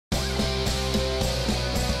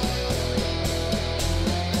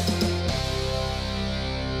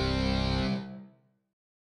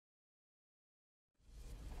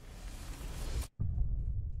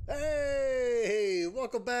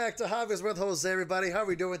welcome back to Hobbies with Jose, everybody. How are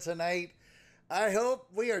we doing tonight? I hope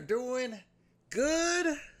we are doing good.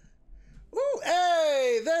 Ooh,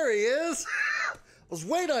 hey, there he is. Was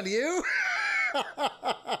waiting on you.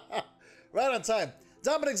 Right on time.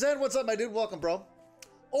 Dominic Zen, what's up, my dude? Welcome, bro.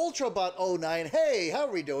 Ultrabot09, hey, how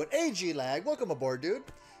are we doing? AG Lag, welcome aboard, dude.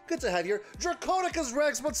 Good to have you here. Draconicus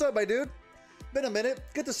Rex, what's up, my dude? Been a minute.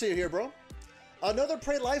 Good to see you here, bro. Another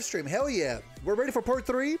Prey live stream. Hell yeah. We're ready for part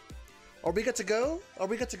 3. Are we good to go? Are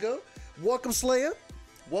we good to go? Welcome, Slayer.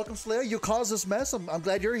 Welcome, Slayer. You caused this mess. I'm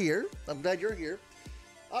glad you're here. I'm glad you're here.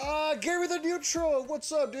 Gary the Neutral.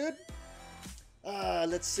 What's up, dude?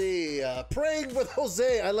 Let's see. Praying with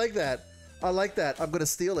Jose. I like that. I like that. I'm gonna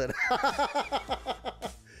steal it.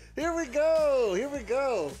 Here we go. Here we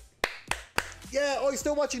go. Yeah. Oh, you're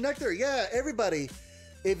still watching Nectar? Yeah. Everybody,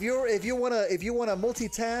 if you wanna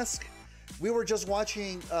multitask, we were just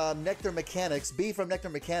watching Nectar Mechanics, B from Nectar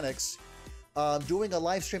Mechanics, doing a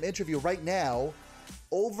live stream interview right now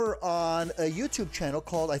over on a YouTube channel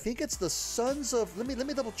called, I think it's the Sons of. Let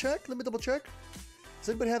me double check. Let me double check. Does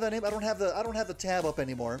anybody have that name? I don't have the tab up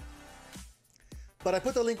anymore. But I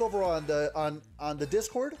put the link over on the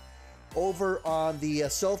Discord, over on the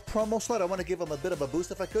self promo slot. I want to give him a bit of a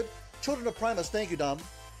boost if I could. Children of Primus, thank you, Dom.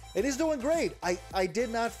 And he's doing great. I did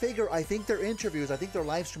not figure. I think their interviews, I think their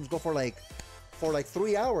live streams go for like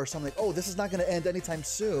 3 hours. So I'm like, oh, this is not going to end anytime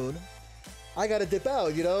soon. I got to dip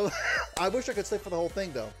out, you know. I wish I could stay for the whole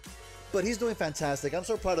thing though. But he's doing fantastic. I'm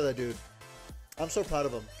so proud of that dude. I'm so proud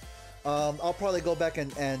of him. I'll probably go back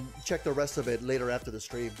and check the rest of it later after the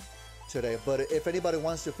stream today. But if anybody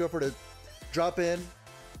wants to, feel free to drop in,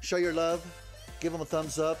 show your love, give them a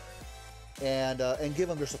thumbs up, and give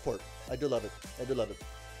them your support. I do love it. I do love it.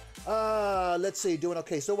 Let's see, doing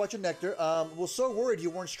okay. Still watching Nectar. Was so worried you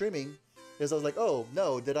weren't streaming, because I was like, oh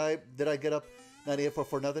no, did I get up 98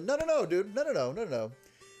 for nothing? No, dude. No.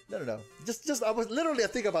 Just I was literally, I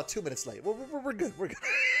think, about 2 minutes late. We're good. We're good.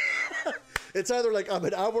 It's either like I'm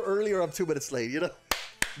an hour early or I'm 2 minutes late. You know,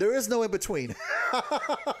 there is no in between.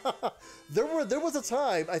 There was a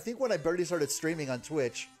time, I think, when I barely started streaming on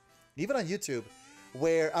Twitch, even on YouTube,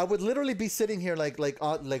 where I would literally be sitting here like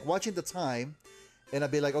watching the time, and I'd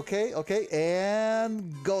be like, okay,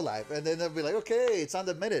 and go live, and then I'd be like, okay, it's on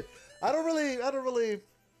the minute. I don't really.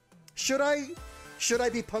 Should I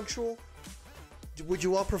be punctual? Would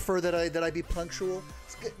you all prefer that I be punctual?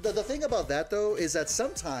 The thing about that though is that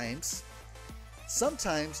sometimes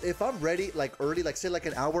if I'm ready like early, like say like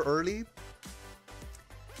an hour early,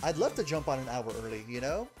 I'd love to jump on an hour early, you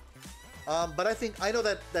know. But I know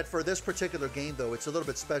that for this particular game though, it's a little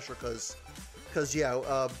bit special because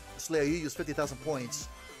yeah, Slayer, you used 50,000 points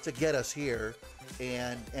to get us here,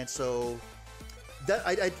 and so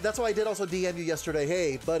that's why I did also DM you yesterday.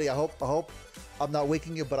 Hey, buddy, I hope I'm not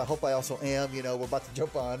waking you, but I hope I also am. You know, we're about to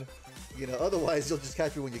jump on. You know, otherwise you'll just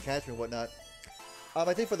catch me when you catch me and whatnot.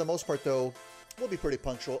 I think for the most part though, we'll be pretty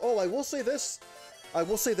punctual. Oh, I will say this. I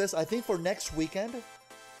think for next weekend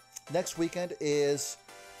is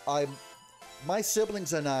my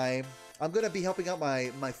siblings and I'm gonna be helping out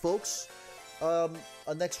my folks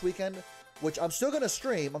next weekend, which I'm still gonna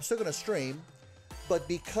stream. But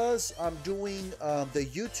because I'm doing the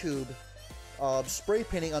YouTube spray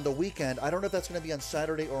painting on the weekend, I don't know if that's gonna be on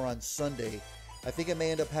Saturday or on Sunday. I think it may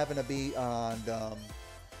end up having to be on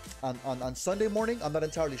Sunday morning. I'm not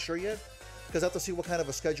entirely sure yet, because I have to see what kind of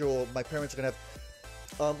a schedule my parents are gonna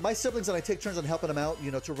have. My siblings and I take turns on helping them out,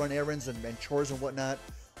 you know, to run errands and chores and whatnot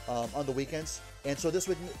on the weekends. And so this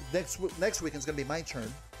week, next weekend's gonna be my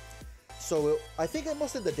turn. So I think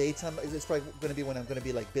most of the daytime is probably gonna be when I'm gonna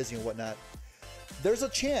be like busy and whatnot. There's a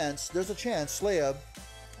chance, Slaya,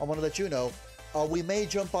 I want to let you know, we may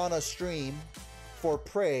jump on a stream for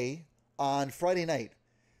Prey on Friday night,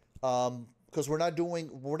 because we're not doing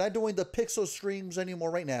the Pixel streams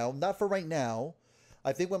anymore right now. Not for right now.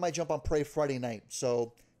 I think we might jump on Prey Friday night,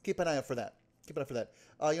 so keep an eye out for that.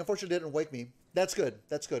 You unfortunately didn't wake me. That's good.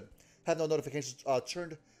 Have no notifications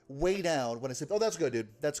turned way down when I said, oh, that's good, dude.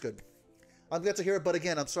 That's good. I'm glad to hear it, but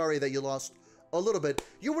again, I'm sorry that you lost a little bit.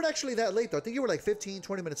 You weren't actually that late though. I think you were like 15,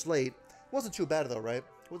 20 minutes late. Wasn't too bad though, right?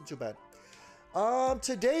 Wasn't too bad.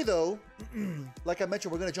 Today though, like I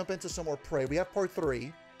mentioned, we're gonna jump into some more Prey. We have part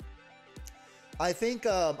 3. I think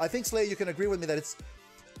Slay, you can agree with me that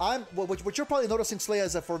what you're probably noticing, Slay,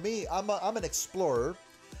 is that for me, I'm an explorer.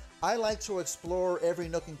 I like to explore every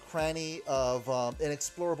nook and cranny of an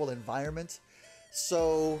explorable environment.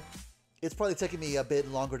 So it's probably taking me a bit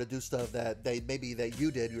longer to do stuff that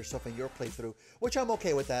you did yourself in your playthrough, which I'm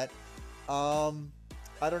okay with that.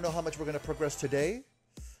 I don't know how much we're going to progress today.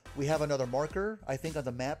 We have another marker, I think, on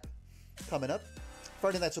the map coming up.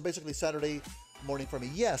 Friday night, so basically Saturday, morning for me.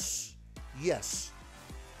 Yes, yes.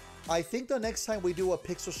 I think the next time we do a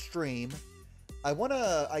Pixel stream, I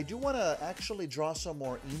do wanna actually draw some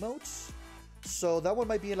more emotes. So that one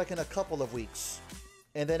might be like in a couple of weeks.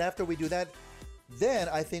 And then after we do that, then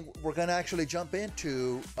I think we're gonna actually jump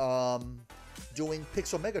into doing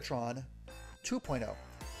Pixel Megatron 2.0.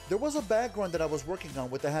 There was a background that I was working on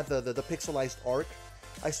with that had the pixelized arc.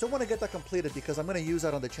 I still want to get that completed because I'm going to use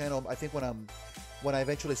that on the channel. I think when I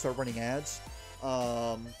eventually start running ads.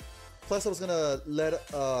 Plus, I was going to let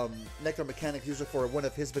Nectar Mechanics use it for one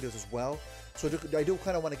of his videos as well. So I do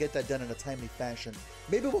kind of want to get that done in a timely fashion.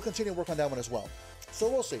 Maybe we'll continue to work on that one as well. So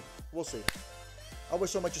we'll see. We'll see. I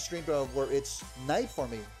wish so much a stream where it's night for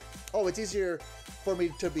me. Oh, it's easier for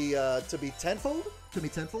me to be tenfold. To be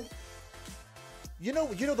tenfold. You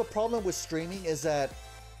know the problem with streaming is that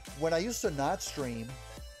when I used to not stream,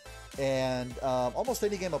 and almost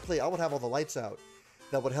any game I play, I would have all the lights out.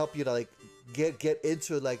 That would help you to like get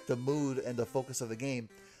into like the mood and the focus of the game.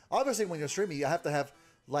 Obviously, when you're streaming, you have to have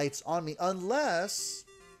lights on me, unless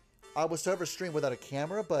I was to ever stream without a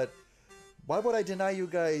camera. But why would I deny you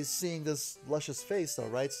guys seeing this luscious face, though,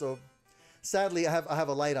 right? So, sadly, I have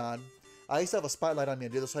a light on. I used to have a spotlight on me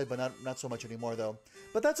on the other side, but not so much anymore, though.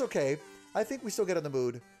 But that's okay. I think we still get in the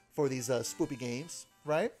mood for these spoopy games,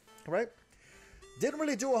 right? Right? Didn't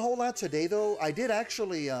really do a whole lot today, though. I did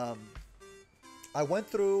actually, I went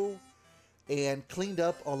through and cleaned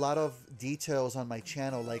up a lot of details on my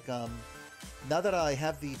channel. Like, now that I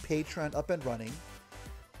have the Patreon up and running,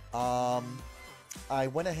 I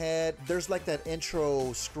went ahead, there's like that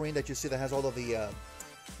intro screen that you see that has all of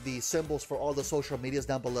the symbols for all the social medias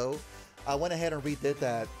down below. I went ahead and redid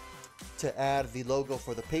that to add the logo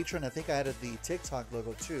for the Patreon. I think I added the TikTok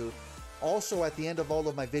logo too. Also, at the end of all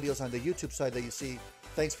of my videos on the YouTube side that you see,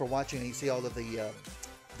 thanks for watching, and you see all of the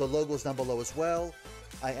logos down below as well.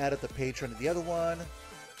 I added the Patreon to the other one.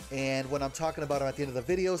 And when I'm talking about them at the end of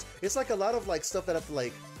the videos, it's like a lot of like stuff that I have to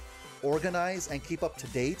like organize and keep up to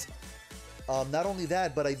date. Not only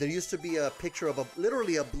that, but there used to be a picture of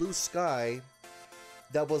literally a blue sky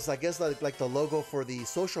that was, I guess, like the logo for the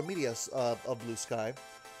social media of Blue Sky.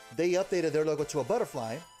 They updated their logo to a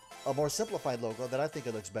butterfly, a more simplified logo that I think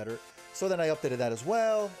it looks better. So then I updated that as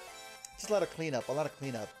well. Just a lot of cleanup,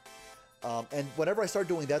 and whenever I start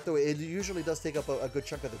doing that, though, it usually does take up a good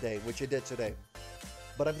chunk of the day, which it did today.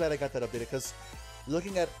 But I'm glad I got that updated, because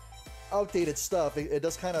looking at outdated stuff, it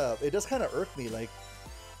does kind of irk me. Like,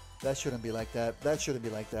 that shouldn't be like that. That shouldn't be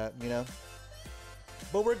like that, you know?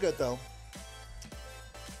 But we're good, though.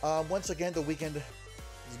 Once again, the weekend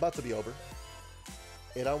is about to be over.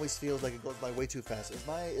 It always feels like it goes by way too fast. Is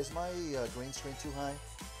my green screen too high?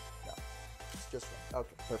 No, it's just right.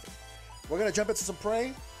 Okay, perfect. We're gonna jump into some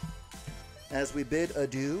pray as we bid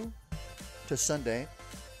adieu to Sunday.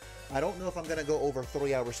 I don't know if I'm gonna go over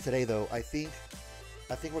 3 hours today, though. I think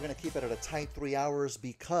we're gonna keep it at a tight 3 hours,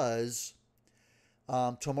 because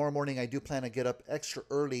tomorrow morning I do plan to get up extra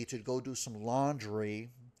early to go do some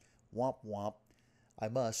laundry. Womp womp. I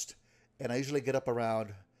must, and I usually get up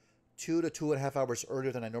around 2 to 2.5 hours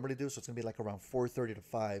earlier than I normally do, so it's gonna be like around 4:30 to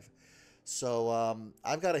 5. So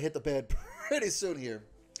I've got to hit the bed pretty soon here.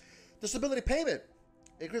 Disability payment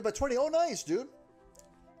increased by 20. Oh, nice, dude.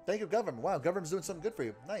 Thank you, government. Wow, government's doing something good for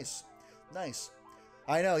you. Nice, nice.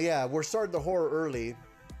 I know. Yeah, we're starting the horror early.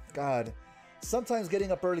 God, sometimes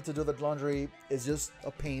getting up early to do the laundry is just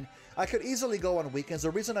a pain. I could easily go on weekends. The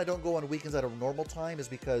reason I don't go on weekends at a normal time is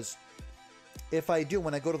because if I do,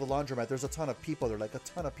 when I go to the laundromat, there's a ton of people there, like a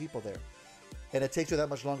ton of people there. And it takes you that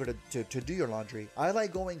much longer to do your laundry. I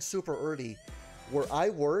like going super early. Where I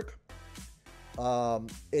work,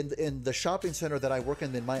 in the shopping center that I work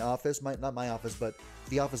in my office, not my office, but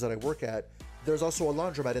the office that I work at, there's also a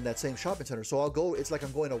laundromat in that same shopping center. So I'll go, it's like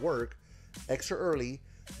I'm going to work extra early.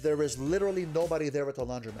 There is literally nobody there at the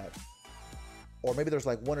laundromat. Or maybe there's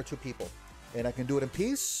like 1 or 2 people. And I can do it in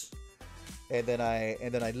peace. And then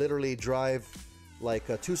I literally drive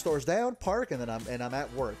like 2 stores down, park, and then I'm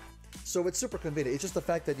at work. So it's super convenient. It's just the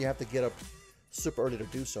fact that you have to get up super early to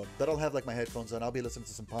do so. But I'll have like my headphones on. I'll be listening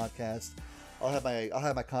to some podcasts. I'll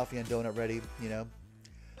have my coffee and donut ready, you know.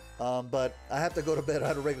 But I have to go to bed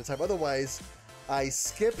at a regular time. Otherwise, I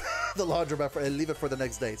skip the laundromat and leave it for the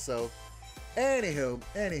next day. So,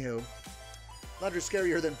 anywho, laundry's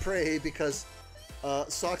scarier than pray, because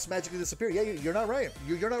socks magically disappear. Yeah, you're not right.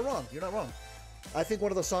 You're not wrong. You're not wrong. I think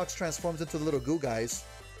one of the socks transforms into the little goo guys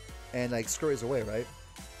and like scurries away, right?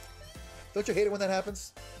 Don't you hate it when that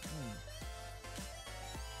happens?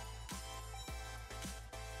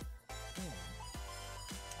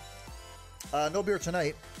 No beer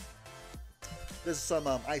tonight. This is some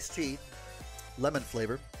iced tea, lemon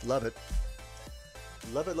flavor. Love it.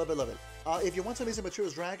 Love it, love it, love it. If you want some amazing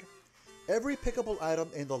materials drag, every pickable item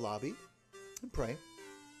in the lobby, and pray,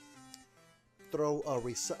 throw a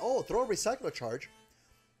recycler charge.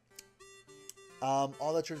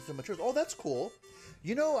 All that turns into materials. Oh, that's cool.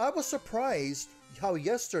 You know, I was surprised how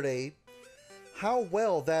yesterday, how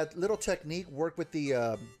well that little technique worked with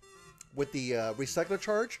the recycler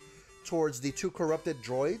charge towards the 2 corrupted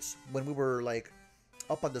droids when we were like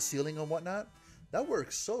up on the ceiling and whatnot. That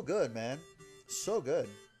works so good, man. So good.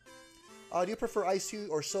 Do you prefer iced tea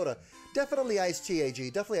or soda? Definitely iced tea, AG.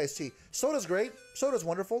 Definitely iced tea. Soda's great. Soda's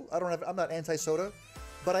wonderful. I'm not anti-soda,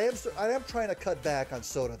 but I am trying to cut back on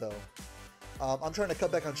soda though. I'm trying to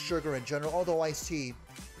cut back on sugar in general. Although iced tea,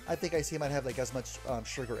 I think iced tea might have like as much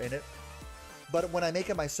sugar in it. But when I make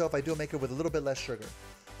it myself, I do make it with a little bit less sugar.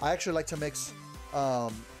 I actually like to mix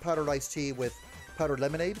powdered iced tea with powdered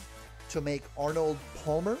lemonade to make Arnold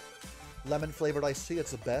Palmer lemon flavored iced tea.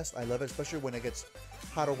 It's the best. I love it, especially when it gets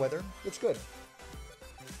hotter weather. It's good.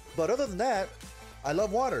 But other than that, I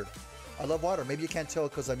love water. I love water. Maybe you can't tell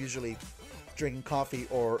because I'm usually drinking coffee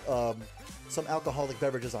or some alcoholic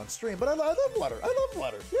beverages on stream. But I love water. I love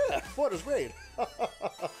water. Yeah, water's great.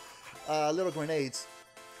 Little grenades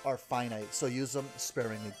are finite, so use them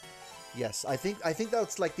sparingly. Yes, I think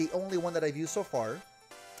that's like the only one that I've used so far.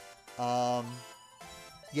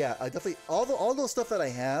 Yeah, I definitely all those stuff that I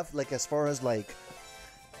have, like as far as like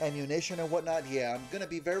ammunition and whatnot. Yeah, I'm gonna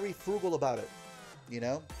be very frugal about it. You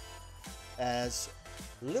know, as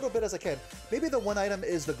little bit as I can. Maybe the one item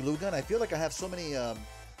is the glue gun. I feel like I have so many,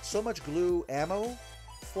 so much glue ammo,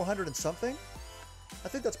 400 and something. I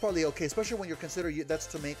think that's probably okay, especially when you're considering that's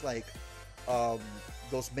to make like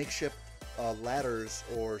those makeshift ladders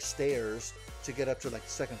or stairs to get up to like the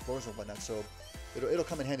second floors and whatnot. So it'll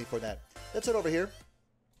come in handy for that. Let's head over here.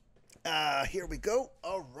 Here we go.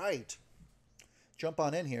 All right. Jump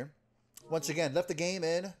on in here. Once again, left the game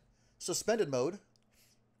in suspended mode.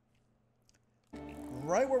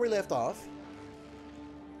 Right where we left off.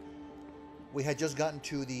 We had just gotten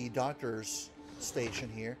to the doctor's station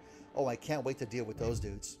here. Oh, I can't wait to deal with those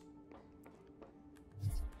dudes.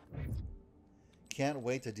 Can't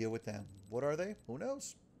wait to deal with them. What are they? Who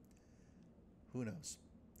knows? Who knows?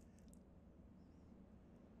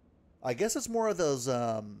 I guess it's more of those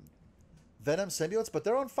Venom symbiotes, but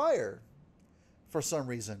they're on fire for some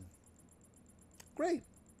reason. Great.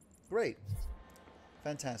 Great.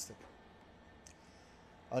 Fantastic.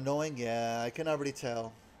 Annoying? Yeah, I can already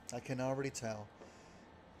tell. I can already tell.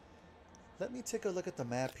 Let me take a look at the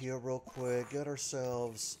map here real quick. Get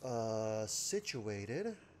ourselves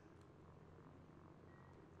situated.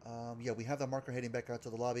 Yeah, we have the marker heading back out to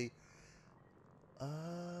the lobby.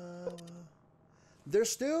 There's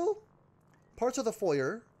still parts of the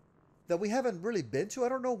foyer that we haven't really been to. I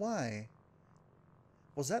don't know why.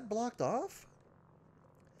 Was that blocked off?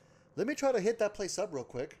 Let me try to hit that place up real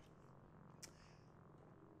quick.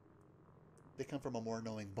 They come from a more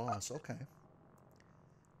annoying boss. Okay.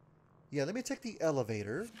 Yeah, let me take the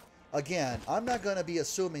elevator. Again, I'm not going to be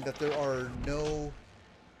assuming that there are no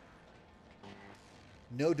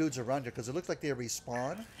dudes around here because it looks like they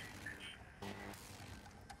respawn.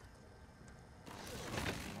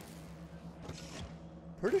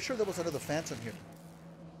 Pretty sure there was another phantom here.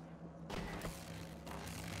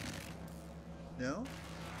 No?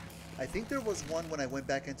 I think there was one when I went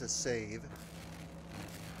back in to save.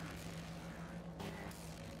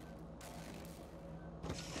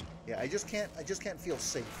 Yeah, I just can't feel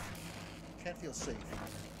safe. Can't feel safe.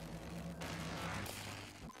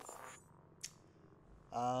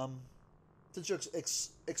 Since you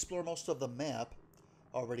explore most of the map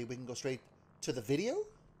already, we can go straight to the video.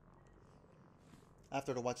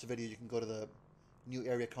 After to watch the video, you can go to the new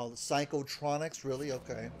area called Psychotronics. Really?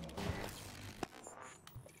 Okay.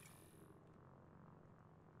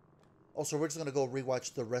 Also, we're just going to go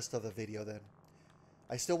rewatch the rest of the video then.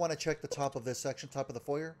 I still want to check the top of this section, top of the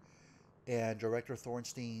foyer, and Director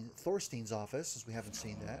Thorstein's office, since we haven't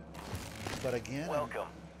seen that. But again... Welcome.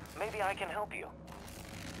 Maybe I can help you.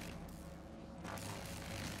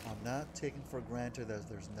 I'm not taking for granted that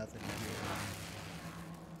there's nothing here.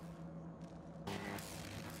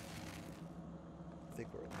 I think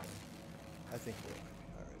we're okay. I think we're okay.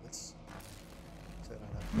 Alright, let's set on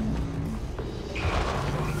up.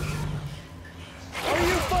 Are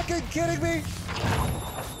you fucking kidding me?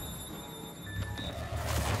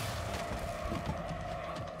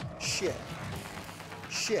 Shit.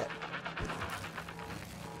 Shit.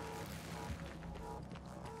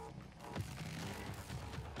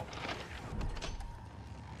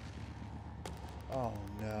 Oh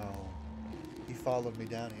no. He followed me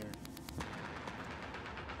down here.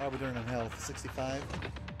 How are we doing on health? 65?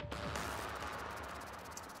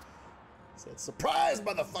 Said, surprise,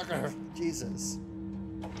 motherfucker! Jesus.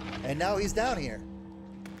 And now he's down here.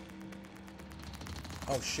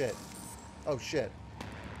 Oh, shit. Oh, shit.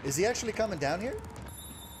 Is he actually coming down here?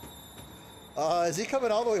 Is he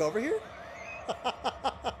coming all the way over here?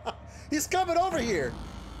 He's coming over here!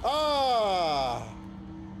 Ah!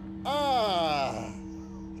 Ah!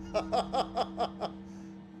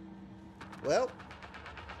 Well.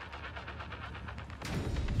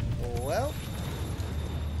 Well.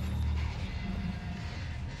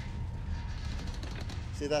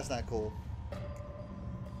 See, that's not cool.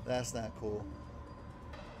 That's not cool.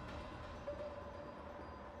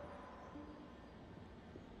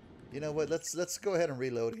 You know what? Let's go ahead and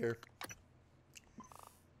reload here.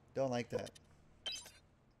 Don't like that.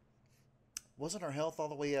 Wasn't our health all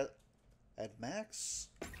the way at max?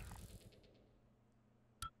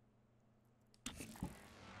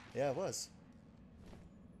 Yeah, it was.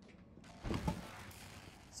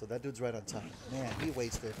 So that dude's right on top. Man,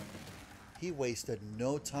 he wasted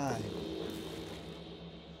no time.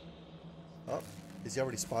 Oh, is he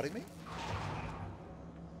already spotting me?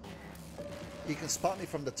 He can spot me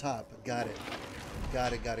from the top. Got it.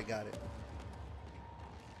 Got it, got it, got it.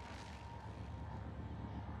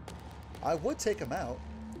 I would take him out.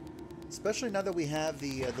 Especially now that we have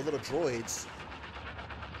the little droids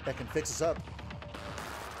that can fix us up.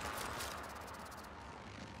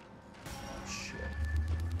 Oh, shit.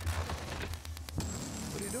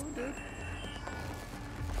 What are you doing, dude?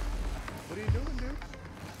 What are you doing, dude?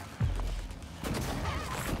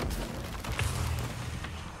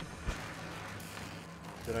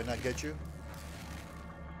 Did I not get you?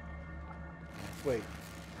 Wait.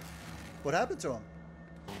 What happened to him?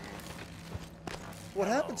 What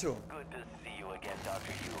happened to him? Good to see you again,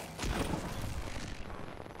 Dr. Yu.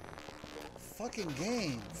 Fucking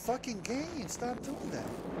game. Fucking game. Stop doing that.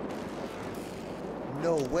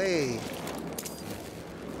 No way.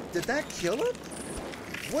 Did that kill him?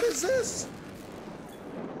 What is this?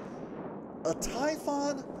 A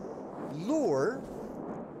Typhon lure?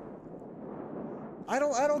 I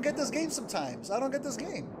don't get this game sometimes. I don't get this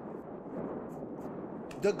game.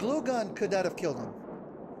 The glue gun could not have killed him.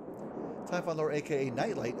 Typhon lure, aka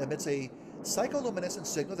Nightlight, emits a psycholuminescent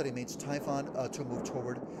signal that emits Typhon to move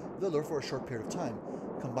toward the lure for a short period of time,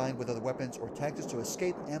 combined with other weapons or tactics to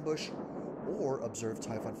escape, ambush, or observe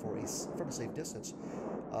Typhon from a safe distance.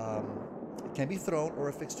 It can be thrown or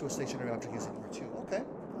affixed to a stationary object using R2. Okay.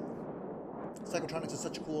 Psychotronics is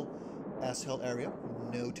such a cool ass hell area.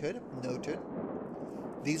 Noted. Noted.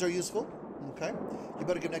 These are useful. Okay. You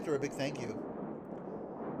better give Nectar a big thank you.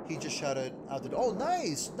 He just shouted out the door. Oh,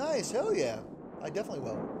 nice. Nice. Hell yeah. I definitely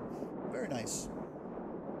will. Very nice.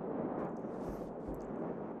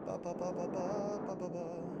 Ba, ba, ba, ba, ba, ba, ba, ba.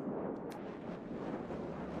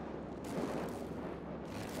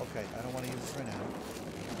 Okay, I don't want to use this right now.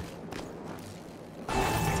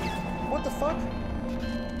 What the fuck?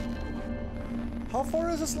 How far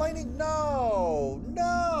is this lightning? No!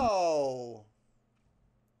 No!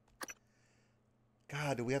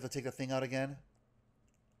 God, do we have to take the thing out again?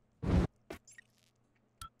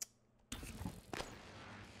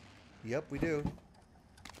 Yep, we do.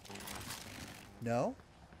 No?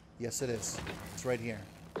 Yes, it is. It's right here.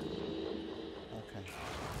 Okay.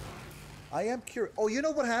 I am curious. Oh, you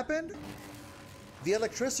know what happened? The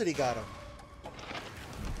electricity got him.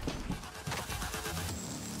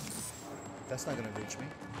 That's not going to reach me.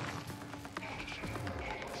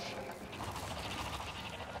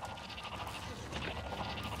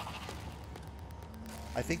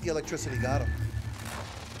 I think the electricity got him.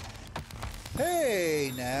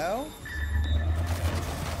 Hey, now.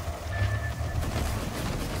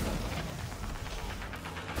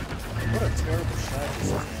 What a terrible shot this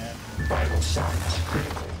is, man. Vital signs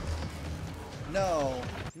critical. No.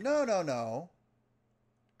 No, no, no.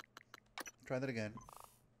 Try that again.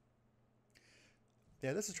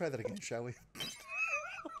 Yeah, let's try that again, shall we?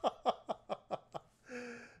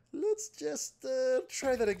 Let's just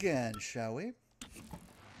try that again, shall we?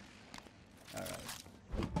 All right.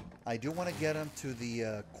 I do want to get him to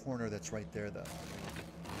the corner that's right there, though.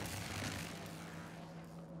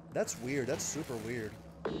 That's weird. That's super weird.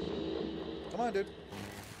 Come on, dude.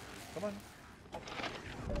 Come on.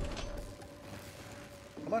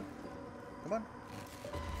 Come on. Come on.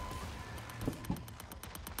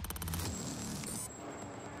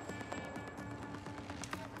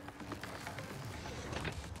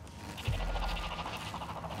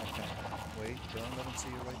 Okay. Wait, don't let him see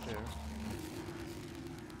you right there.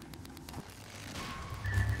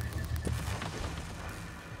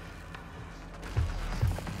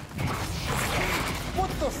 What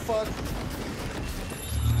the fuck?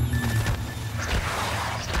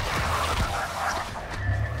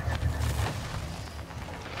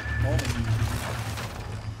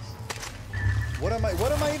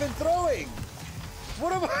 fucking throwing?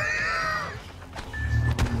 What am I?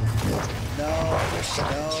 No,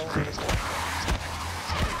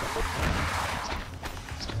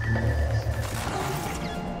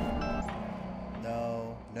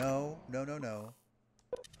 no.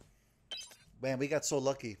 Man, we got so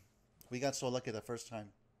lucky. We got so lucky the first time.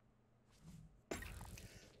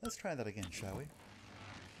 Let's try that again, shall we?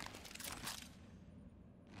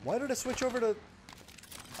 Why did I switch over to...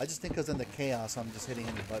 I just think because in the chaos, I'm just hitting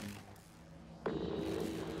any button.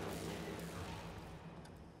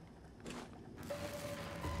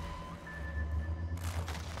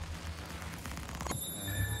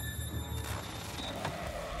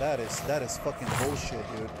 That is fucking bullshit,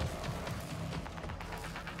 dude.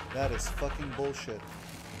 That is fucking bullshit.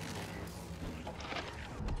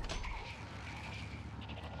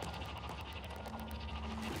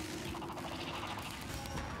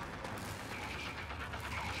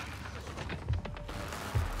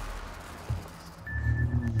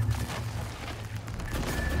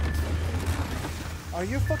 Are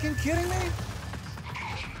you fucking kidding me?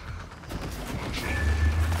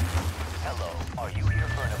 Hello, are you here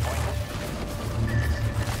for an appointment?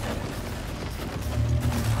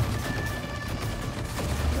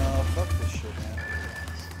 No, fuck this shit, man.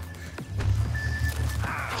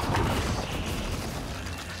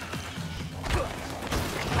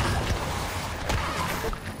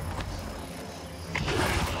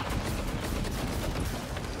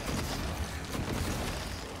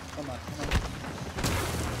 Come on.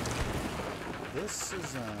 This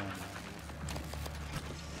is,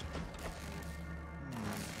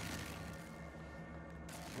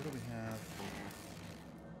 what do we have?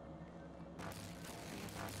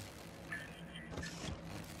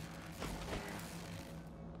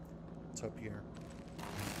 It's up here.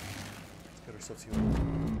 Let's get ourselves here.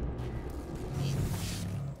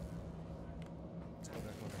 Let's go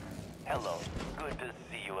there. Hello, good to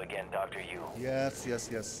see you again, Dr. Yu. Yes.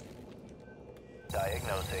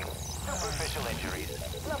 Diagnosing superficial injuries.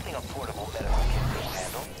 Nothing a portable medical kit can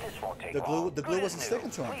handle. This won't take long. The glue Good wasn't as sticking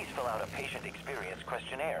new. to him. Please fill out a patient experience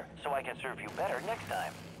questionnaire so I can serve you better next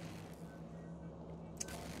time.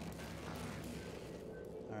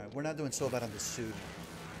 Alright, we're not doing so bad on the suit.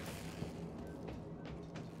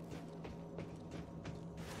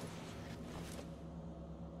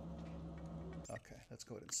 Okay, let's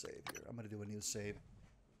go ahead and save here. I'm going to do a new save.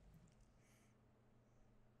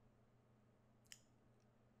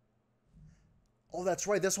 Oh, that's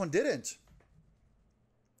right. This one didn't.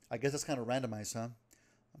 I guess it's kind of randomized, huh?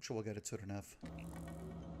 I'm sure we'll get it soon enough.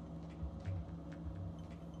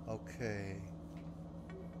 Okay.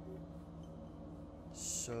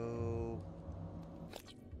 So...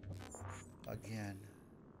 Again.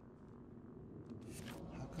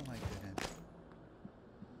 How come I didn't?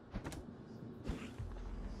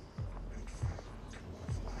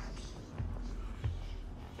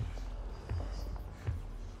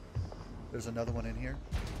 There's another one in here.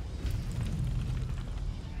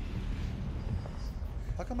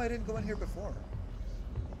 How come I didn't go in here before?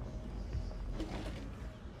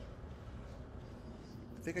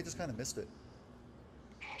 I think I just kind of missed it.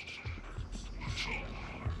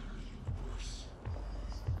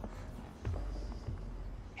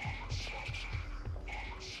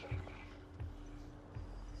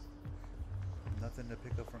 Nothing to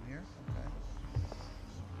pick up from here? Okay.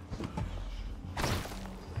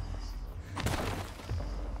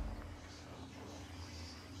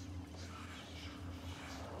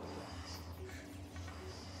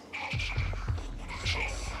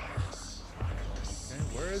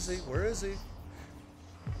 Where is he?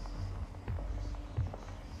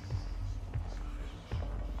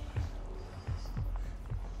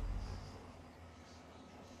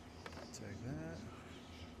 Take that.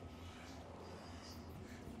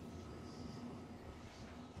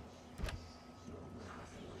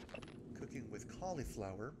 Cooking with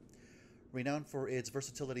cauliflower. Renowned for its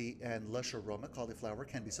versatility and lush aroma, cauliflower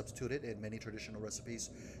can be substituted in many traditional recipes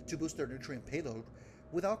to boost their nutrient payload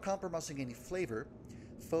without compromising any flavor.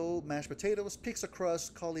 Faux mashed potatoes, pizza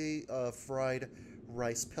crust, fried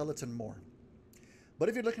rice pellets, and more. But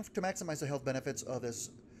if you're looking to maximize the health benefits of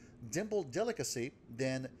this dimpled delicacy,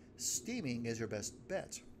 then steaming is your best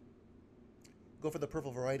bet. Go for the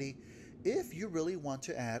purple variety if you really want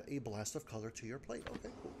to add a blast of color to your plate.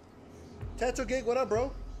 Okay, cool. Tattoo Gig, what up,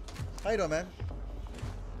 bro? How you doing, man?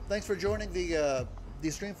 Thanks for joining the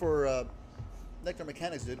stream for Nectar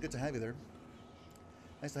Mechanics, dude. Good to have you there.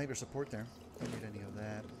 Nice to have your support there. Don't need any of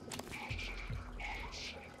that.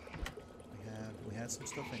 We had some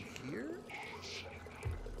stuff in here.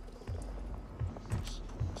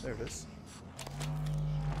 There it is.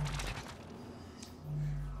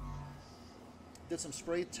 did some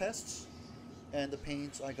spray tests, and the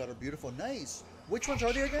paints I got are beautiful. Nice. Which ones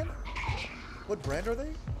are they again? What brand are they?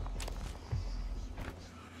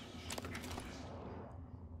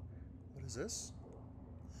 What is this?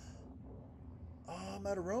 Oh, I'm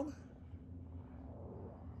out of room.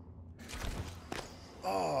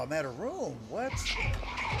 Oh, I'm out of room. What?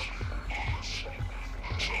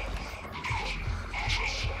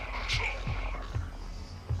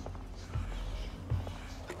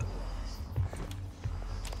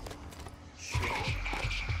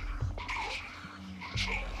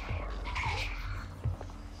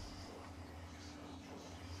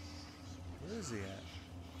 Where is he at?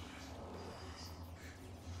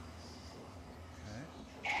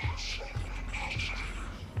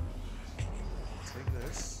 Take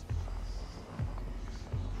this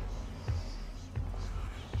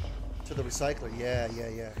to the recycler. Yeah.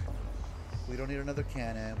 We don't need another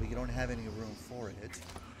cannon. We don't have any room for it.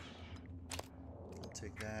 I'll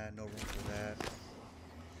take that. No room for that.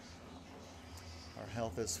 Our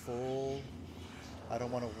health is full. I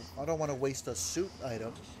don't want to waste a suit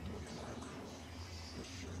item.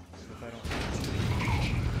 If I don't have to.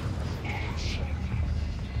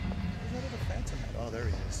 Where's that other phantom at? Oh, there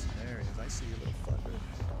he is. There he is. I see you, little fucker.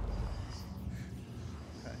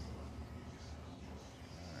 Okay.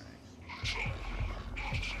 Alright.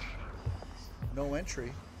 No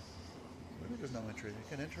entry. Maybe there's no entry. You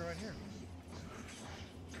can enter right here.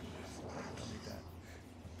 Don't need that.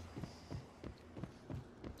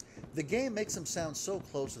 The game makes him sound so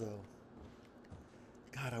close, though.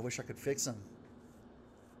 God, I wish I could fix him.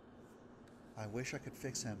 I wish I could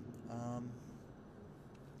fix him. How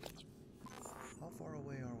far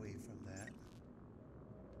away are we from that?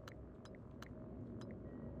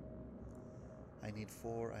 I need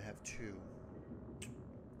 4. I have 2.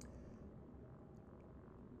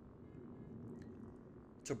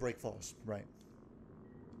 To break falls, right.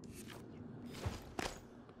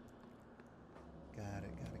 Got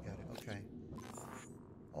it. Okay.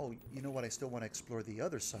 Oh, you know what? I still want to explore the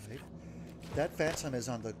other side. That phantom is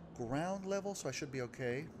on the ground level, so I should be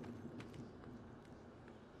okay.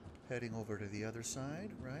 Heading over to the other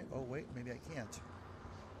side, right? Oh, wait, maybe I can't.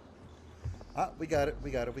 Ah, we got it.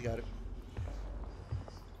 Wait.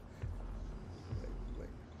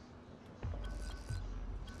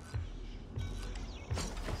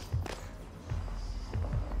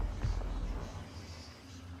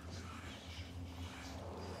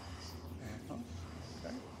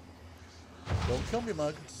 Okay. Don't kill me,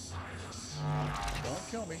 Mug. Don't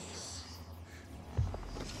kill me.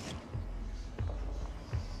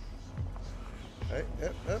 Hey,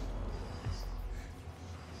 yep. Oh,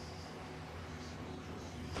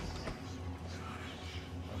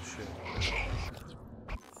 shit.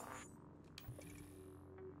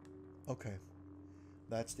 Okay.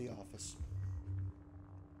 That's the office.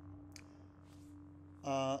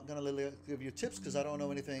 Gonna give you tips because I don't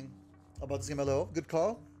know anything about this game. Hello. Good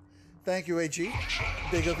call. Thank you, AG.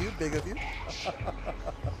 Big of you.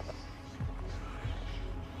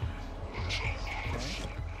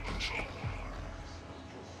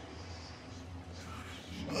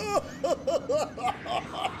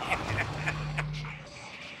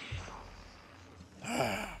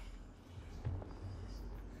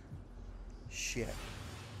 Shit.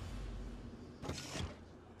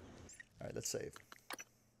 Alright, let's save.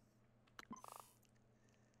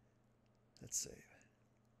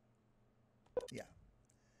 Yeah.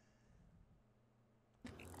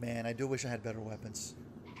 Man, I do wish I had better weapons.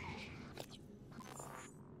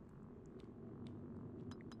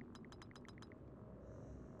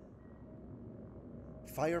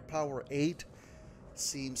 Firepower 8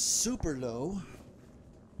 seems super low.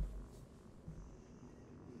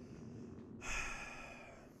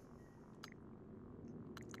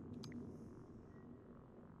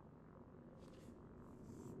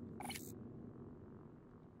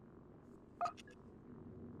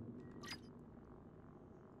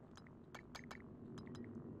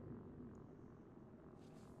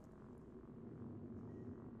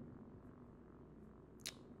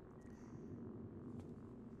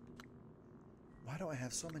 Why do I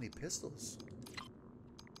have so many pistols?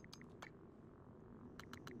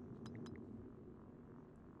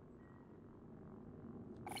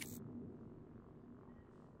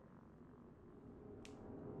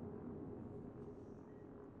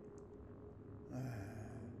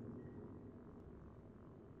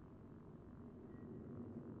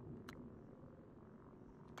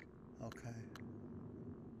 Okay.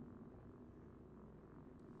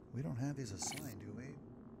 We don't have these assigned, do we?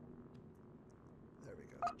 There we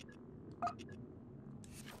go.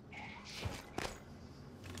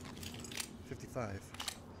 55.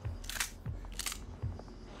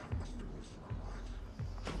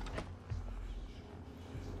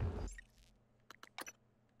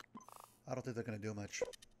 I don't think they're going to do much.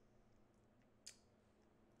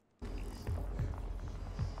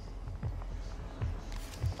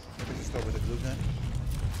 Maybe just start with a glue gun.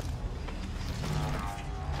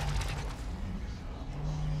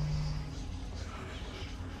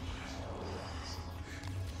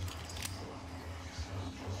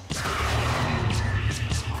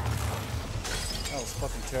 That was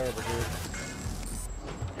fucking terrible, dude.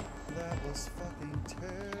 That was fucking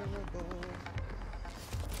terrible.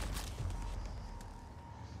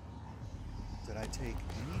 Did I take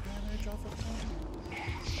any damage off of him?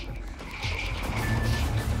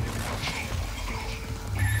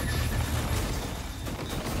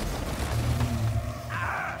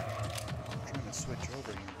 I'm trying to switch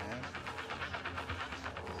over you, man.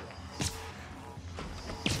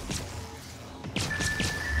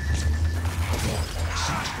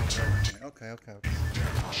 Okay.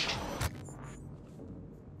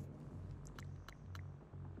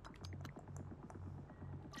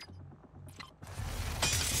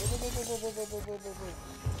 Whoa.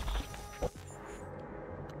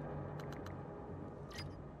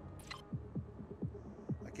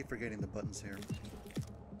 I keep forgetting the buttons here.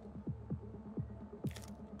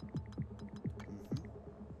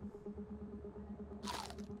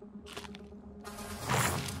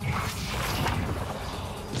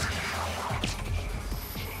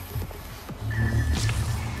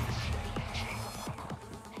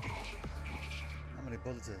 How many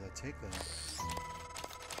bullets did that take, though?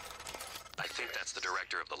 I think that's the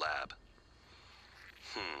director of the lab.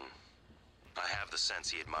 I have the sense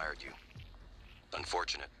he admired you.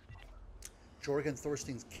 Unfortunate. Jorgen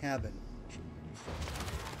Thorstein's cabin.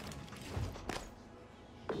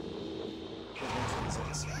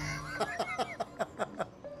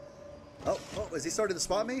 Oh, is he starting to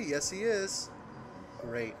spot me? Yes, he is.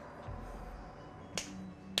 Great.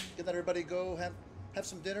 Good night, everybody. Go have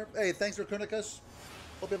some dinner. Hey, thanks for Kronicus.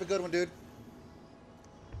 Hope you have a good one, dude.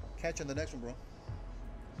 Catch you in the next one, bro.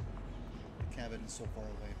 The cabin is so far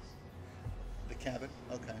away. The cabin?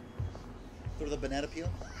 Okay. Through the banana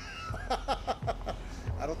peel?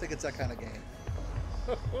 I don't think it's that kind of game.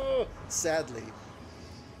 Sadly.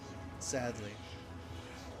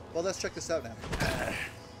 Well, let's check this out now.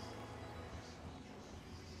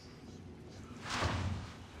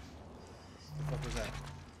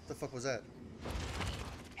 The fuck was that?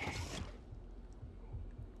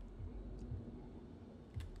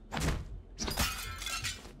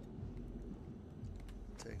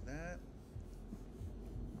 Take that.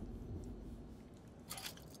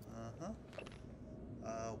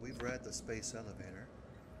 We've read the space elevator.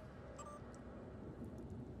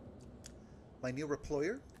 My new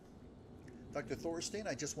employer, Dr. Thorstein,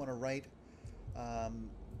 I just want to write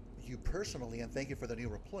you personally and thank you for the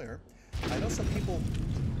new employer. I know some people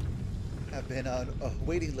have been on a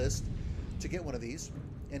waiting list to get one of these,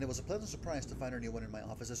 and it was a pleasant surprise to find a new one in my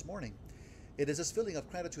office this morning. It is this feeling of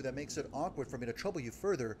gratitude that makes it awkward for me to trouble you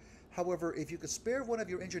further. However, if you could spare one of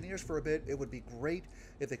your engineers for a bit, it would be great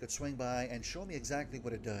if they could swing by and show me exactly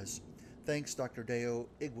what it does. Thanks, Dr. Deo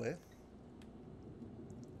Igwe.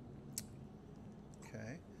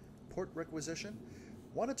 Okay. Port requisition.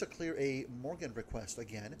 Wanted to clear a Morgan request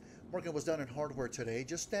again. Morgan was down in hardware today,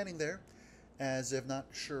 just standing there as if not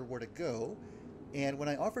sure where to go. And when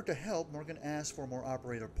I offered to help, Morgan asked for more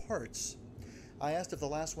operator parts. I asked if the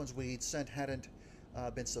last ones we'd sent hadn't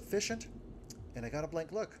been sufficient, and I got a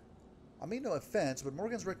blank look. I mean, no offense, but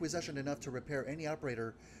Morgan's requisitioned enough to repair any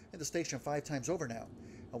operator in the station 5 times over now.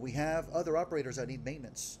 And we have other operators that need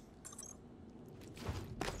maintenance.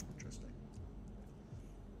 Interesting.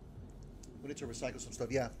 We need to recycle some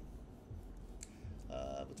stuff, yeah.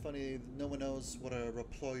 What's funny, no one knows what a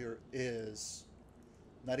reployer is.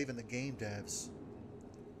 Not even the game devs.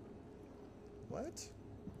 What?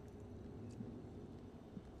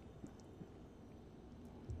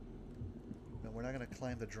 No, we're not going to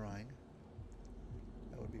climb the drawing.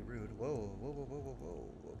 That would be rude. Whoa.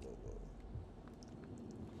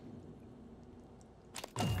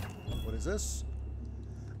 What is this?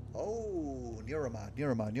 Oh,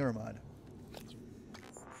 Neuramod.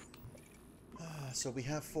 So we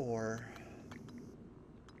have 4.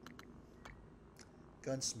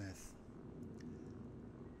 Gunsmith.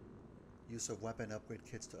 Use of weapon upgrade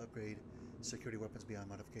kits to upgrade security weapons beyond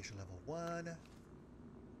modification level 1.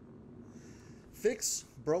 Fix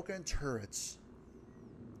broken turrets.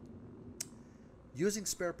 Using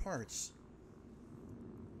spare parts.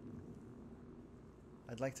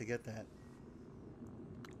 I'd like to get that.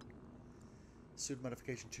 Suit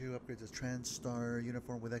modification 2. Upgrade the TranStar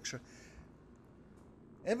uniform with extra.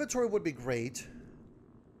 Inventory would be great.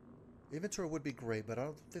 But I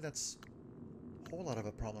don't think that's whole lot of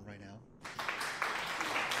a problem right now.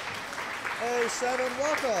 Hey, Seven,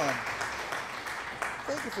 welcome.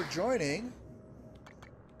 Thank you for joining.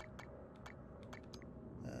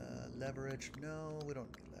 Leverage. No, we don't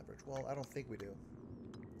need leverage. Well, I don't think we do.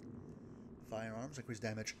 Firearms, increase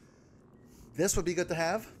damage. This would be good to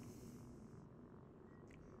have.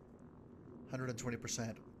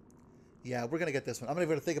 120%. Yeah, we're going to get this one. I'm not even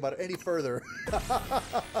going to think about it any further.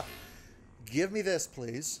 Give me this,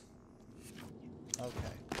 please. Okay.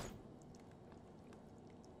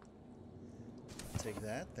 Take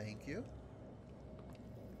that. Thank you.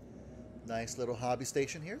 Nice little hobby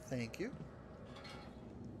station here. Thank you.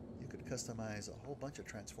 You could customize a whole bunch of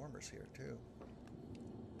transformers here, too.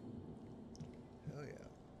 Hell yeah.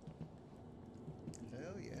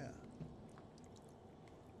 Hell yeah.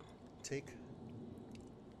 Take...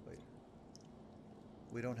 Wait.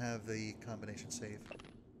 We don't have the combination save.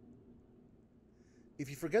 If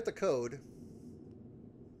you forget the code...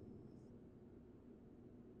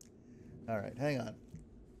 Alright, hang on.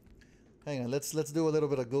 Hang on, let's do a little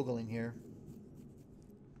bit of Googling here.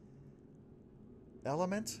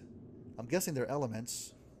 Element? I'm guessing they're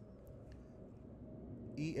elements.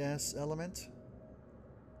 ES element.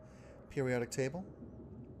 Periodic table.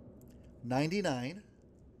 99.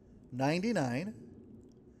 99.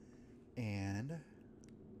 And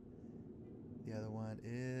the other one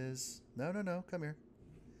is... No, come here.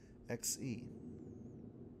 XE.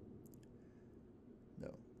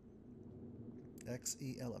 No.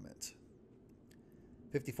 XE element.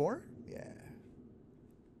 54? Yeah.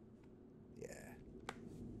 Yeah.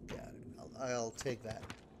 Got it. I'll take that.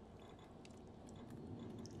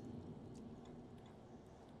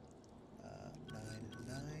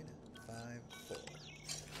 Nine, 5, 4.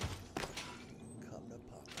 Come to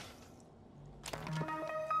Papa.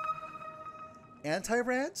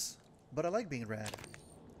 Anti-rads? But I like being rad.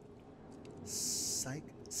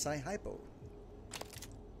 Psy-hypo.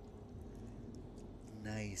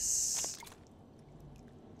 Nice.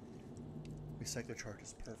 Recycler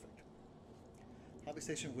charges. Perfect. Hobby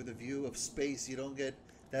station with a view of space. You don't get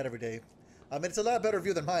that every day. I mean, it's a lot better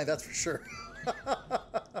view than mine, that's for sure.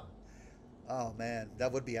 Oh, man.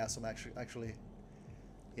 That would be awesome, actually.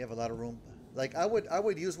 You have a lot of room. Like, I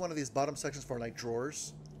would use one of these bottom sections for, like,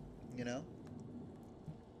 drawers. You know?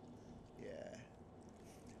 Yeah.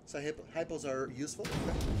 So, hypos are useful.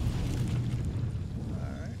 Okay.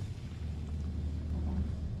 Alright.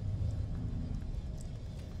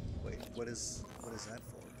 Wait, what is that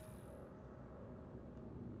for?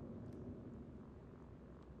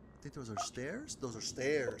 I think those are stairs? Those are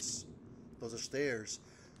stairs. Those are stairs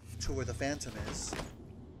to where the Phantom is.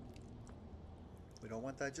 We don't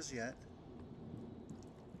want that just yet.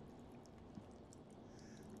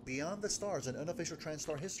 Beyond the stars, an unofficial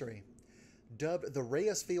transstar history. Dubbed the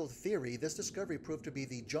Reyes Field Theory, this discovery proved to be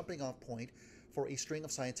the jumping-off point for a string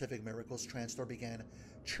of scientific miracles transstar began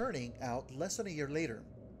churning out less than a year later.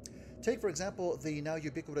 Take, for example, the now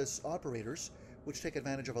ubiquitous operators, which take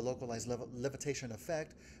advantage of a localized levitation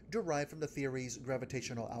effect derived from the theory's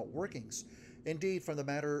gravitational outworkings. Indeed, from the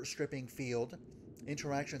matter-stripping field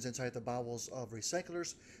interactions inside the bowels of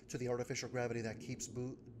recyclers to the artificial gravity that keeps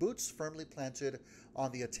boots firmly planted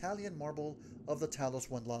on the Italian marble of the Talos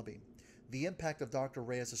 1 lobby. The impact of Dr.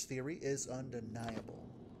 Reyes' theory is undeniable.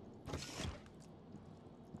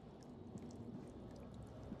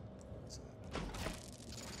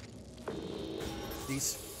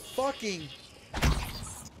 These fucking...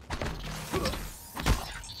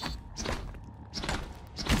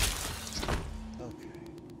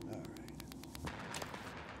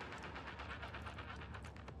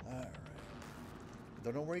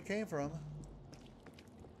 Don't know where he came from.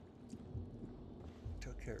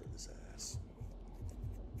 Took care of his ass.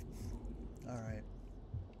 Alright.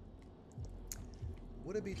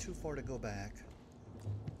 Would it be too far to go back?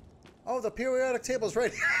 Oh, the periodic table's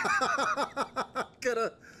right here.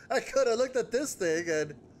 I could have looked at this thing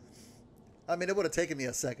and... I mean, it would have taken me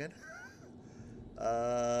a second.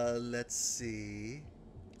 Let's see.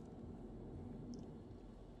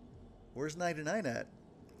 Where's 99 at?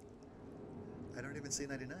 I don't even see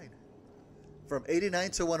 99. From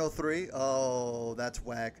 89 to 103? Oh, that's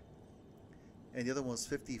whack. And the other one was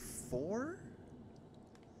 54?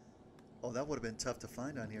 Oh, that would have been tough to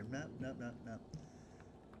find on here. No.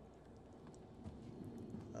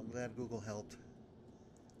 I'm glad Google helped.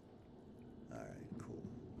 Alright, cool.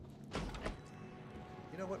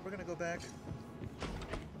 You know what? We're going to go back.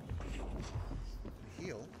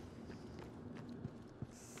 Heal.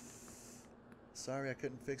 Sorry I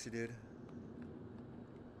couldn't fix you, dude.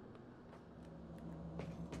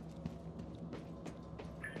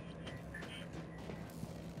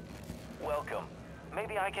 Welcome.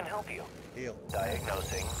 maybe I can help you. Heal.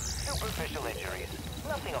 Diagnosing superficial injuries.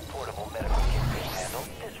 Nothing a portable medical kit can handle.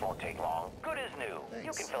 This won't take long. Good as new. Thanks.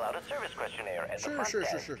 You can fill out a service questionnaire at the Sure, front sure,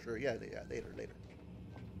 sure, desk. sure, sure. Yeah, later.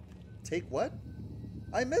 Take what?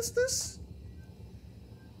 I missed this?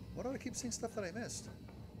 Why do I keep seeing stuff that I missed?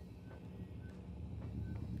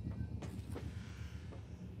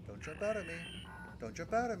 Don't jump out at me. Don't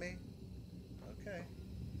jump out at me. Okay.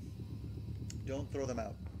 Don't throw them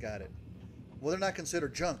out. Got it. Well, they're not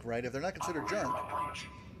considered junk, right? If they're not considered junk,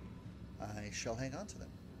 I shall hang on to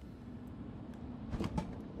them.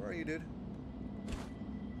 Where are you, dude?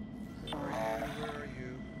 Where are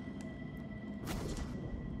you?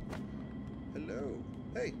 Hello.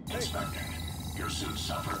 Hey, hey. Inspecting. Your suit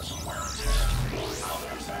suffered some wear and tear.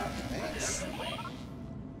 There's that. Thanks.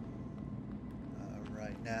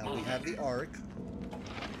 Alright, now we have the arc.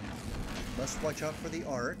 Must watch out for the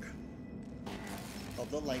arc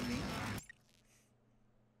of the lightning.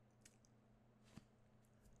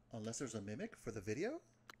 Unless there's a mimic for the video.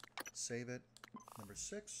 Save it. Number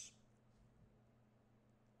 6.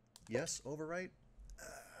 Yes, overwrite.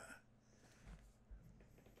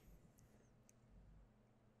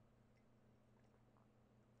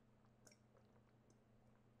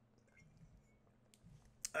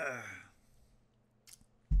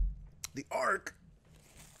 The arc.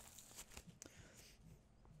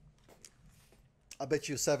 I bet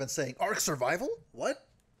you 7 saying arc survival? What?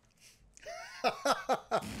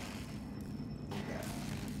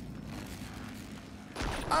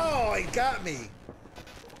 Oh, he got me.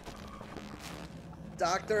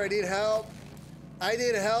 Doctor, I need help. I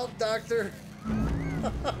need help, doctor.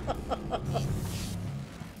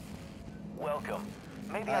 Welcome.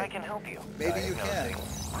 Maybe Hi. I can help you. Maybe you can.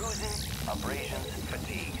 Diagnosing bruising, abrasions,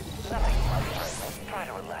 fatigue. Nothing life-threatening. Try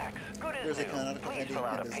to relax. Good as There's a new. canonical Please ending fill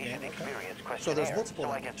out in a this patient game, okay. experience So questionnaire there's multiple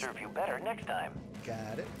so I can endings. serve you better next time.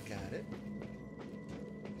 Got it, got it.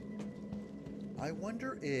 I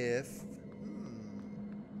wonder if...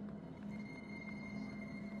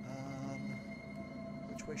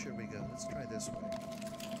 which way should we go? Let's try this way.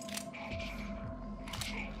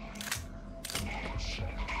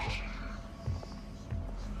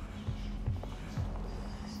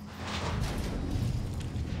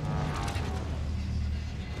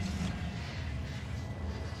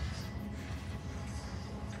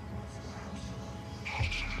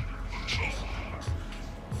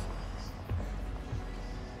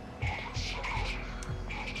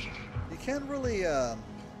 You can't really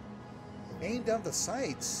aim down the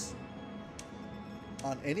sights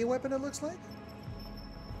on any weapon, it looks like.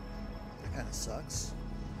 That kind of sucks.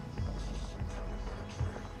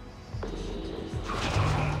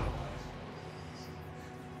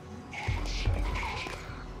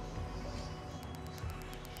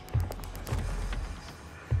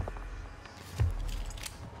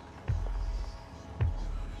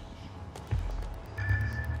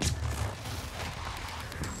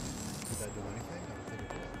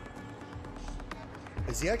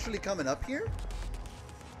 Is he actually coming up here?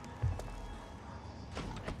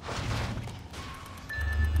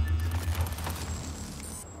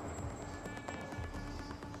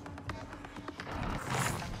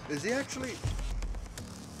 Is he actually...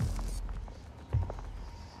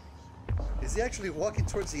 Is he actually walking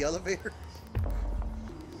towards the elevator?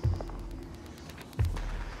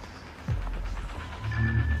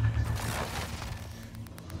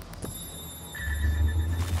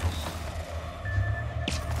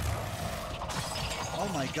 Oh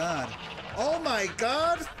my god. Oh my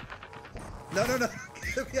god! No, no, no.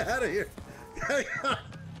 Get me out of here. Hang on.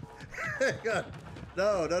 Hang on.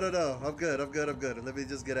 No, no, no, no. I'm good. I'm good. I'm good. Let me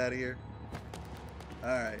just get out of here.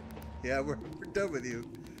 Alright. Yeah, we're done with you.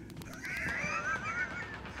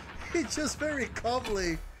 He just very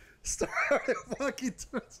calmly started walking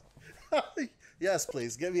towards... Yes,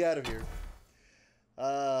 please. Get me out of here.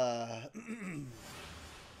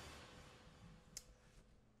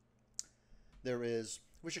 There is...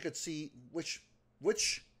 Wish I could see...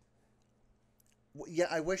 Yeah,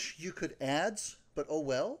 I wish you could ads, but oh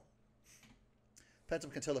well.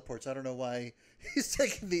 Phantom can teleport, so I don't know why he's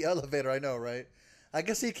taking the elevator. I know, right? I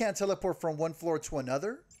guess he can't teleport from one floor to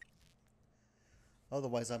another.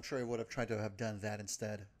 Otherwise, I'm sure he would have tried to have done that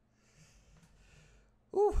instead.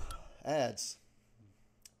 Ooh, ads.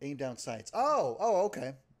 Aim down sights. Oh,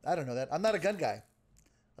 okay. I don't know that. I'm not a gun guy.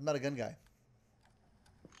 I'm not a gun guy.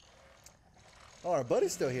 Oh, our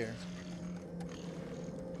buddy's still here.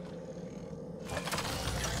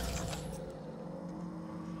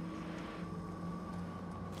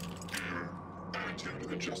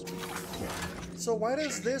 So why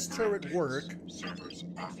does this turret work?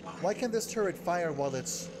 Why can this turret fire while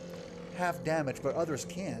it's half damage, but others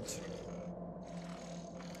can't.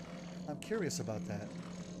 I'm curious about that.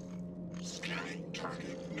 Scanning,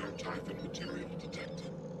 tracking, no typhon material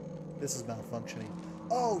detected. This is malfunctioning.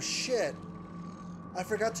 Oh shit! I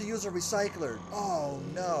forgot to use a recycler. Oh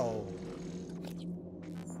no.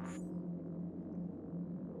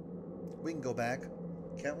 We can go back,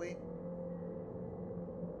 can't we?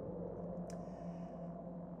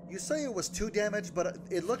 You say it was 2 damage, but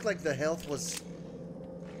it looked like the health was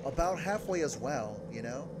about halfway as well, you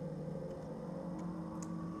know?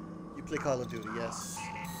 You play Call of Duty, yes.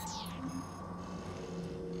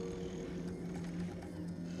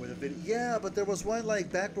 With a video. Yeah, but there was one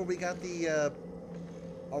like back where we got the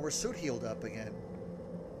our suit healed up again.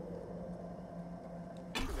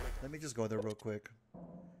 Let me just go there real quick.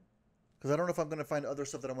 Because I don't know if I'm going to find other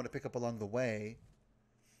stuff that I want to pick up along the way.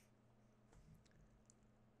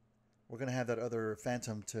 We're going to have that other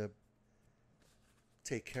phantom to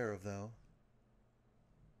take care of, though.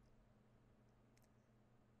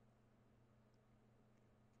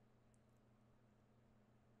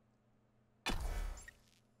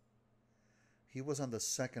 He was on the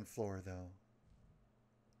 2nd floor, though.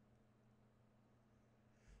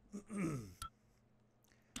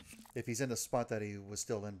 If he's in the spot that he was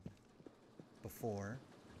still in before.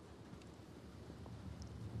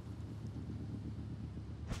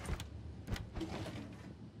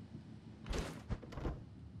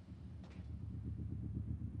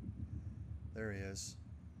 There he is.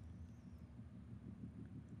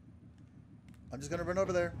 I'm just gonna run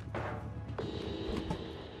over there.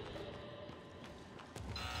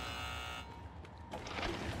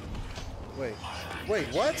 Wait,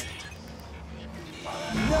 what?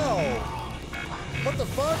 No! What the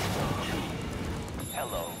fuck?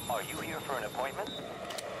 Hello, are you here for an appointment?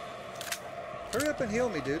 Hurry up and heal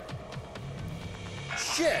me, dude.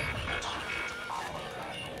 Shit!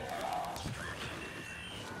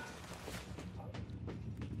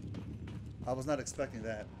 I was not expecting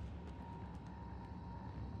that.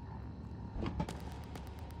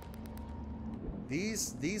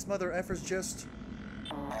 These mother effers just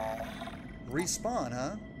respawn,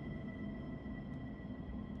 huh?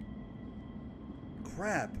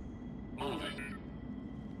 Crap.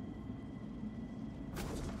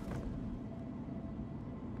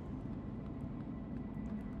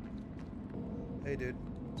 Hey, dude.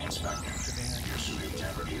 Inspector, your suit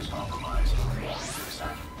integrity is compromised.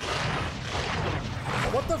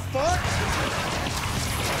 What the fuck?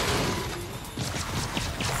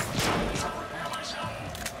 Prepare myself.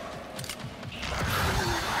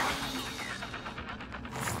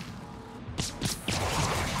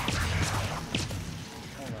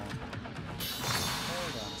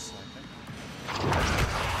 Hold on a second.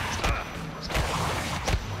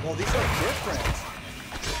 Well, these are different.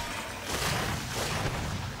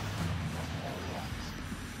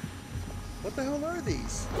 What the hell are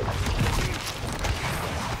these?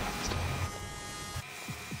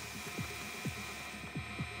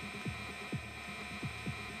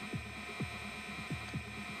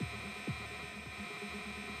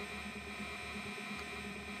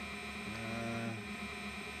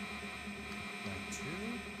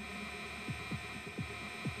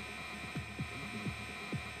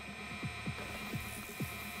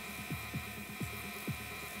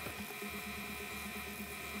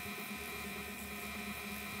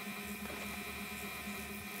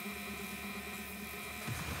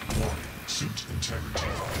 Suit integrity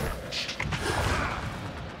damaged.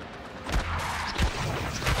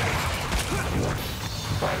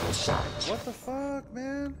 Vital signs. What the fuck,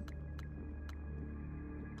 man?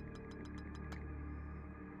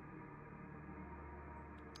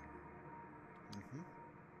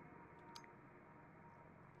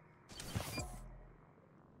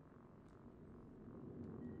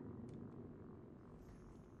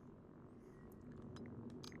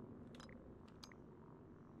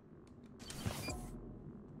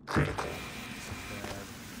 Critical.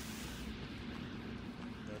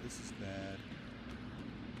 No, this is bad.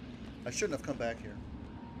 I shouldn't have come back here.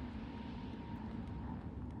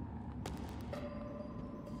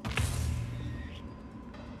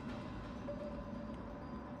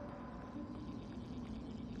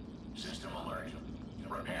 System alert.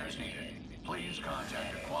 Repairs needed. Please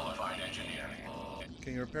contact a qualified engineer.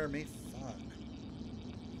 Can you repair me? Fuck.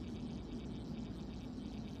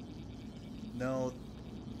 No.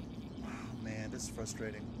 Oh, man, this is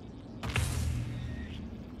frustrating. I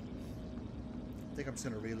think I'm just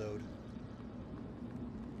gonna reload.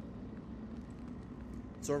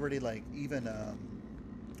 It's already like even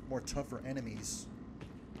more tougher enemies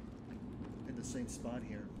in the same spot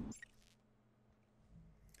here.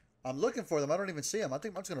 I'm looking for them. I don't even see them. I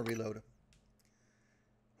think I'm just gonna reload.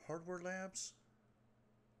 Hardware labs.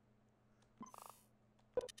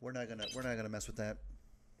 We're not gonna mess with that.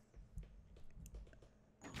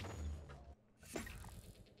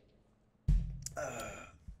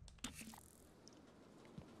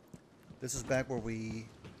 This is back where we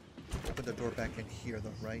opened the door back in here,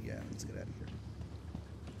 though, right? Yeah, let's get out of here.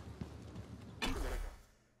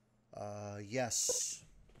 Yes.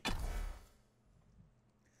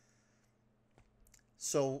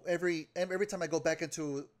 So every time I go back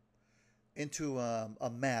into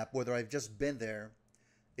a map, whether I've just been there,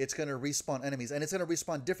 it's gonna respawn enemies, and it's gonna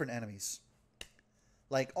respawn different enemies,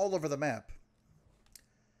 like all over the map.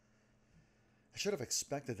 I should have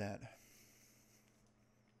expected that.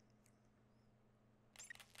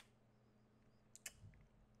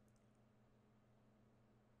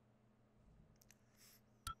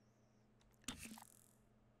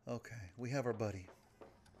 Okay, we have our buddy.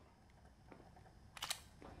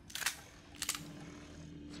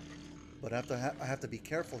 But I have to be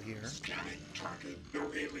careful here. Scanning target.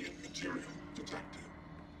 No alien material detected.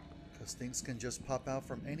 Because things can just pop out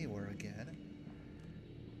from anywhere again.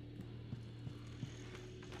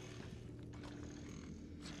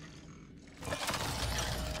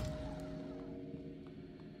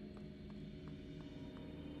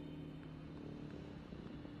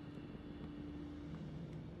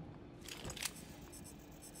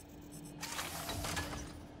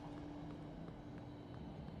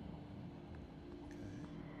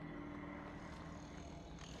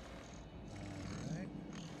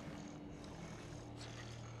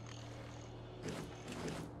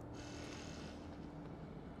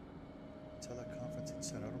 Teleconferencing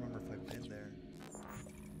center. I don't remember if I've been there.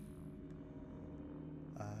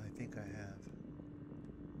 I think I have.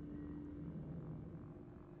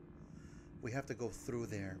 We have to go through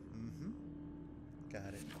there. Mm-hmm.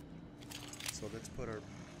 Got it. So let's put our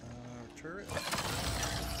turret.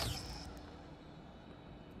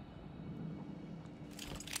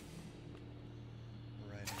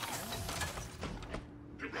 Right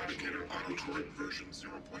in here. Eradicator auto turret version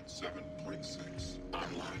 0.7.6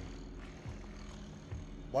 online.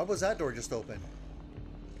 Why was that door just open?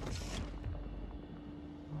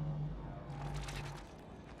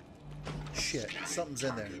 Shit, something's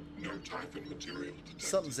in there. No Typhon material detected.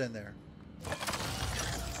 Something's in there.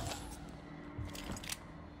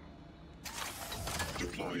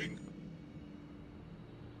 Deploying.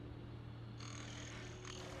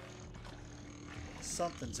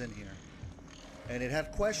 Something's in here. And it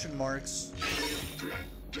had question marks. Threat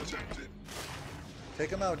detected.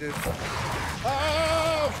 Take him out, dude.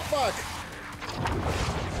 Oh, fuck!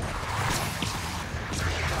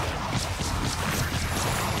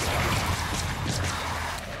 Just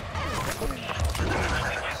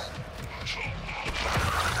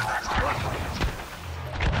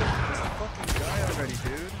fucking die already,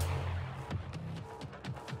 dude.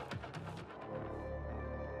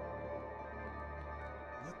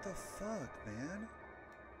 What the fuck, man?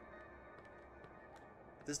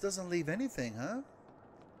 This doesn't leave anything, huh?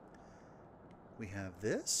 We have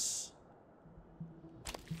this.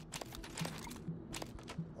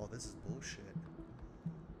 Oh, this is bullshit.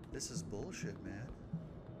 This is bullshit, man.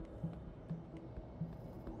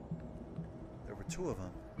 There were two of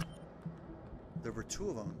them. There were two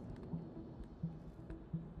of them.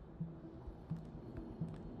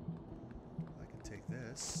 I can take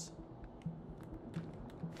this.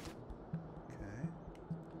 Okay.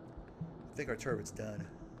 I think our turret's done.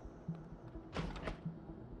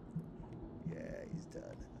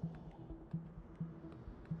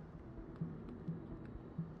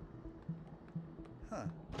 Huh.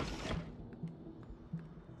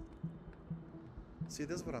 See,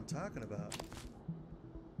 this is what I'm talking about.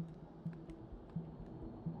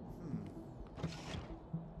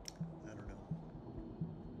 I don't know.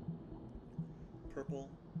 Purple.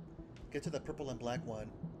 Get to the purple and black one.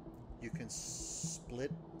 You can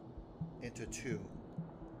split into two.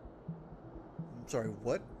 I'm sorry,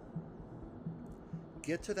 what?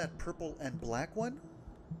 Get to that purple and black one?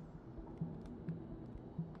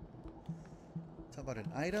 Talk about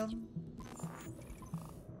an item.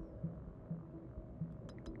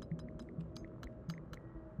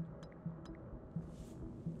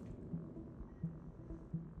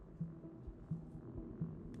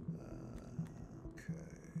 Okay.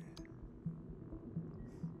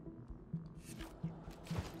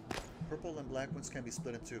 Purple and black ones can be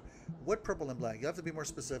split into. What purple and black? You have to be more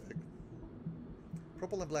specific.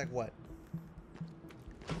 Purple and black what?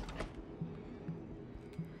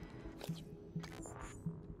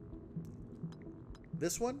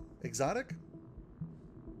 This one? Exotic?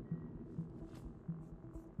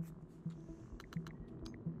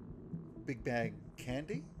 Big bag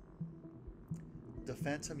candy. The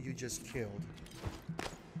phantom you just killed.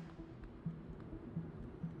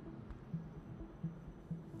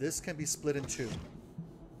 This can be split in two.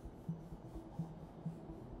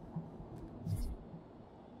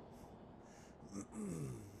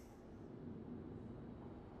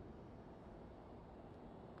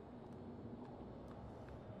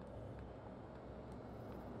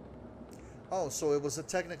 Oh, so it was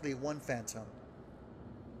technically one phantom.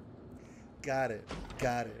 Got it.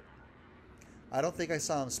 Got it. I don't think I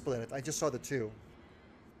saw him split. I just saw the two.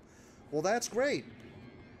 Well, that's great.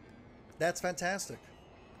 That's fantastic.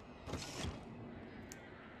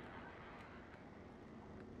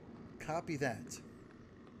 Copy that.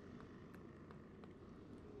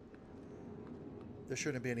 There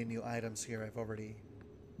shouldn't be any new items here. I've already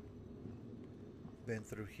been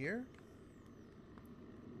through here.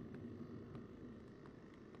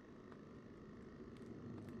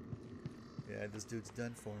 Yeah, this dude's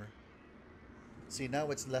done for. See,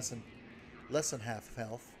 now it's less than half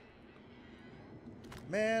health.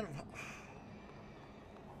 Man,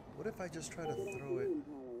 what if I just try to throw it?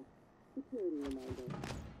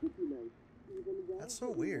 That's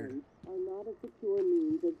so weird. Are not a secure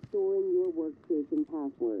means of storing your workstation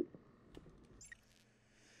password.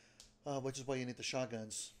 Which is why you need the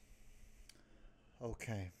shotguns.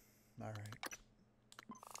 Okay, all right.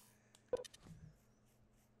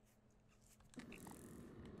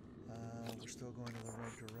 We're still going in the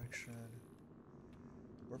right direction.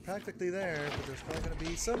 We're practically there, but there's probably going to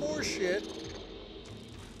be some more shit.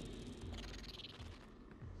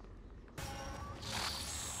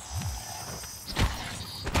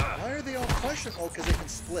 Why are they all questionable? Oh, because they can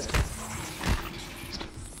split. Don't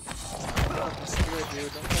fucking split,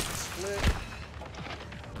 dude. Don't fucking split.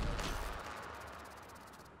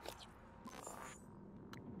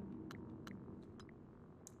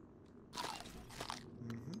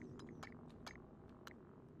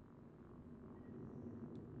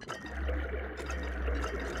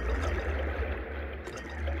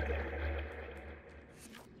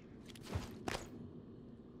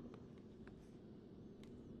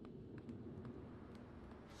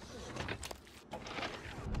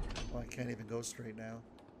 Can't even go straight now.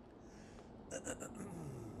 Okay.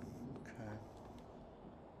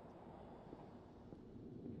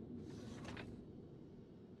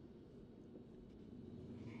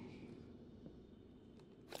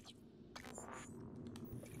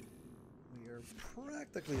 We are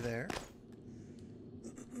practically there.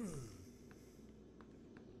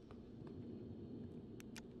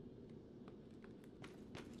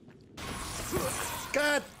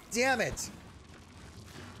 God damn it!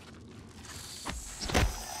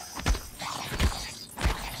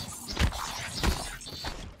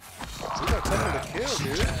 Kill,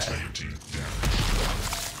 dude.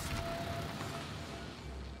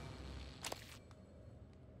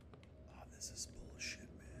 Oh, this is bullshit,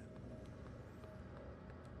 man.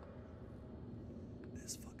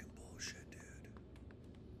 This fucking bullshit, dude.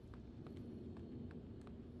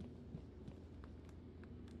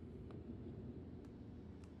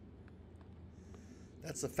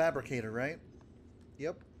 That's the fabricator, right?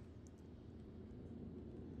 Yep.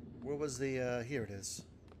 Where was the, here it is.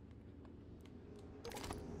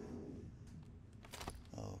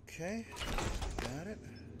 Okay, got it.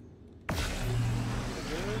 The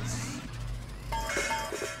goods.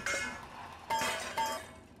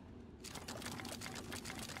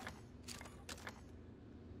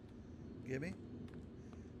 Give me.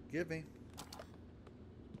 Give me.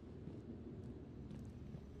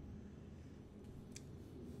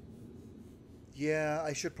 Yeah,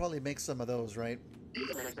 I should probably make some of those, right?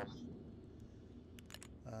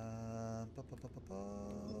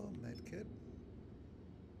 Medkit.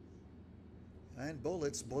 And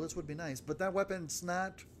bullets. Bullets would be nice, but that weapon's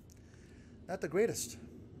not the greatest.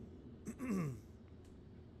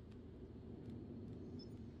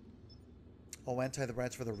 Oh, the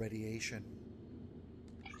rats for the radiation.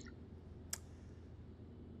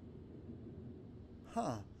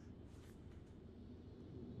 Huh.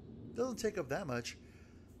 Doesn't take up that much.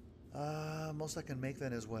 Most I can make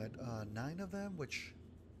then is what? 9 of them, which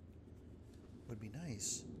would be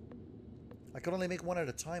nice. I could only make one at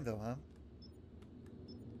a time though, huh?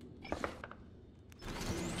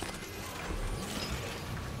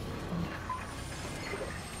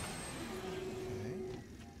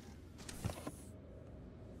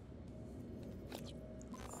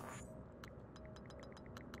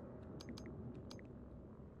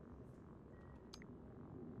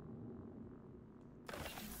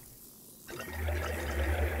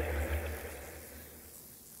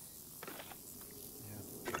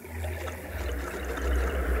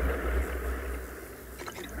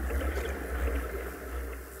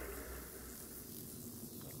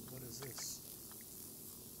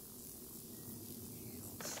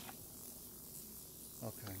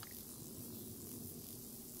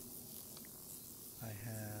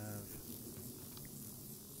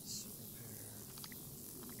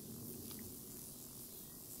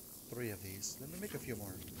 3 of these. Let me make a few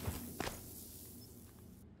more.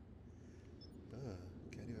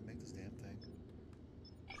 Can't even make this damn thing.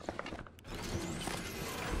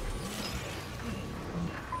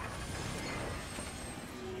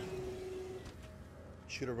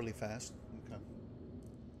 Shoot it really fast. Okay.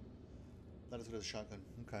 Not as good as a shotgun.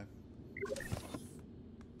 Okay.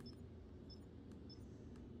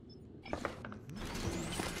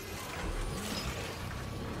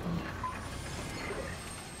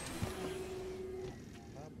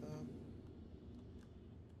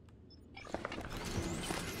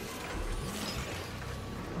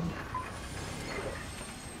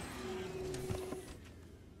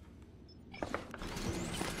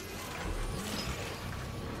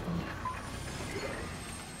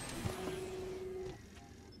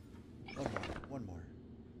 One more.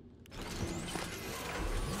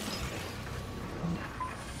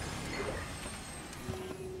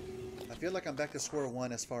 I feel like I'm back to square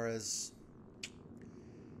one as far as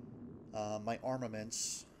my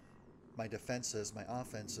armaments, my defenses, my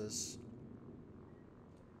offenses.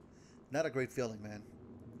 Not a great feeling, man.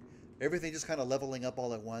 Everything just kind of leveling up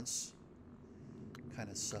all at once. Kind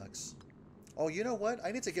of sucks. Oh, you know what?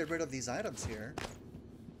 I need to get rid of these items here.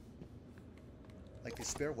 Like these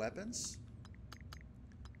spare weapons.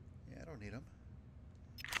 Yeah, I don't need them.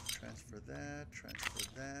 Transfer that. Transfer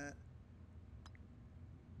that.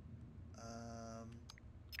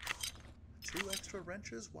 2 extra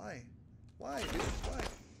wrenches? Why? Why, dude? Why?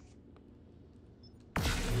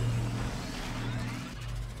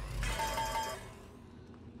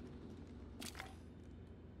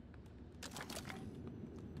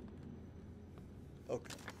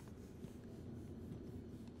 Okay.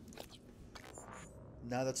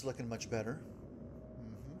 Now that's looking much better.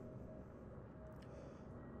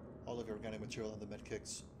 All of your organic material on the med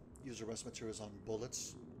kits. Use the rest materials on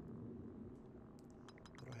bullets.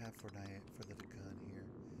 What do I have for the gun here?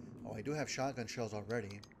 Oh, I do have shotgun shells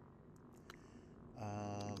already.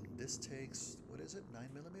 This takes, what is it?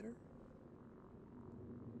 9mm?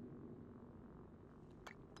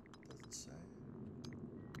 Doesn't say.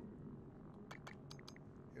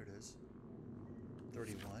 Here it is.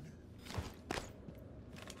 31.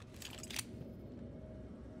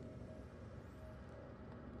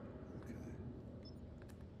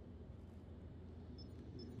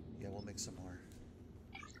 Yeah, we'll make some more.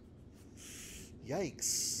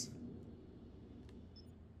 Yikes.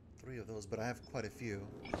 3 of those, but I have quite a few.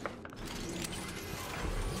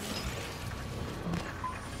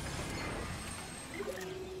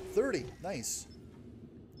 $30. Nice.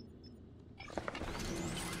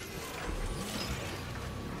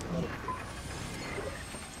 That'll be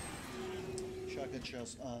good. Shotgun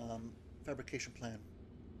shells. Fabrication plan.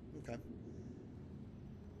 Okay.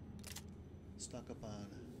 Stock up on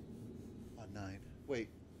 9. Wait.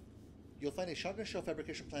 You'll find a shotgun shell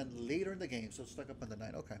fabrication plan later in the game, so stock up on the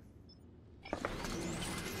 9. Okay.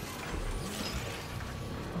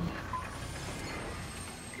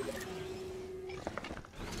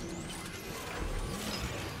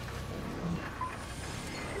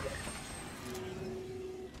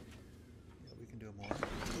 Yeah, we can do more.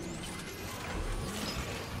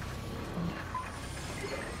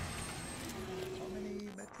 How many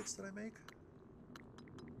medkits did I make?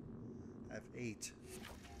 I have 8.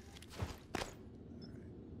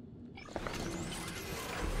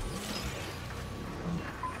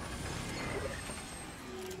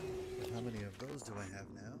 How many of those do I have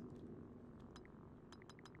now?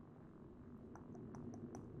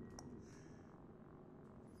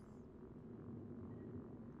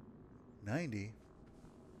 90?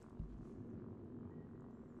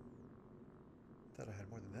 Thought I had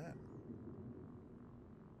more than that.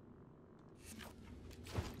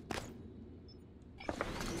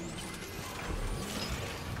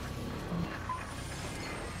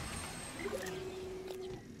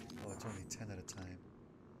 Oh, it's only 10 at a time.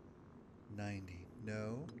 90.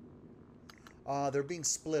 No. They're being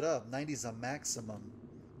split up. 90 is a maximum.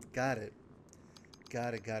 Got it.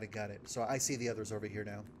 Got it, got it, got it. So I see the others over here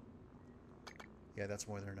now. Yeah, that's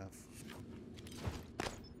more than enough.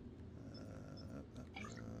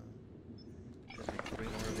 Gonna make 3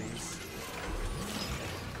 more of these.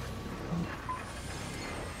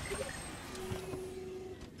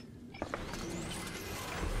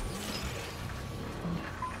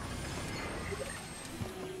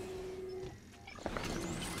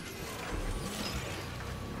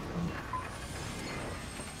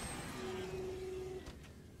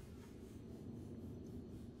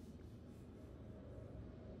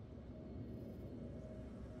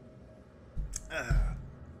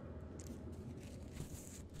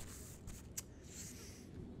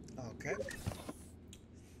 Okay.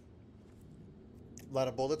 A lot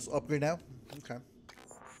of bullets. Upgrade now? Okay.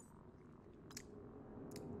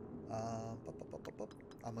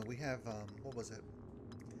 I mean, we have, what was it?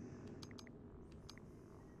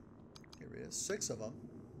 Here it is. 6 of them.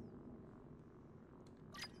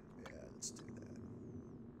 Yeah, let's do that.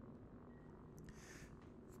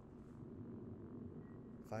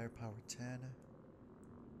 Firepower 10.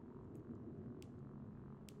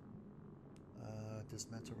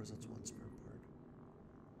 Dismantle results 1 spare part.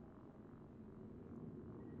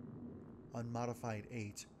 Unmodified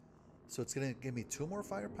 8. So it's gonna give me 2 more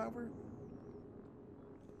firepower?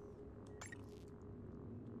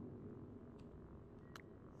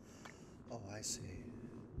 Oh, I see.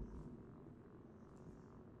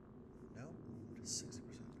 No, just 60%.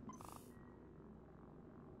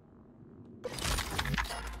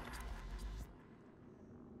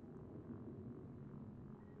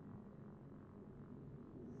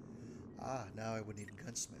 Ah, now I would need a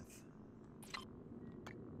gunsmith.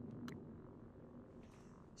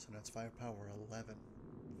 So that's firepower 11.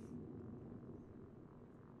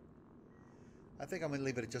 I think I'm going to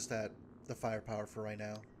leave it just at the firepower for right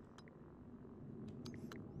now.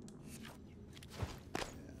 Yeah,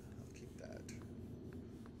 I'll keep that.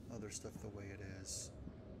 Other stuff the way it is.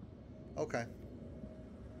 Okay.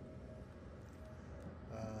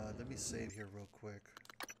 Let me save here real quick.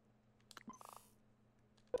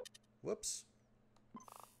 Whoops.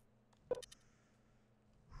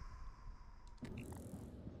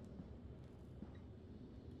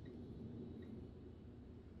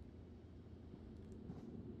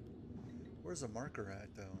 Where's the marker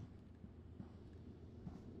at, though?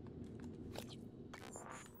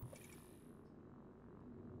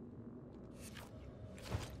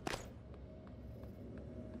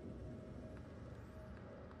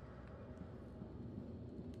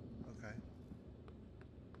 Okay.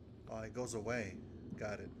 Oh, it goes away.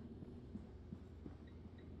 Got it.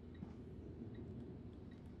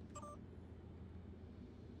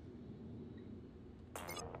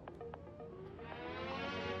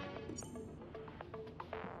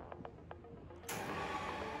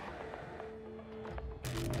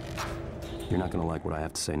 You're not gonna like what I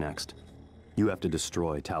have to say next. You have to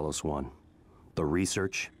destroy Talos 1. The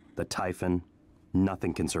research, the Typhon,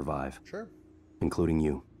 nothing can survive. Sure. Including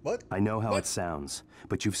you. What? I know how What? it sounds,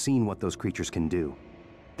 but you've seen what those creatures can do.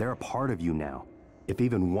 They're a part of you now. If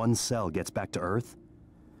even one cell gets back to Earth,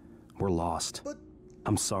 we're lost. But...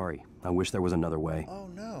 I'm sorry. I wish there was another way. Oh,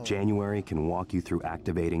 no. January can walk you through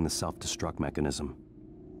activating the self-destruct mechanism.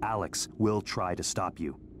 Alex will try to stop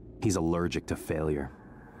you. He's allergic to failure.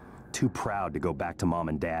 Too proud to go back to Mom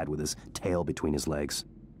and Dad with his tail between his legs.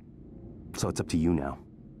 So it's up to you now.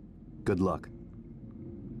 Good luck.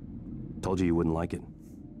 Told you you wouldn't like it.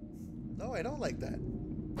 No, I don't like that.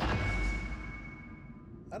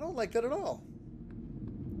 I don't like that at all.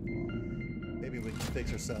 Maybe we can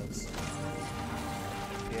fix ourselves.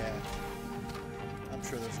 Yeah. I'm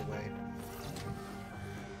sure there's a way.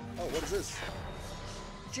 Oh, what is this?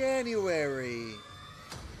 January.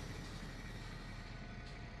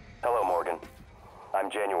 Hello, Morgan.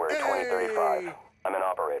 I'm January 2035. I'm an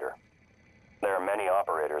operator. There are many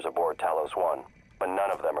operators aboard Talos 1, but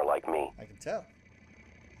none of them are like me. I can tell.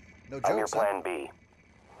 No I'm your jokes, huh? plan B.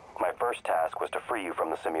 My first task was to free you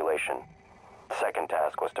from the simulation. The second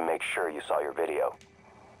task was to make sure you saw your video.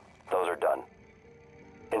 Those are done.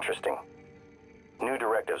 Interesting. New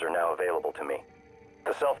directives are now available to me.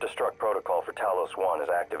 The self-destruct protocol for Talos 1 is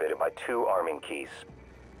activated by 2 arming keys.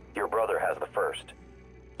 Your brother has the first.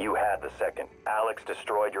 You had the second. Alex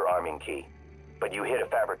destroyed your arming key, but you hit a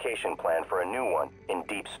fabrication plan for a new one in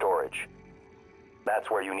deep storage. That's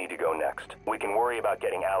where you need to go next. We can worry about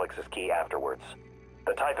getting Alex's key afterwards.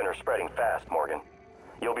 The Typhon are spreading fast, Morgan.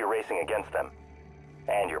 You'll be racing against them.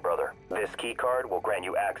 And your brother. This key card will grant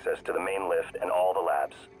you access to the main lift and all the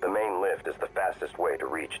labs. The main lift is the fastest way to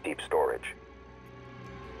reach deep storage.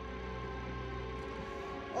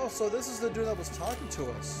 Oh, so this is the dude that was talking to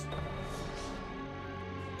us.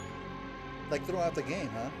 Like throughout the game,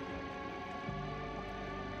 huh?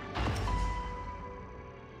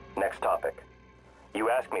 Next topic. You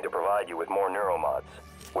asked me to provide you with more neuromods,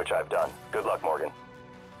 which I've done. Good luck, Morgan.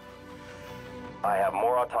 I have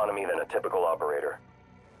more autonomy than a typical operator.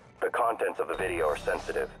 The contents of the video are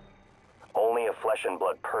sensitive. Only a flesh and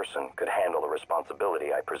blood person could handle the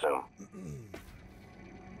responsibility, I presume.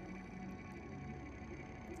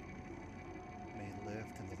 Main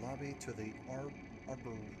lift in the lobby to the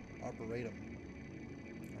Arboretum.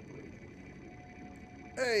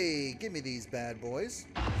 Hey, give me these bad boys.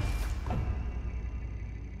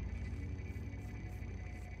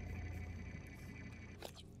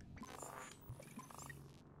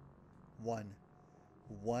 One.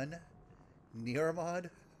 One Neuromod?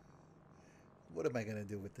 What am I gonna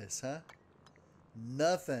do with this, huh?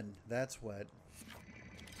 Nothing. That's what.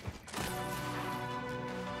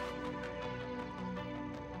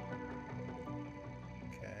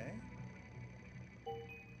 Okay.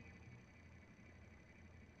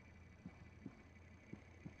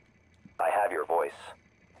 I have your voice.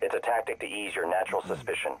 It's a tactic to ease your natural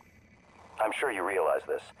suspicion. I'm sure you realize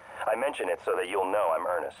this. I mention it so that you'll know I'm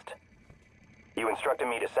earnest. You instructed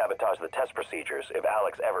me to sabotage the test procedures if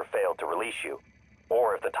Alex ever failed to release you,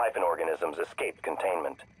 or if the Typhon organisms escaped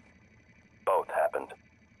containment. Both happened.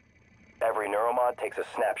 Every neuromod takes a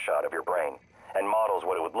snapshot of your brain and models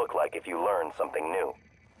what it would look like if you learned something new.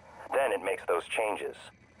 Then it makes those changes.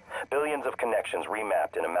 Billions of connections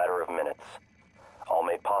remapped in a matter of minutes. All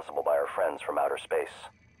made possible by our friends from outer space.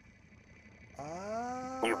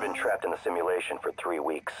 You've been trapped in the simulation for 3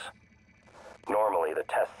 weeks. Normally, the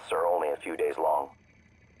tests are only a few days long.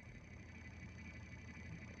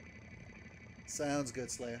 Sounds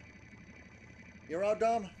good, Slayer. You're out,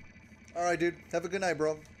 Dom? Alright, dude. Have a good night,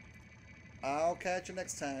 bro. I'll catch you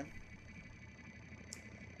next time.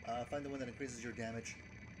 Find the one that increases your damage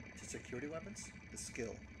to security weapons. The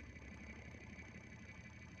skill.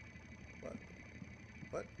 What?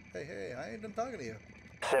 What? Hey, hey, I ain't done talking to you.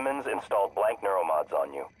 Simmons installed blank neuromods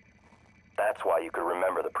on you. That's why you could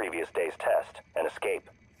remember the previous day's test and escape.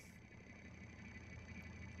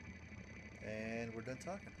 And we're done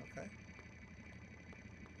talking. Okay.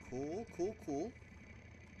 Cool, cool, cool.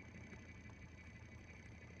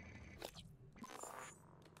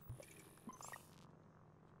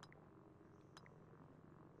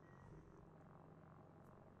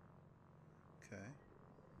 Okay.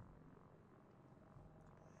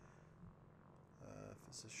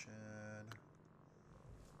 Physician.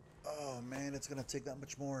 Oh man, it's gonna take that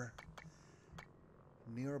much more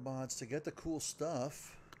neurobots to get the cool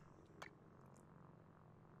stuff.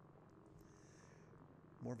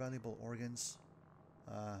 More valuable organs.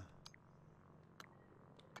 Got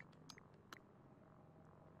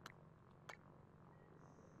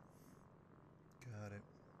it.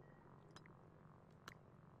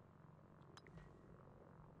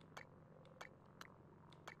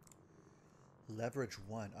 Leverage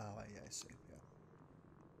 1. Oh, yeah, I see. Yeah.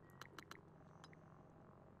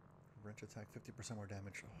 Wrench attack 50% more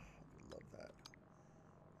damage. Oh, I would love that.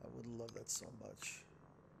 I would love that so much.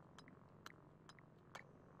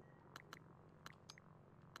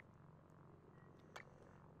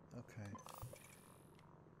 Okay.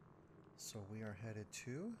 So we are headed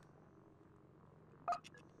to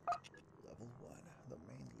level 1, the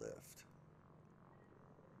main lift.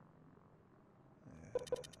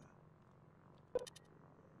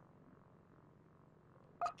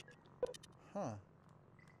 Huh.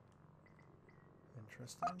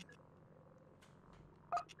 Interesting.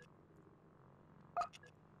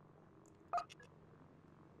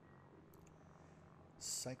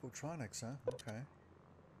 Psychotronics, huh? Okay.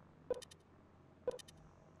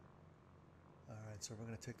 Alright, so we're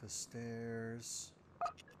going to take the stairs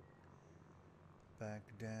back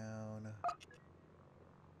down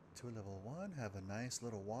to level 1. Have a nice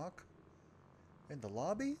little walk in the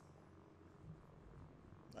lobby.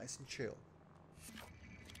 Nice and chill.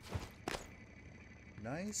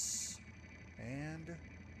 Nice and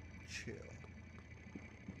chill.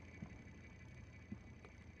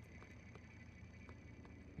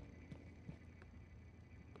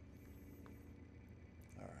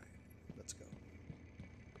 Alright, let's go.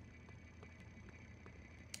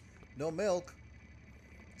 No milk.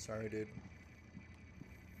 Sorry, dude.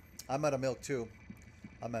 I'm out of milk, too.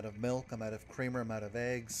 I'm out of milk, I'm out of creamer, I'm out of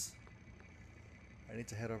eggs. I need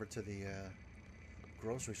to head over to the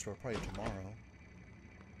grocery store probably tomorrow.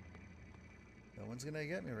 No one's gonna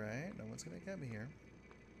get me, right? No one's gonna get me here.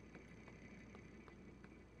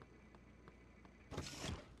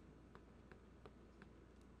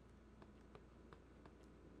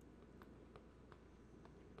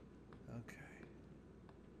 Okay.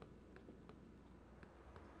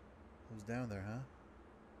 Who's down there, huh?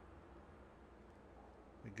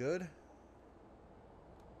 We good?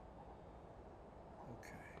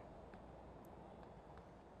 Okay.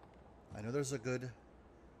 I know there's a good...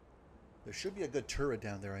 There should be a good turret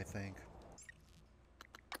down there, I think.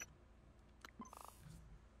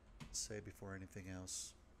 Let's say before anything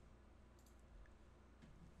else.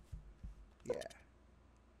 Yeah.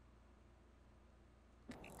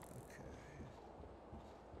 Okay.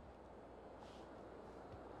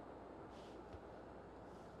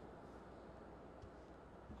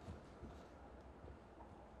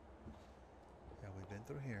 Have we been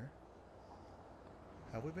through here?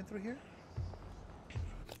 Have we been through here?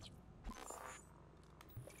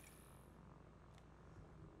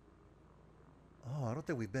 I don't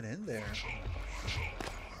think we've been in there.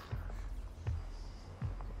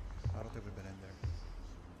 I don't think we've been in there.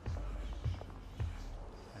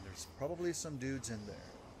 And there's probably some dudes in there.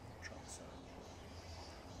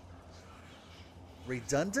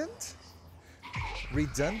 Redundant?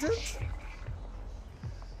 Redundant?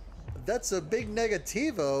 That's a big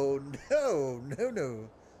negativo. No, no, no.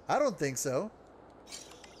 I don't think so.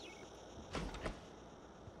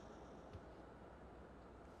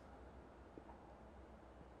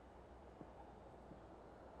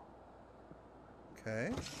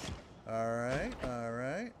 Okay. All right, all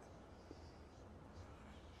right.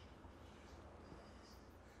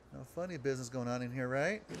 No funny business going on in here,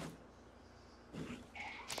 right?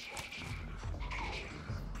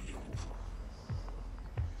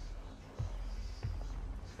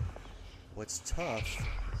 What's tough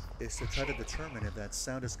is to try to determine if that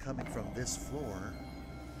sound is coming from this floor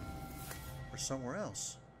or somewhere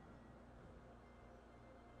else.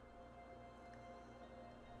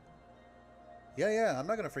 Yeah, I'm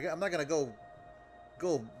not gonna forget. I'm not gonna go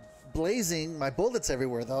blazing my bullets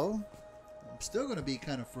everywhere though. I'm still gonna be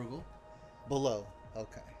kind of frugal. Below.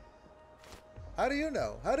 Okay. How do you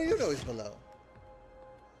know? How do you know he's below?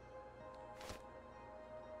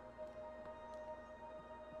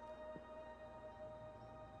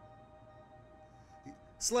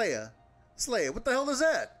 Slayer. Slayer, what the hell is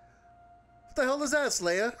that? What the hell is that,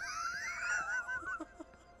 Slayer?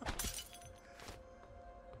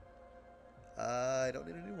 I don't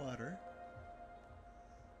need any water.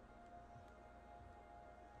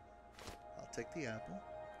 I'll take the apple.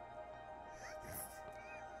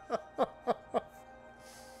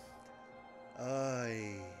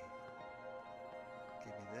 Ay.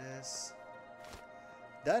 Give me this.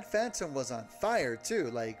 That phantom was on fire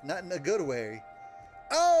too, like not in a good way.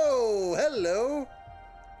 Oh, hello.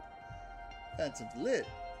 Phantom's lit.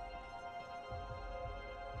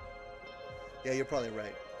 Yeah, you're probably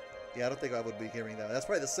right. Yeah, I don't think I would be hearing that. That's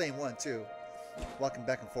probably the same one too. Walking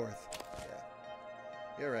back and forth. Yeah.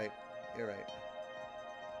 You're right. You're right.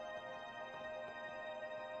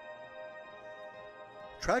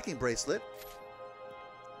 Tracking bracelet.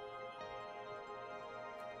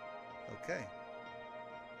 Okay.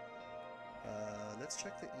 Let's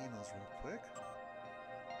check the emails real quick.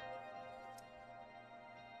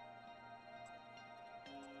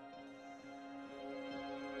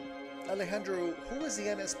 Alejandro, who is the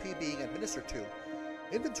NSP being administered to?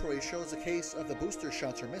 Inventory shows a case of the booster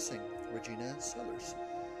shots are missing. Regina Sellers.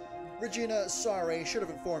 Regina, sorry, should have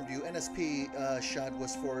informed you. NSP shot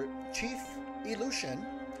was for Chief Illusion.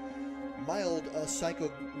 Mild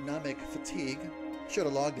psychonomic fatigue. Should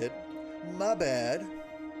have logged it. My bad.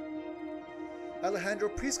 Alejandro,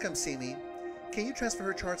 please come see me. Can you transfer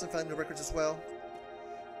her charts and find the records as well?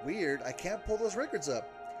 Weird, I can't pull those records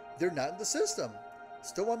up. They're not in the system.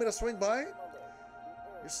 Still want me to swing by?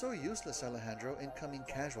 You're so useless, Alejandro. Incoming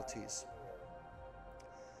casualties.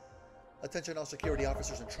 Attention all security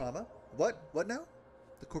officers in trauma. What? What now?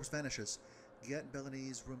 The corpse vanishes. Get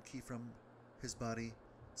Bellamy's room key from his body.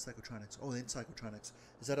 Psychotronics. Oh, in psychotronics.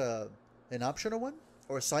 Is that an optional one?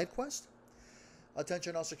 Or a side quest?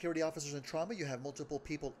 Attention all security officers in trauma. You have multiple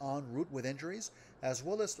people en route with injuries, as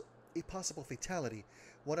well as a possible fatality.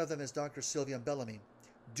 One of them is Dr. Sylvian Bellamy.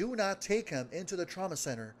 Do not take him into the trauma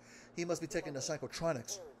center. He must be taken to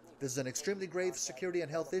psychotronics. This is an extremely grave security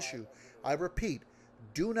and health issue. I repeat,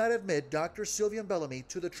 do not admit Dr. Sylvian Bellamy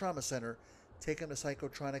to the trauma center. Take him to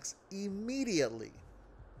psychotronics immediately.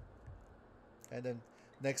 And then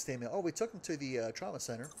next statement. Oh, we took him to the trauma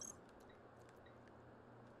center.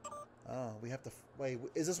 Oh, we have to... Wait,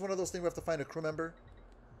 is this one of those things we have to find a crew member?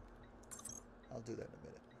 I'll do that in a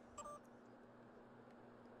minute.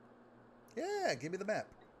 Yeah, give me the map.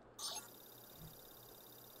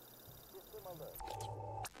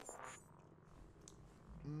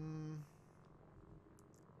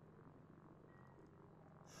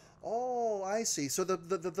 Oh, I see. So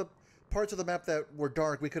the parts of the map that were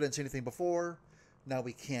dark, we couldn't see anything before. Now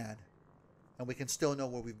we can. And we can still know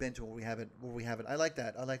where we've been to, where we haven't. I like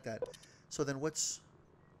that. I like that. So then what's...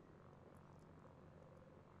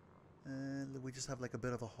 And we just have like a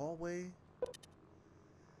bit of a hallway.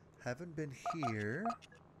 Haven't been here.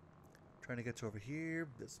 Trying to get to over here.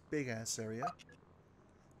 This big ass area.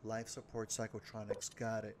 Life support psychotronics.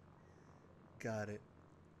 Got it. Got it.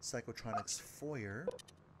 Psychotronics foyer.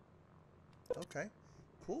 Okay.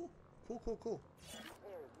 Cool. Cool, cool, cool.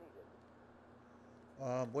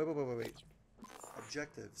 Wait.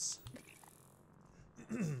 Objectives.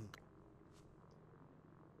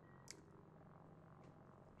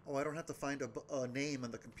 Oh, I don't have to find a name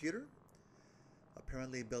on the computer?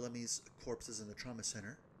 Apparently Bellamy's corpse is in the trauma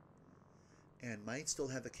center. and might still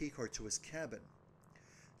have the keycard to his cabin.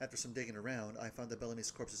 After some digging around, I found that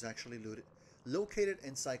Bellamy's corpse is actually located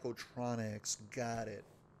in Psychotronics. Got it.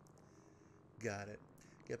 Got it.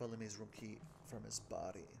 Get Bellamy's room key from his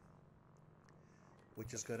body.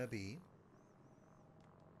 Which is gonna be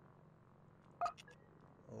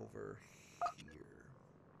over here.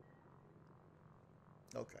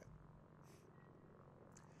 Okay.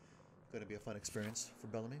 Gonna be a fun experience for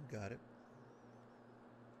Bellamy. Got it.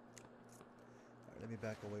 Alright, let me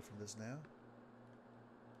back away from this now.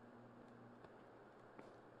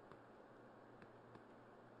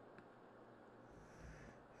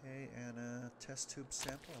 Hey, and a test tube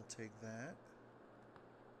sample. I'll take that.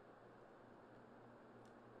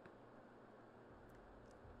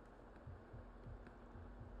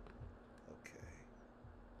 Okay.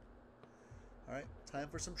 Alright, time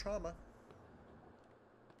for some trauma.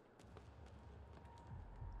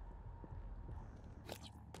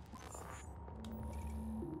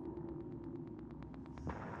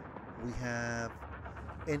 We have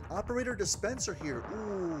an operator dispenser here.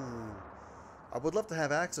 Ooh. I would love to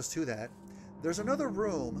have access to that. There's another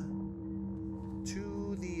room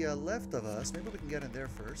to the left of us. Maybe we can get in there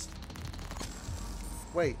first.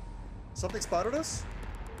 Wait. Something spotted us?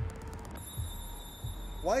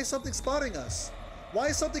 Why is something spotting us? Why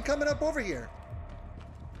is something coming up over here?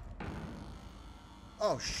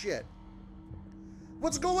 Oh, shit.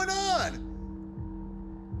 What's going on?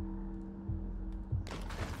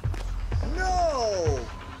 No!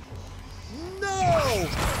 No!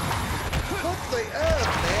 What the F,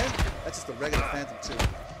 man? That's just a regular Phantom, too.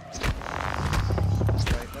 That's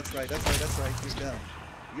right, that's right, that's right, that's right. You're done.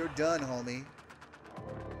 You're done, homie.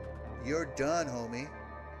 You're done, homie.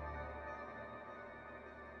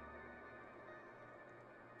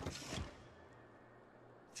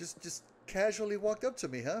 Just casually walked up to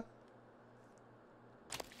me, huh?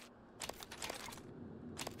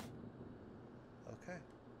 Okay.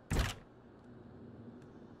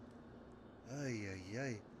 Ay, ay,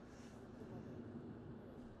 ay.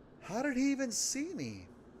 How did he even see me?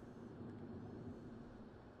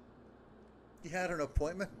 He had an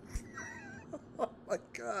appointment? Oh my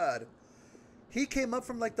god. He came up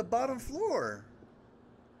from like the bottom floor.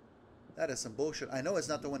 That is some bullshit. I know it's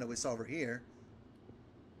not the one that we saw over here.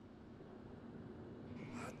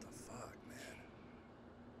 What the fuck, man?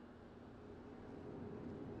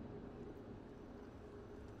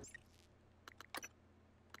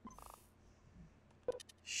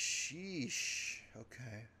 Sheesh.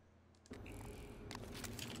 Okay.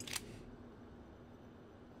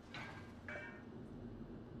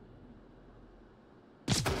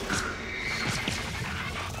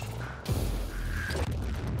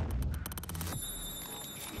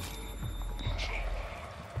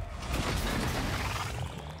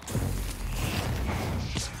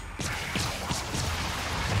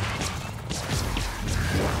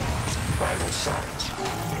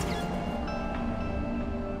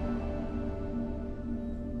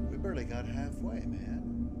 We barely got halfway,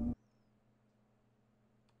 man.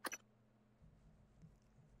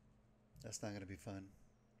 That's not gonna be fun.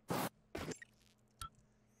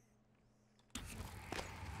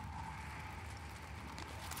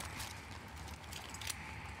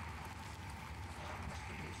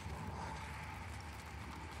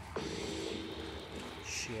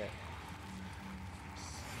 Shit.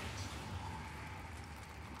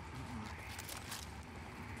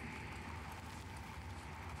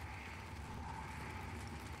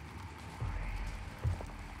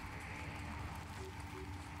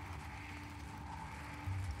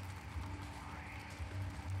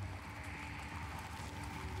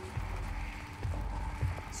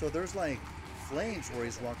 So there's like flames where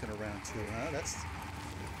he's walking around too, huh?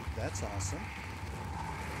 That's awesome.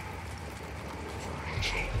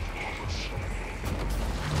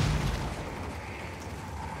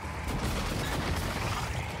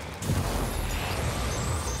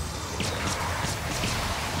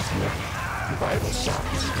 I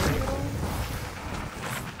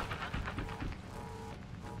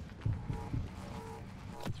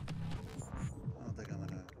don't think I'm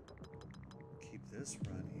gonna keep this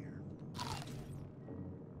run here.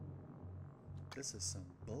 This is some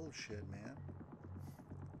bullshit, man.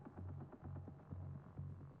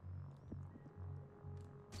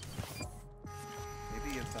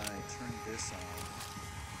 Maybe if I turn this on.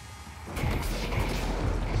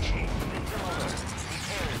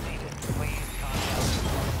 Repair is needed. Please contact the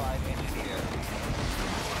qualified engineer.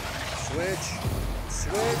 Switch!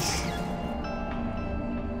 Switch!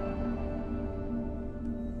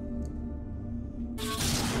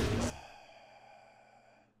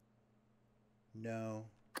 No.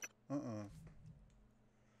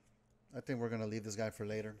 I think we're gonna leave this guy for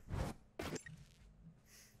later.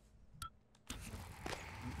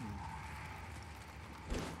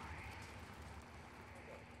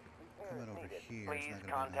 Coming over here. Please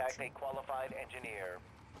contact a qualified engineer.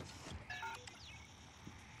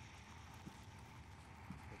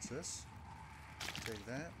 What's this? Take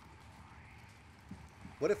that.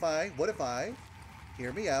 What if I,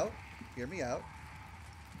 hear me out, hear me out.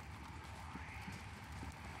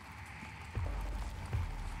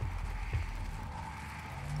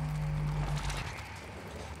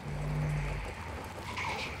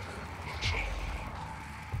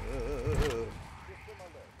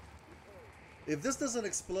 If this doesn't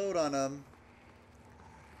explode on him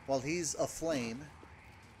while he's aflame,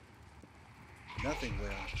 nothing will.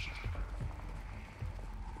 I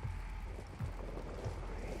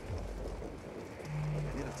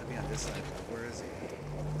need him to be on this side. Where is he?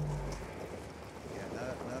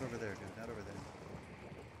 Yeah, not over there, dude. Not over there.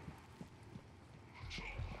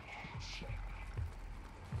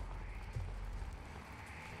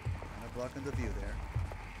 Kind of blocking the view there.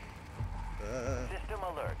 System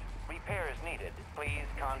alert. Repairs needed. Please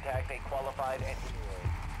contact a qualified engineer.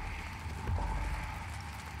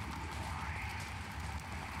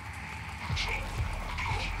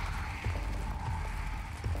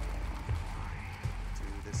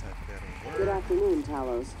 Dude, this had better work. Good afternoon,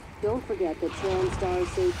 Talos. Don't forget that TranStar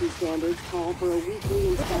safety standards call for a weekly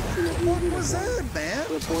inspection of your What was uniform. that,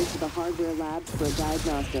 man? Report to the hardware labs for a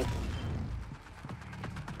diagnostic.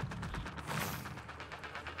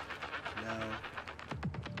 No.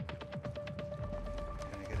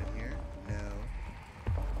 Can I get in here? No.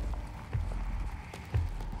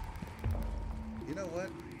 You know what?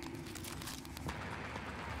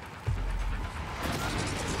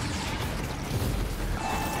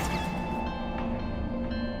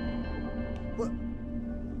 What?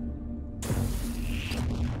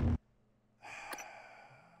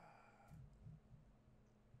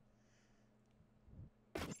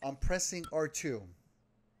 I'm pressing R2.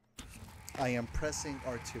 I am pressing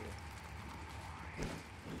R2.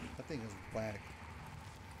 That thing is whack.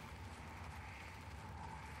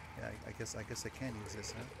 Yeah, I guess I can use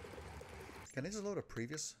this, huh? Can I just load a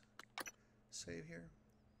previous save here?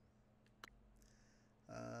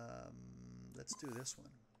 Let's do this one.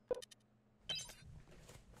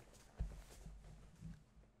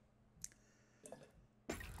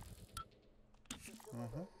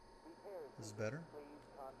 This is better.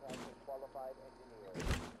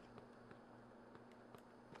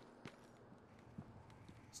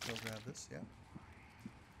 Still grab this, yeah.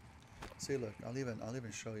 See, look, I'll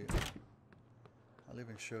even show you. I'll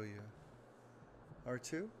even show you.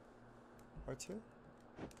 R2, R2.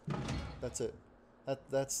 That's it.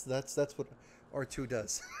 That's what R2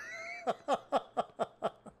 does.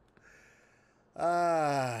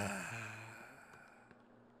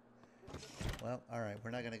 Well, all right.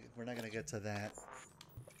 We're not gonna get to that.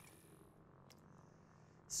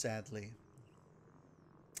 Sadly,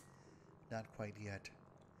 not quite yet.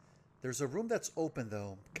 There's a room that's open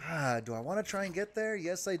though. God, do I want to try and get there?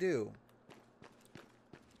 Yes, I do.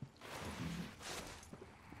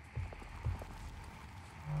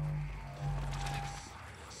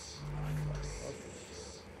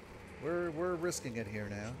 We're risking it here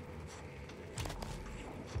now.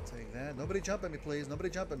 Take that. Nobody jump at me, please. Nobody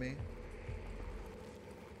jump at me.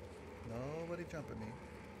 Nobody jump at me.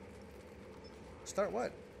 Start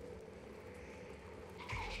what?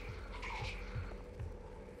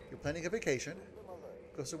 You're planning a vacation.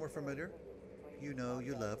 Go somewhere familiar. You know,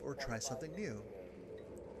 you love, or try something new.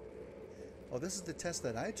 Oh, this is the test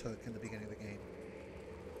that I took in the beginning of the game.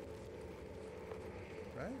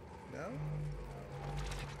 Right? No?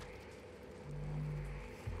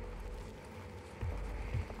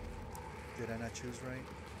 Did I not choose right?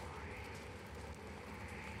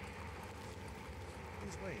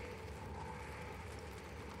 Please wait.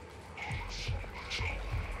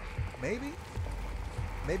 Maybe?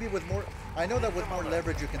 Maybe with more... I know that with more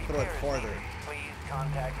leverage you can throw it farther. Please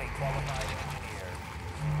contact a qualified engineer.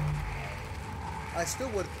 I still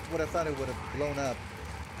would have thought it would have blown up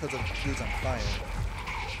because of dudes on fire.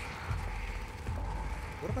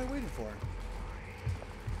 What am I waiting for?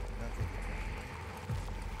 Nothing.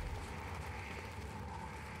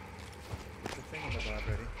 Get the thingamabob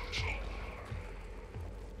ready.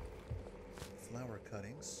 Flower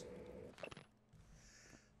cuttings.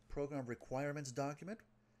 Program requirements document.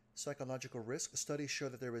 Psychological risk. Studies show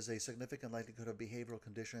that there is a significant likelihood of behavioral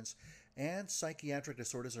conditions and psychiatric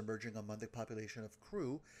disorders emerging among the population of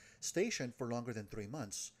crew stationed for longer than 3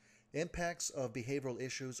 months. Impacts of behavioral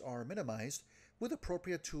issues are minimized with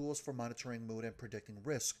appropriate tools for monitoring mood and predicting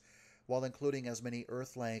risk. while including as many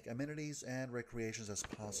Earth-like amenities and recreations as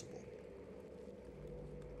possible.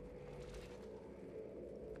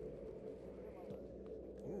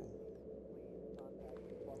 Ooh.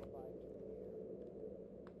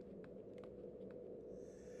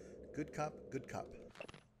 Good cop, good cop.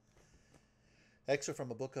 Excerpt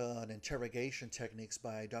from a book on interrogation techniques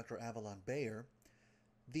by Dr. Avalon Bayer.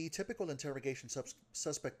 The typical interrogation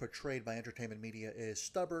suspect portrayed by entertainment media is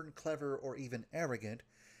stubborn, clever, or even arrogant,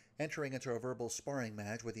 entering into a verbal sparring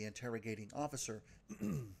match with the interrogating officer.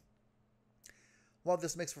 While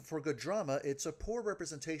this makes for good drama, it's a poor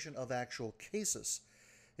representation of actual cases.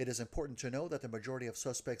 It is important to know that the majority of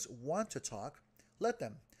suspects want to talk. Let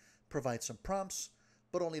them. Provide some prompts,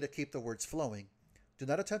 but only to keep the words flowing. Do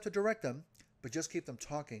not attempt to direct them, but just keep them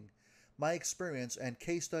talking. My experience and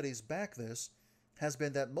case studies back this has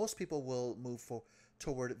been that most people will move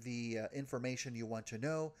toward the information you want to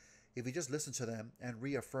know if you just listen to them and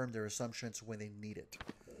reaffirm their assumptions when they need it.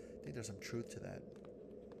 I think there's some truth to that.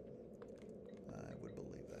 I would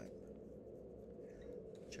believe that.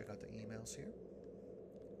 Check out the emails here.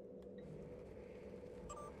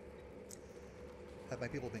 Have my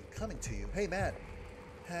people been coming to you? Hey, Matt.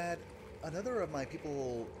 Had another of my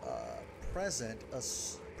people present a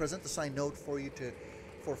signed note for you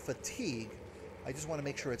for fatigue. I just want to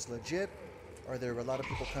make sure it's legit. Are there a lot of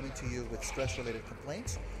people coming to you with stress-related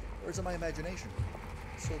complaints, or is it my imagination?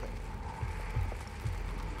 So then.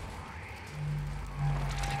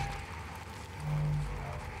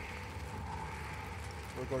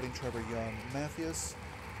 Regarding Trevor Young, Mathias,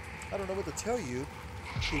 I don't know what to tell you.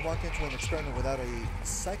 He walked into an experiment without a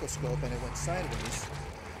psychoscope and it went sideways.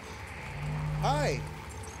 Hi!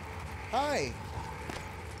 Hi!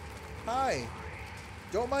 Hi!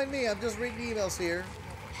 Don't mind me, I'm just reading emails here.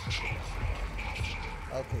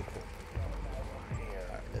 Okay, cool.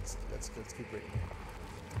 Alright, let's keep reading.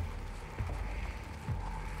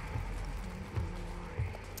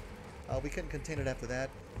 We couldn't contain it after that.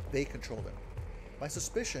 They controlled it. My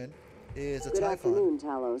suspicion is a Good Typhon. afternoon,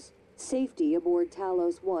 Talos. Safety aboard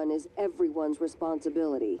Talos 1 is everyone's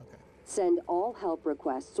responsibility. Okay. Send all help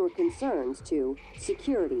requests or concerns to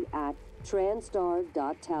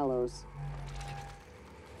security@transtar.talos.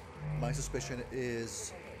 My suspicion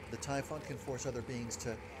is the Typhon can force other beings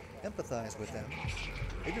to empathize with them.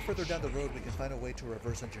 Maybe further down the road we can find a way to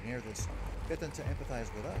reverse engineer this, get them to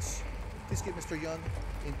empathize with us. Please keep Mr. Young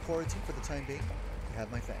in quarantine for the time being. You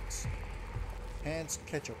have my thanks. Hans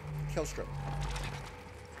Ketchup, Kelstrup.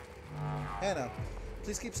 Hannah,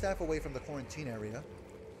 please keep staff away from the quarantine area.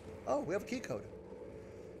 Oh, we have a key code.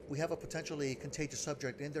 We have a potentially contagious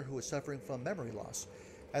subject in there who is suffering from memory loss.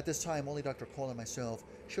 At this time, only Dr. Cole and myself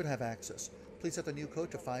should have access. Please set the new code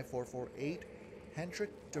to 5448 Hendrik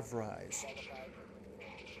de Vries.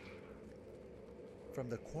 From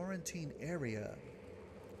the quarantine area.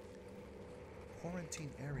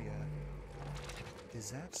 Quarantine area.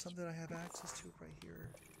 Is that something I have access to right here?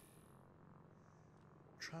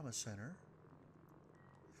 Trauma center.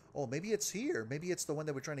 Oh, maybe it's here. Maybe it's the one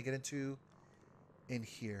that we're trying to get into in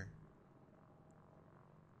here.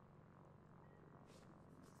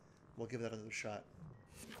 We'll give that another shot.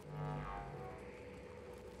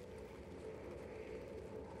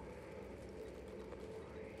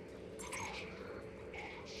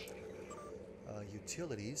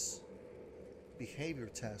 Utilities. Behavior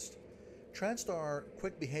test. TranStar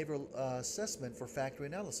quick behavioral assessment for factory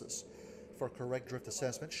analysis. For correct drift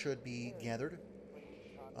assessment should be gathered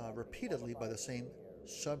repeatedly by the same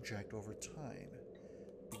subject over time.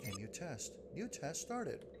 Begin new test. New test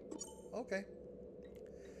started. Okay.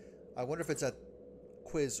 I wonder if it's that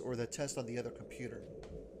quiz or the test on the other computer.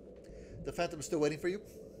 The Phantom's still waiting for you?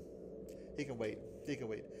 He can wait. He can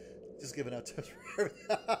wait. Just giving out tips for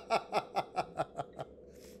everything.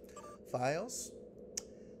 Files.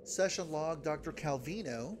 Session log, Dr.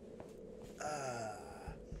 Calvino.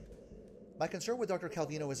 My concern with Dr.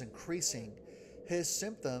 Calvino is increasing. His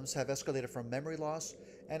symptoms have escalated from memory loss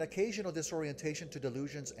and occasional disorientation to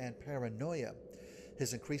delusions and paranoia.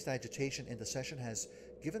 His increased agitation in the session has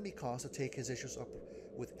given me cause to take his issues up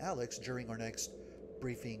with Alex during our next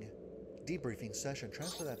debriefing session.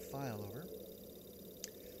 Transfer that file over.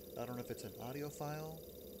 I don't know if it's an audio file.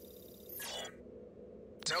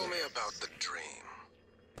 Tell me about the dream.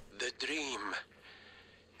 The dream.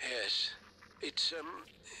 Yes. It's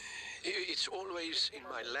always in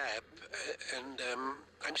my lab, and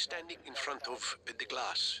I'm standing in front of the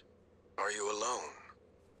glass. Are you alone?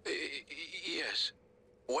 Yes.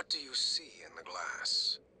 What do you see in the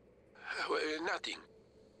glass? Nothing.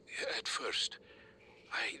 At first.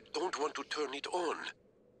 I don't want to turn it on,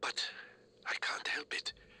 but I can't help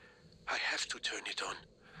it. I have to turn it on.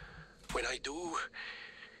 When I do,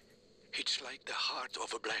 it's like the heart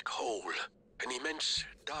of a black hole, an immense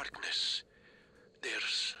darkness.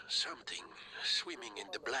 There's something swimming in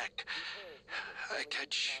the black. I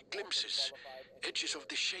catch glimpses, edges of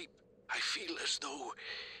the shape. I feel as though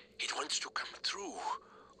it wants to come through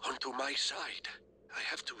onto my side. I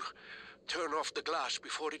have to turn off the glass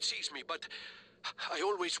before it sees me, but I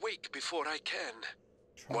always wake before I can.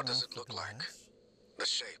 What does it look like? The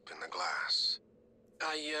shape in the glass.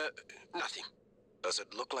 Nothing. Does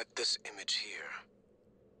it look like this image here?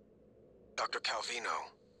 Dr.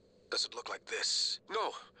 Calvino, does it look like this?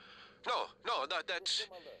 No, that's...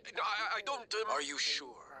 No, I don't... Are you sure?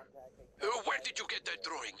 Where did you get that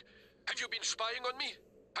drawing? Have you been spying on me?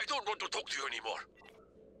 I don't want to talk to you anymore.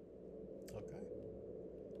 Okay.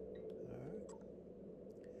 Alright.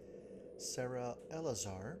 Sarah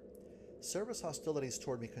Elazar. Sarah's hostilities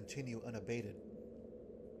toward me continue unabated.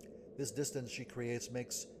 This distance she creates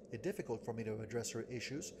makes it difficult for me to address her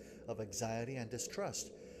issues of anxiety and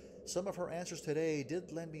distrust. Some of her answers today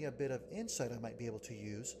did lend me a bit of insight I might be able to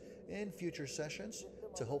use in future sessions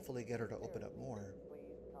to hopefully get her to open up more.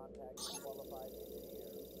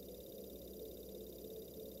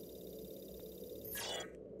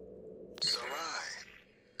 Sarai,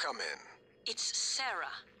 come in. It's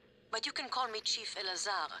Sarah, but you can call me Chief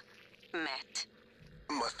Elazar. Matt.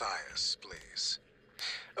 Matthias, please.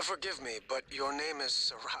 Forgive me, but your name is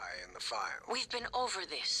Sarai in the file. We've been over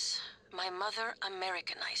this. My mother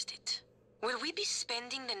Americanized it. Will we be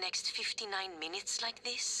spending the next 59 minutes like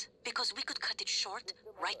this? Because we could cut it short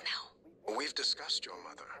right now. We've discussed your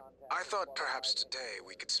mother. I thought perhaps today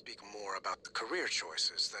we could speak more about the career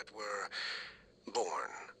choices that were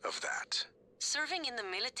born of that. Serving in the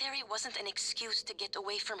military wasn't an excuse to get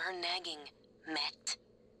away from her nagging, Matt.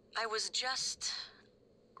 I was just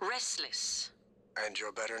restless. And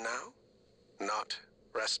you're better now? Not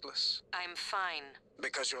restless? I'm fine.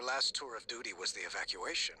 Because your last tour of duty was the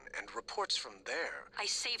evacuation, and reports from there... I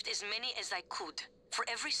saved as many as I could. For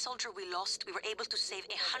every soldier we lost, we were able to save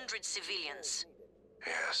 100 civilians.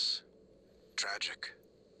 Yes. Tragic.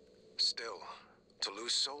 Still, to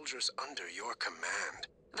lose soldiers under your command...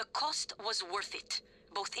 The cost was worth it,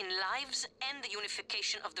 both in lives and the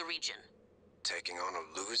unification of the region. Taking on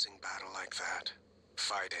a losing battle like that,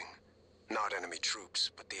 fighting, not enemy troops,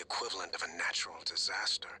 but the equivalent of a natural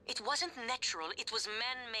disaster. It wasn't natural, it was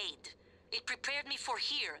man-made. It prepared me for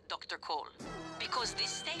here, Dr. Cole. Because this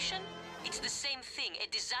station, it's the same thing, a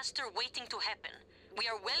disaster waiting to happen. We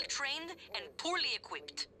are well-trained and poorly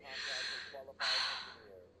equipped.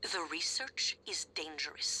 The research is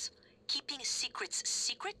dangerous. Keeping secrets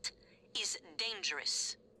secret is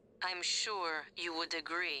dangerous. I'm sure you would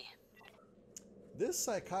agree. This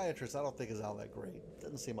psychiatrist I don't think is all that great.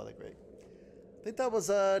 Doesn't seem all that great. I think that was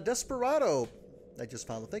Desperado I just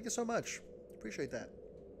followed. Thank you so much. Appreciate that.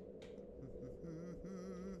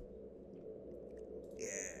 Yeah.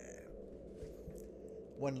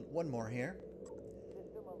 One more here.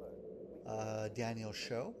 Daniel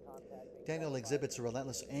Show. Daniel exhibits a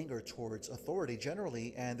relentless anger towards authority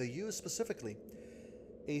generally and the youth specifically.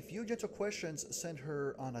 A few gentle questions sent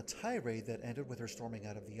her on a tirade that ended with her storming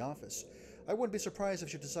out of the office. I wouldn't be surprised if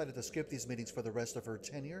she decided to skip these meetings for the rest of her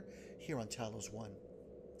tenure here on Talos 1.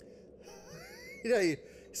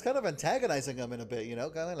 He's kind of antagonizing him in a bit,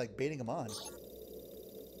 kind of like baiting him on.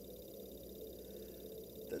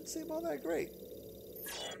 Doesn't seem all that great.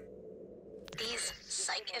 These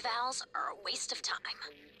psych evals are a waste of time.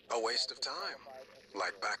 A waste of time?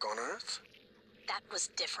 Like back on Earth? That was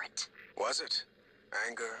different. Was it?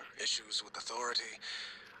 Anger, issues with authority.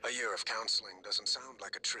 A year of counseling doesn't sound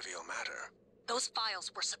like a trivial matter. Those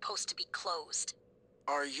files were supposed to be closed.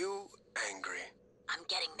 Are you angry? I'm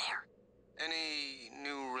getting there. Any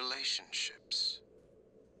new relationships?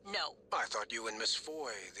 No. I thought you and Miss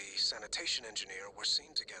Foy, the sanitation engineer, were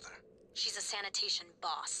seen together. She's a sanitation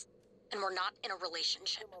boss, and we're not in a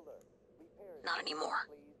relationship. Not anymore.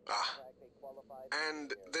 Ah.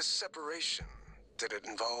 And this separation, did it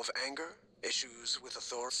involve anger? Issues with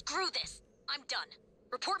authority? Screw this! I'm done.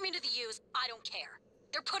 Report me to the U's, I don't care.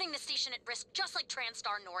 They're putting the station at risk just like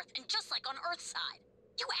TranStar North and just like on Earthside.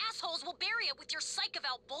 You assholes will bury it with your psych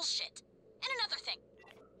eval bullshit. And another thing.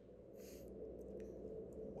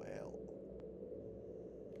 Well.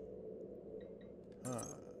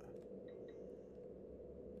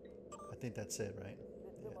 I think that's it, right?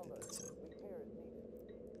 Yeah, I think that's it.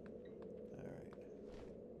 Alright.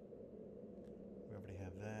 We already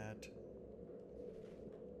have that.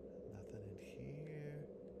 Nothing in here.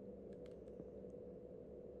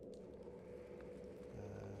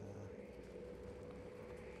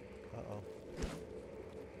 Uh-oh.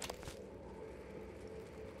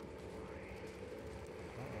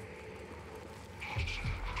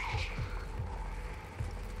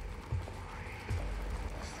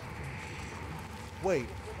 Wait.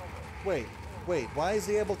 Wait. Wait. Why is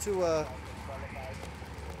he able to,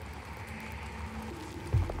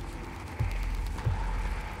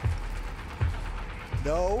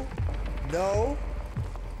 No. No.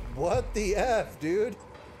 What the F, dude?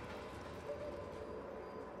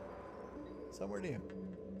 Somewhere near.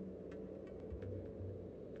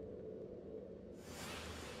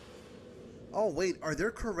 Oh, wait. Are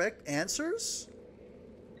there correct answers?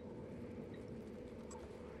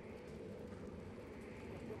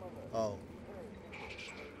 Oh.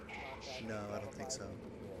 No, I don't think so.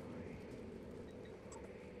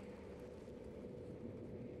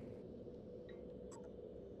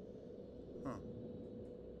 Huh.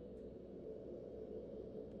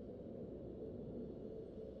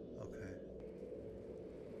 Okay.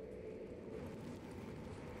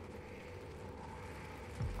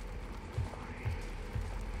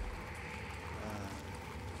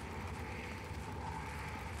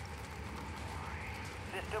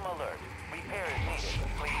 System alert. Repairs needed.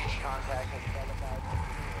 Please contact the qualified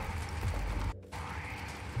engineer.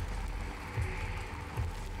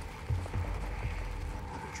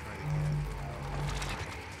 Better try again.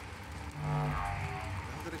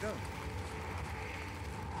 Where the hell did it go?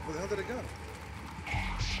 Where the hell did it go?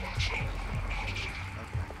 Okay.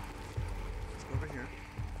 Let's go over here.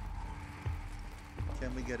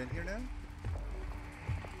 Can we get in here now?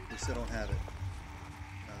 We still don't have it.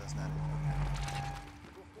 No, that's not it. Okay.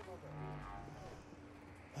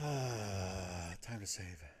 Time to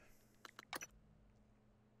save.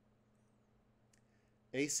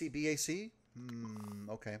 ACBAC?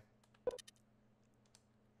 Okay.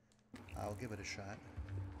 I'll give it a shot.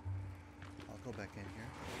 I'll go back in here.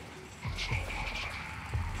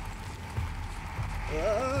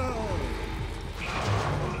 Oh!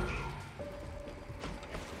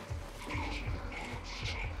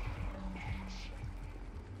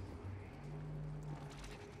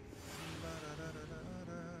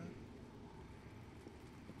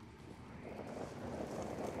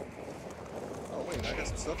 Oh wait, I got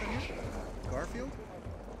some stuff in here? Garfield?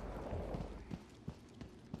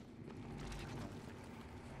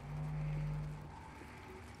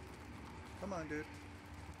 Come on, dude.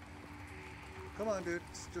 Come on, dude.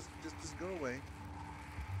 Just go away.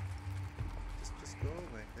 Just go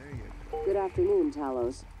away. There you go. Good afternoon,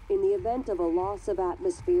 Talos. In the event of a loss of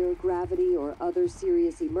atmosphere, gravity, or other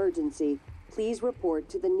serious emergency, please report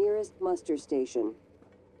to the nearest muster station.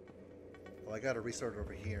 Well, I gotta restart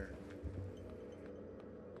over here.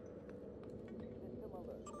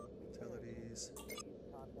 Utilities.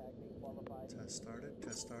 Test started.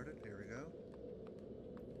 Test started. Here we go.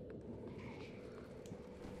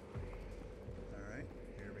 Alright,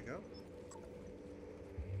 here we go.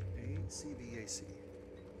 ACBAC. A. C. B. A.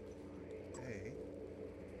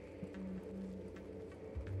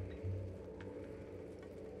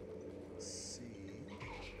 C.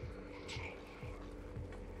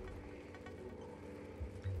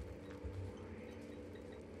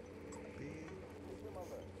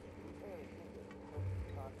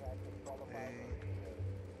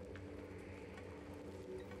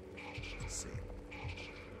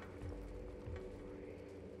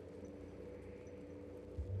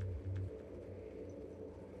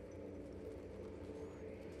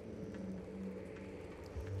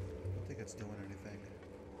 I don't think it's doing anything.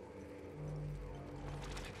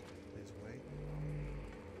 Please wait.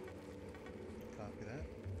 Copy that.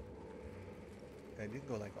 And you can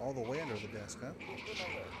go like all the way under the desk, huh?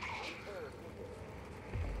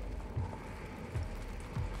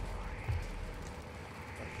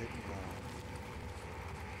 A hidden wall.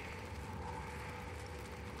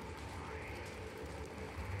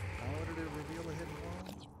 How did it reveal a hidden wall?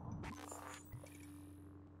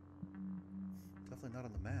 Definitely not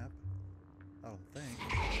on the map. I don't think.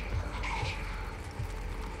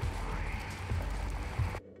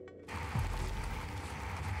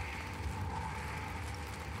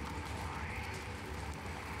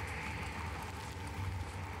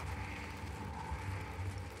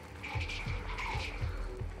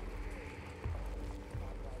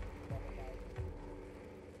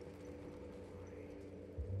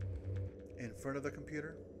 In front of the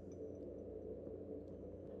computer?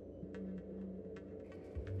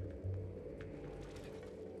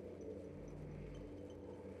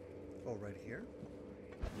 Oh, right here?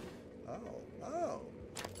 Oh.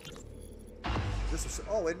 This was,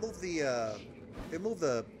 oh, it moved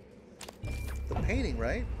the painting,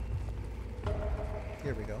 right?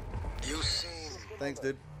 Here we go. You seem Thanks,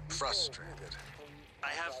 dude. frustrated. I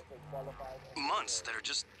have months that are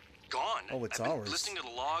just gone. Oh, it's I've been ours. listening to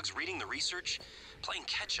the logs, reading the research, playing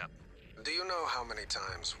catch-up. Do you know how many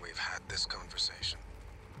times we've had this conversation?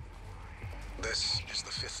 This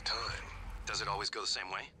Does it always go the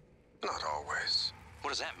same way? Not always. What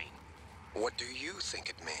does that mean? What do you think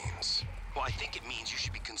it means? Well, I think it means you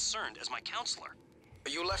should be concerned as my counselor.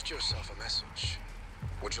 You left yourself a message.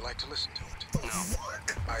 Would you like to listen to it? No.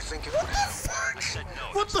 I think it would help. I said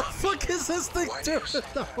no. What the fuck is this thing Why do you doing? say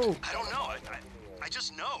that? No. I don't know. I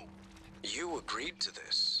just know. You agreed to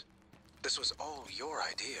this. This was all your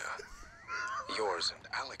idea. Yours and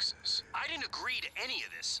Alex's. I didn't agree to any of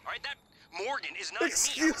this. All right, that Morgan is not me.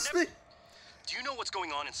 Excuse me. Do you know what's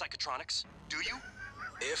going on in psychotronics? Do you?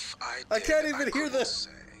 If I did, I can't even hear couldn't this.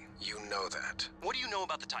 say. You know that. What do you know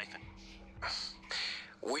about the Typhon?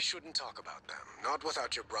 We shouldn't talk about them. Not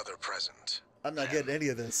without your brother present. I'm not getting any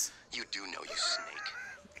of this. You do know, you snake.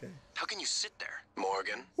 Okay. How can you sit there?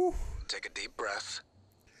 Morgan, Whew. take a deep breath.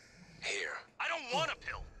 Here. I don't want a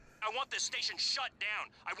pill. I want this station shut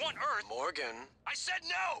down. I want Earth. Morgan. I said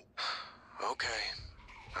no. Okay.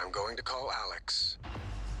 I'm going to call Alex.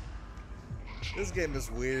 This game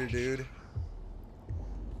is weird, dude.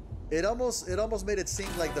 It almost made it seem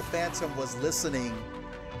like the Phantom was listening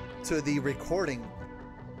to the recording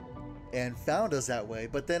and found us that way,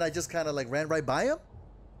 but then I just kind of like ran right by him.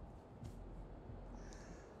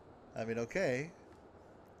 I mean, okay.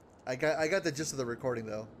 I got the gist of the recording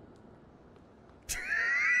though.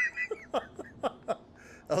 That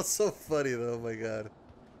was so funny though. Oh my god.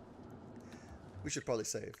 We should probably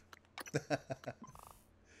save.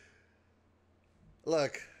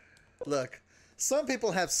 Look. Some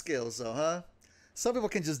people have skills though, huh? Some people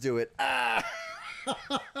can just do it. Ah!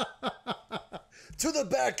 To the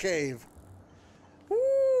Batcave.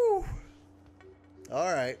 Woo!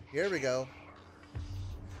 All right, here we go.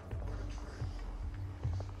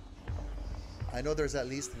 I know there's at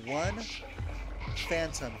least one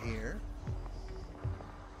Phantom here.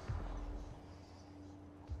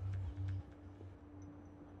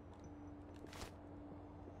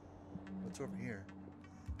 What's over here?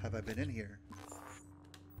 Have I been in here?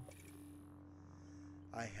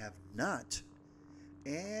 I have not.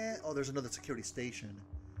 And oh, there's another security station.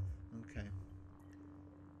 Okay.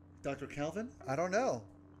 Dr. Calvin? I don't know.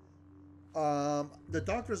 The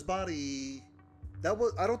doctor's body. That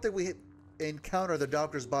was. I don't think we encountered the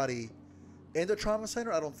doctor's body in the trauma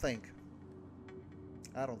center. I don't think.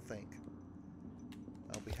 Oh,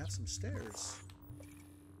 we have some stairs.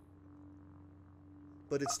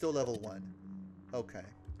 But it's still level 1. Okay.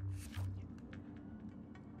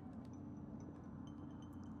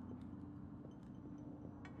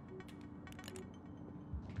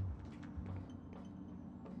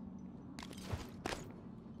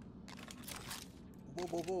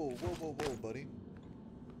 Whoa, buddy.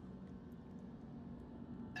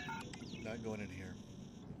 Not going in here.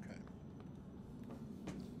 Okay.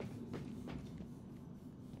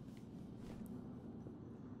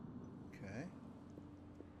 Okay.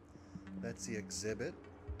 That's the exhibit.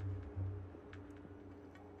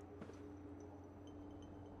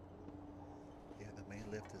 Yeah, the main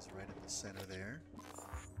lift is right at the center there.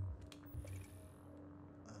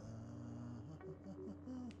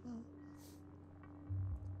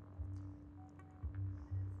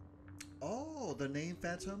 Oh, the name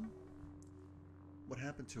Phantom? What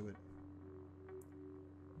happened to it?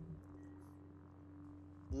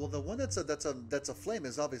 Well, the one that's a flame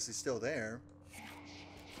is obviously still there.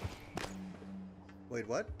 Wait,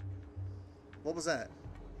 what? What was that?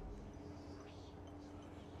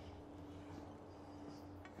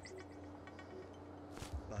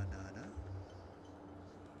 Banana.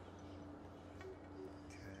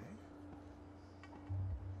 Okay.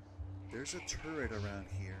 There's a turret around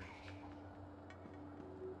here.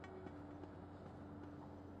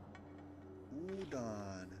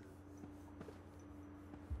 Udon.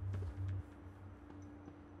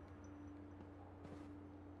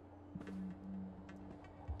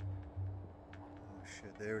 Oh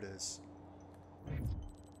shit, there it is.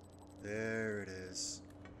 There it is.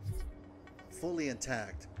 Fully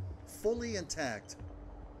intact. Fully intact.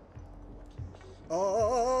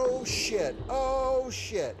 Oh shit. Oh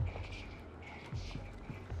shit.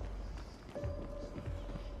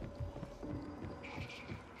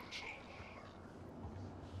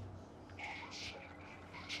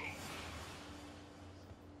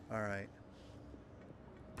 All right.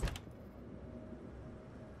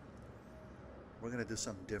 We're going to do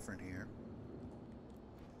something different here.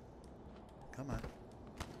 Come on.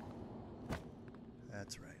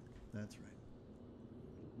 That's right. That's right.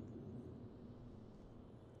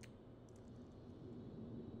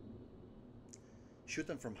 Shoot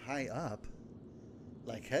them from high up?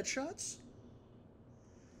 Like headshots?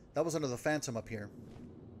 That was under the Phantom up here.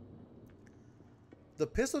 The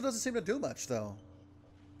pistol doesn't seem to do much, though.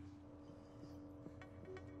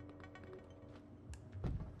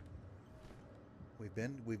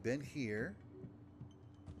 We've been here.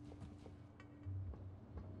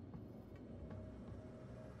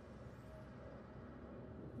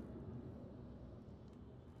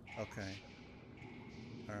 Okay.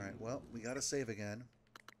 All right. Well, we got to save again.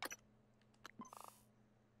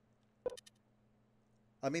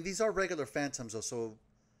 I mean, these are regular phantoms, though, so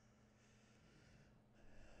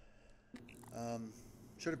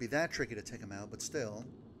shouldn't be that tricky to take them out, but still.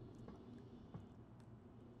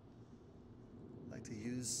 Like to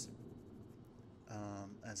use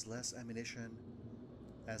as less ammunition,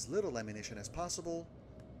 as little ammunition as possible.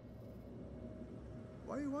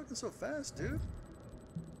 Why are you walking so fast, dude?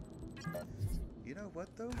 You know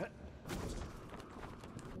what, though?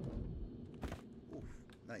 Oof,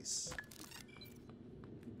 nice.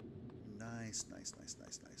 Nice, nice, nice,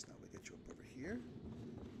 nice, nice. Now we get you up over here.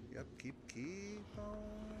 Yep, keep on.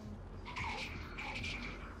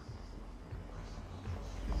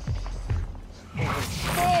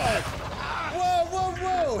 Fuck! Whoa, whoa,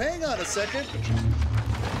 whoa! Hang on a second.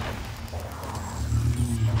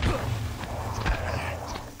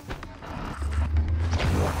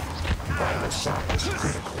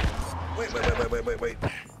 Wait. I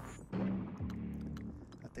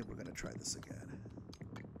think we're gonna try this again.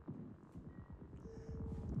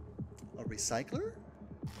 A recycler?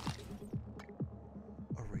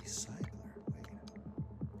 A recycler. Wait.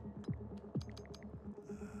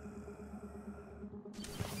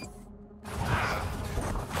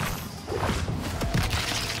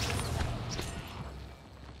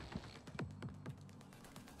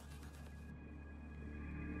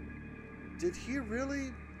 Did he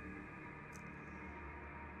really?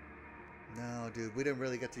 No, dude, we didn't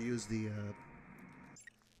really get to use the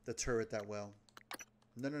turret that well.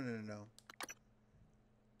 No.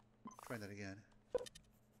 Try that again.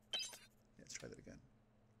 Let's try that again.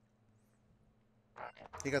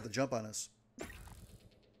 He got the jump on us.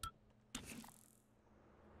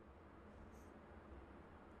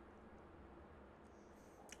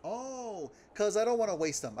 Oh, because I don't want to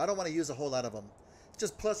waste them. I don't want to use a whole lot of them.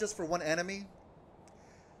 Just for one enemy.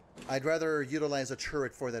 I'd rather utilize a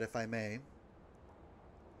turret for that if I may.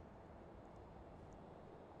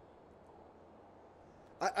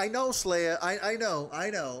 I know, Slaya. I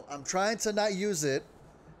know. I'm trying to not use it.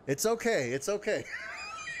 It's okay. It's okay.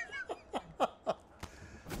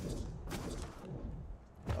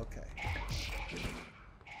 Okay.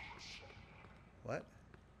 What?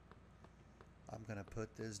 I'm gonna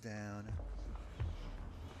put this down.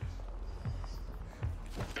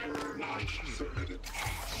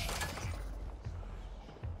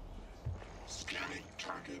 Scanning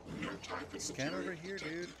target. No type of Scan over here,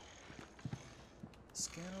 dude.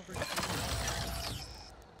 Scan over here.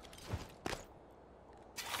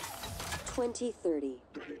 2030.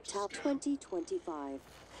 Top 2025.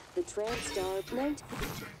 The TranStar 19.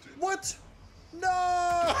 What?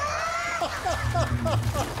 No!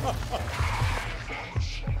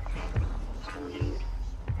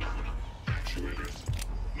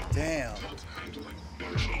 Damn.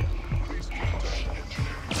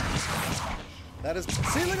 That is.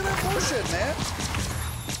 See, look at that bullshit, man.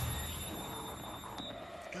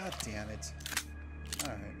 God damn it.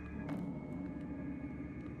 Alright.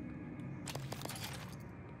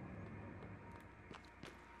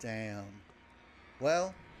 Damn.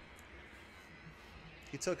 Well,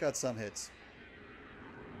 he took out some hits.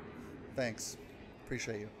 Thanks.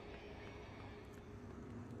 Appreciate you.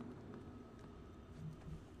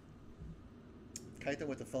 Kite them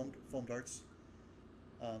with the foam darts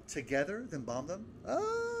together, then bomb them?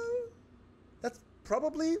 That's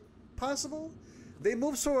probably possible. They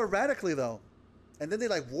move so erratically, though. And then they,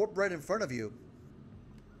 like, warp right in front of you.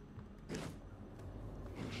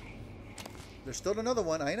 There's still another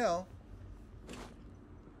one, I know.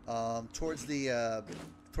 Towards the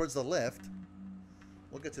left.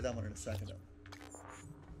 We'll get to that one in a second, though.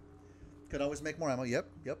 Could always make more ammo. Yep,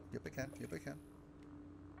 I can.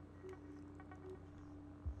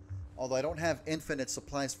 Although I don't have infinite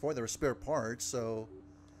supplies for their spare parts, so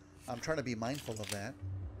I'm trying to be mindful of that.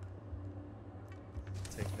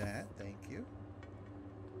 Take that, thank you.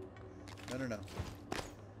 No.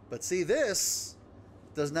 But see, this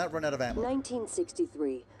does not run out of ammo.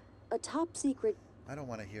 1963. A top secret. I don't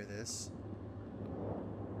want to hear this.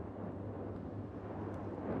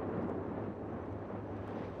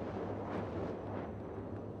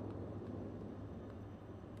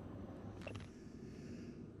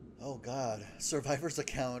 Oh God, survivor's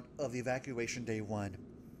account of the evacuation day 1.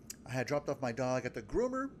 I had dropped off my dog at the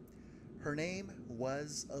groomer. Her name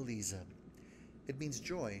was Eliza. It means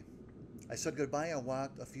joy. I said goodbye and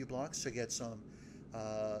walked a few blocks to get some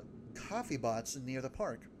coffee bots near the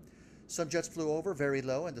park. Some jets flew over very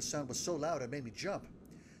low, and the sound was so loud it made me jump.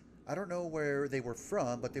 I don't know where they were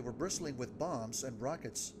from, but they were bristling with bombs and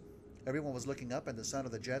rockets. Everyone was looking up, and the sound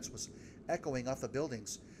of the jets was echoing off the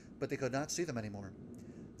buildings, but they could not see them anymore.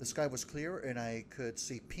 The sky was clear, and I could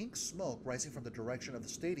see pink smoke rising from the direction of the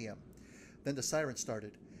stadium. Then the sirens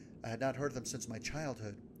started. I had not heard them since my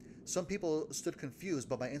childhood. Some people stood confused,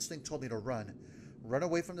 but my instinct told me to run. Run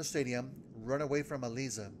away from the stadium, run away from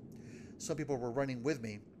Eliza. Some people were running with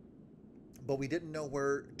me, but we didn't know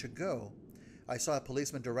where to go. I saw a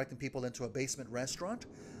policeman directing people into a basement restaurant.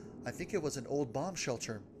 I think it was an old bomb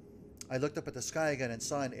shelter. I looked up at the sky again and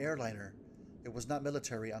saw an airliner. It was not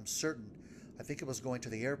military, I'm certain. I think it was going to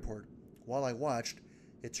the airport. While I watched,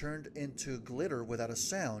 it turned into glitter without a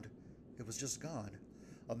sound. It was just gone.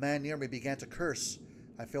 A man near me began to curse.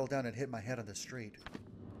 I fell down and hit my head on the street.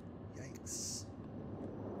 Yikes.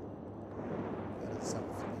 That doesn't sound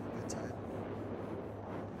like a good time.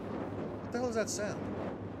 What the hell is that sound?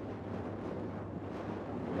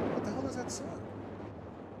 What the hell is that sound?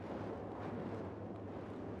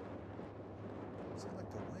 It sounds like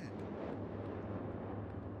the wind.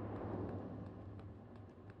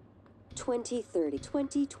 2030,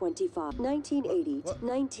 2025, 1980 to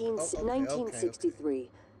 1963.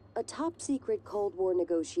 A top-secret Cold War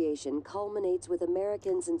negotiation culminates with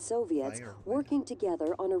Americans and Soviets working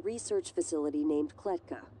together on a research facility named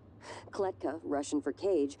Kletka. Kletka, Russian for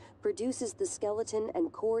cage, produces the skeleton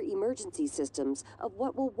and core emergency systems of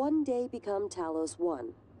what will one day become Talos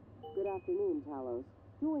 1. Good afternoon, Talos.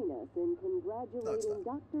 Join us in congratulating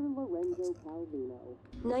Dr. Lorenzo Calvino.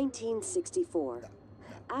 1964.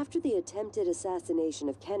 After the attempted assassination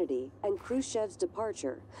of Kennedy and Khrushchev's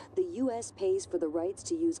departure, the U.S. pays for the rights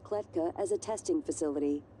to use Kletka as a testing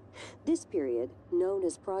facility. This period, known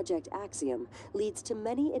as Project Axiom, leads to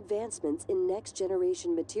many advancements in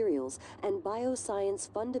next-generation materials and bioscience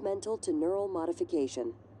fundamental to neural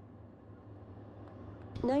modification.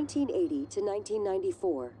 1980 to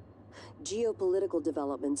 1994. Geopolitical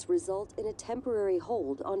developments result in a temporary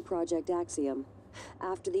hold on Project Axiom.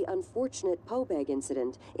 After the unfortunate Pobeg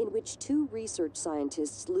incident, in which 2 research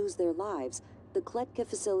scientists lose their lives, the Kletka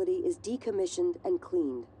facility is decommissioned and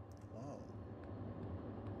cleaned.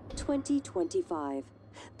 2025.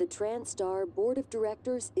 The TranStar Board of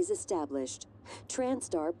Directors is established.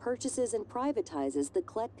 TranStar purchases and privatizes the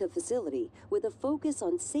Kletka facility with a focus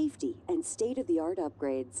on safety and state-of-the-art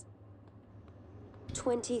upgrades.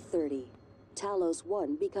 2030. Talos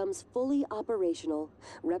 1 becomes fully operational,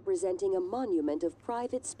 representing a monument of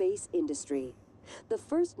private space industry. The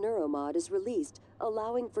first neuromod is released,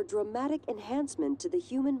 allowing for dramatic enhancement to the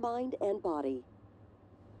human mind and body.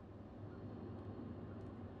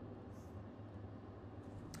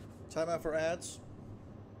 Time out for ads.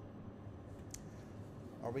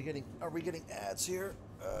 Are we getting ads here?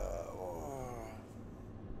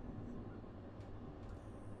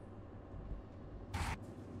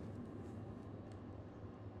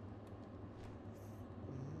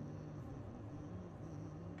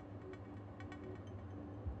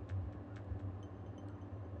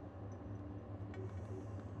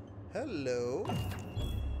 Hello.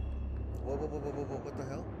 Whoa, what the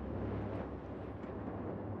hell?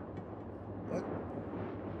 What?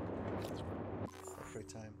 Upgrade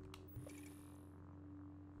time.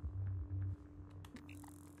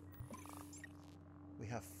 We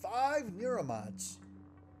have 5 neuromods.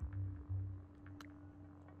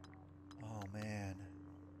 Oh man.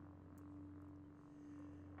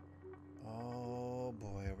 Oh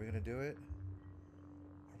boy, are we gonna do it?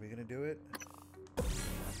 Are we gonna do it?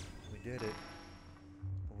 We did it.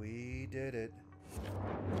 We did it.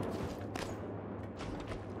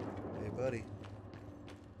 Hey, buddy.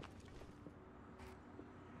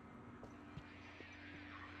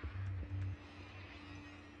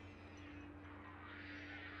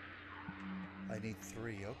 I need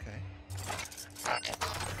 3, okay.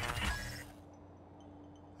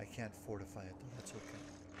 I can't fortify it, though. That's okay.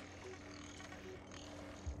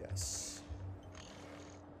 Yes.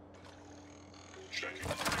 Checking. I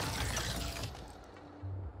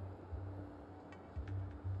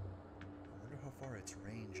wonder how far its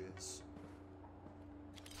range is.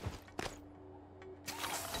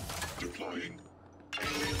 Deploying.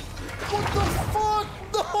 What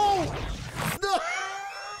the fuck? No!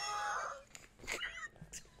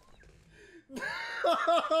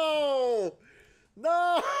 No!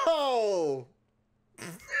 No! Oh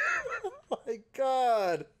my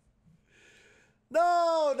god!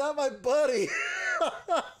 No, not my buddy!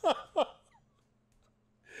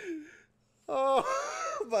 Oh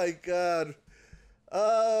my god.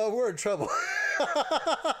 We're in trouble.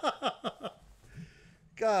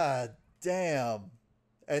 God damn.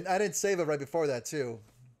 And I didn't save it right before that, too.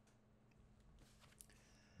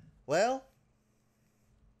 Well.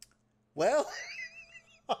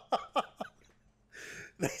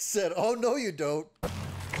 They said, oh, no, you don't.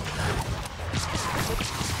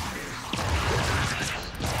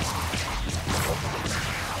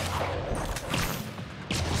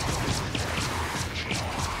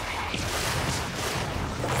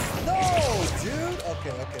 No, dude.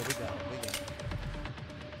 Okay, we got it.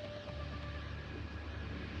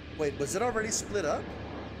 Wait, was it already split up?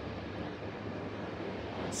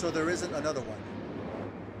 So there isn't another one.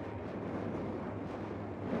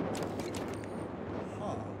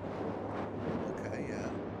 Huh. Okay, yeah.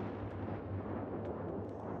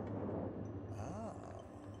 Ah.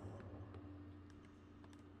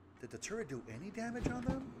 Did the turret do any damage on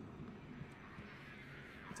them?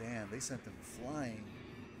 Damn, they sent them flying.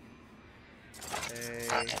 Hey.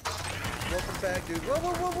 Welcome back, dude. Whoa,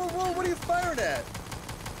 whoa, whoa, whoa, whoa. What are you firing at?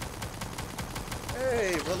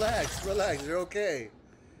 Hey, relax, relax. You're okay.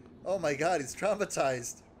 Oh my god, he's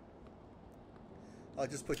traumatized. I'll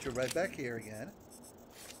just put you right back here again.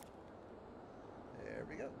 There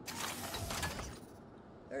we go.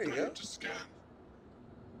 There you go. To scan.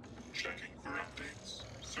 Checking for updates.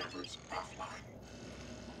 Servers offline.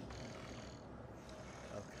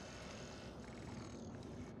 Okay.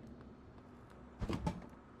 Oh,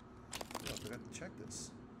 I forgot to check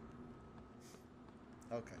this.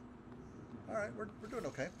 Okay. Alright, we're doing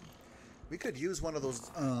okay. We could use one of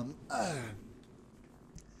those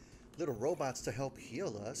little robots to help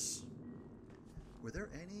heal us. Were there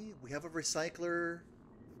any? We have a recycler.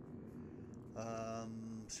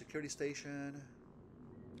 Security station.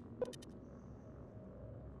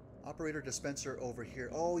 Operator dispenser over here.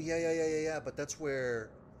 Oh, yeah. But that's where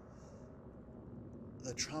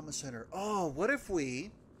the trauma center. Oh, what if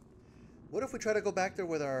we try to go back there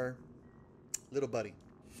with our little buddy?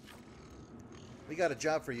 We got a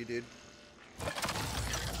job for you, dude.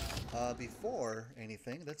 Before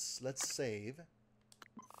anything, let's save.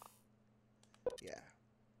 Yeah.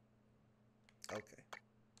 Okay.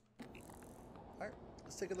 All right.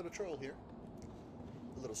 Let's take a little stroll here.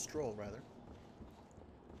 A little stroll, rather.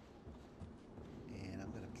 And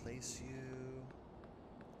I'm gonna place you.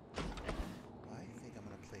 I think I'm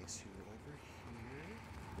gonna place you over here.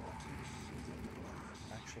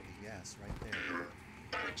 Actually, yes, right there.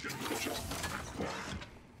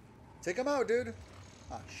 Take him out, dude.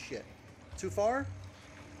 Ah, shit. Too far?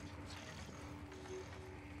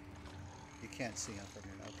 You can't see him from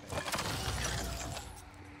here. Okay.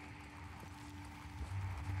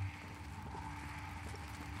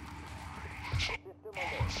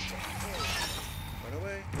 Run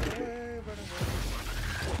away, run away, run away.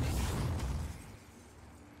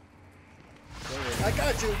 I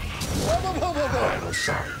got you. Whoa. Vital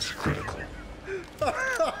signs critical.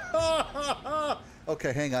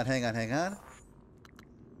 Okay, hang on. Where are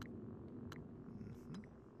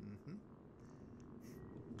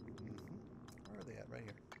they at? Right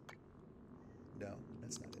here. No,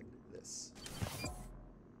 that's not it. This.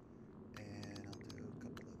 And I'll do a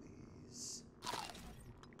couple of these.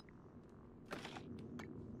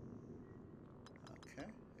 Okay,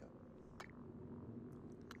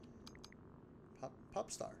 yep. Pop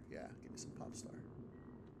star. Yeah, give me some pop star.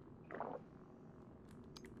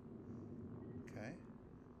 Okay.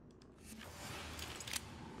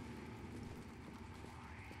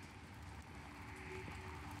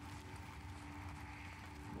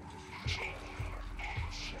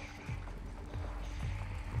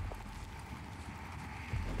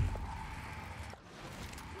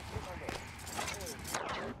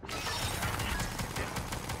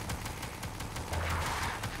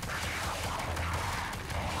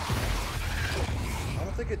 I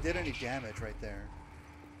don't think it did any damage right there.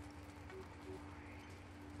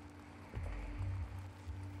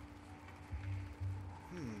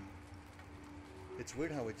 It's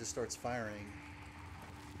weird how it just starts firing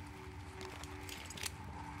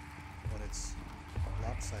when it's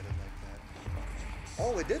lopsided like that.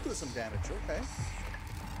 Oh, it did do some damage. Okay.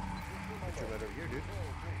 Get you right over here, dude.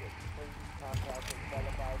 Run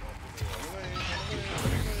away.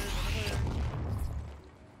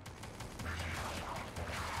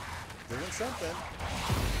 Doing something.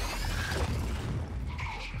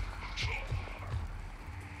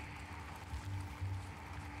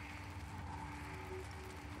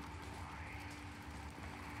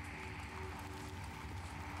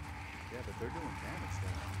 Yeah, but they're doing damage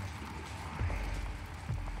there.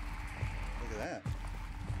 Look at that.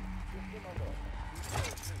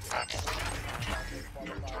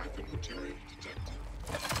 No type of material detected.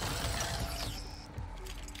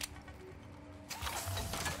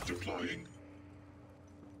 Deploying.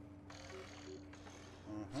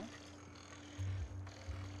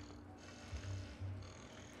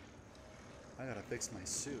 Fix my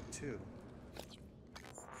suit, too.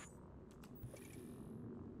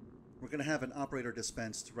 We're going to have an operator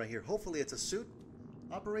dispensed right here. Hopefully it's a suit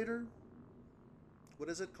operator. What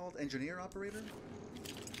is it called? Engineer operator?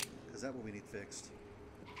 Because that's what we need fixed.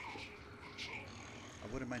 I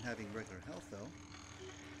wouldn't mind having regular health, though.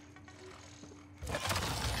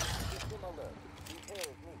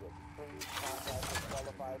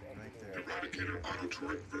 Right there. Eradicator Auto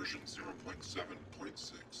Turret version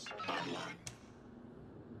 0.7.6 online.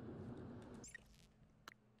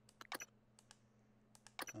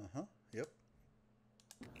 Uh-huh. Yep.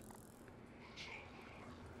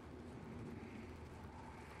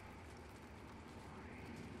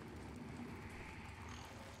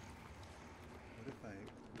 What if I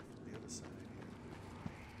the other side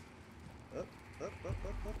here? Up, up, up, up,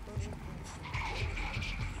 up, up, up.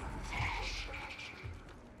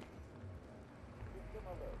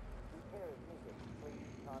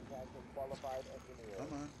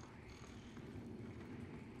 Come on.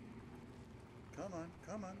 Come on,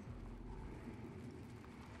 come on.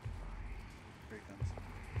 Here he comes.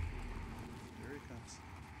 Here he comes.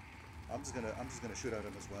 I'm just gonna shoot at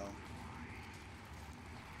him as well.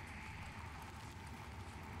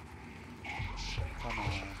 Come on.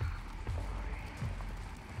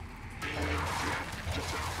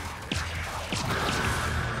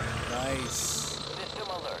 Nice. System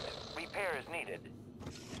alert. Repairs needed.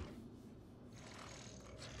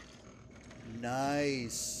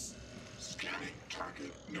 Nice. Scanning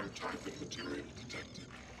target. No type of material detected.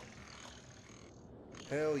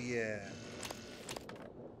 Hell yeah.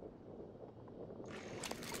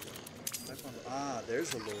 Ah, there's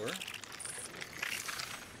the lure.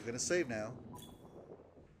 We're gonna save now.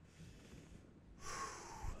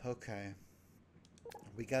 Okay.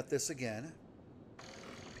 We got this again.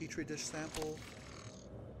 Petri dish sample.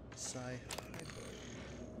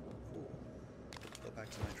 Cool. Go back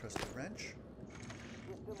to my trusty wrench.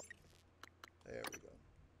 There we go.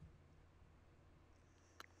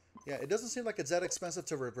 Yeah, it doesn't seem like it's that expensive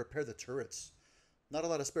to repair the turrets. Not a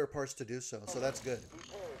lot of spare parts to do so, so that's good.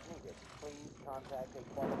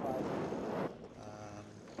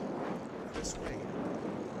 This way.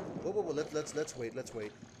 Whoa, whoa, whoa! Let's wait. Let's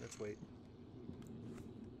wait.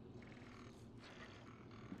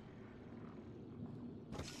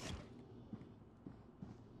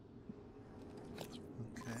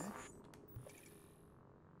 Okay.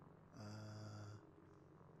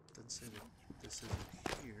 Doesn't say that this isn't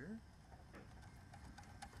here.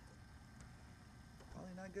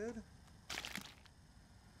 Probably not good.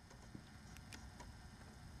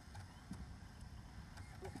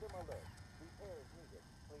 System alert. Repairs needed.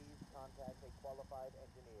 Please contact a qualified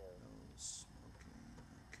engineer. No smoking.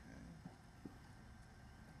 Okay.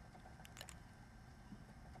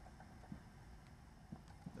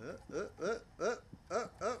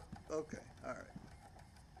 Okay. All right.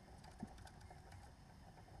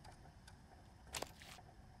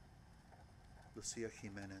 Lucia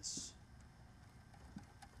Jimenez.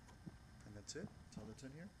 And that's it? That's all that's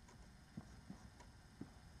in here?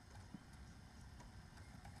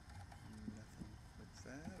 Nothing with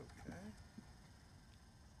that, okay.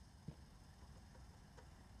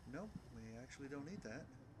 Nope, we actually don't need that.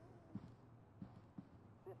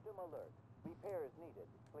 System alert. Repairs needed.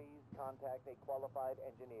 Please contact a qualified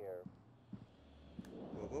engineer.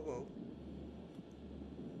 Whoa, whoa, whoa.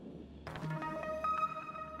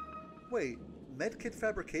 Wait, medkit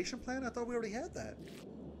fabrication plant? I thought we already had that.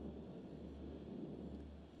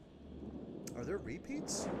 Are there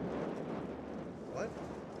repeats? What?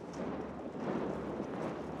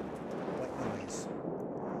 White noise.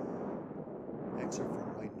 Excerpt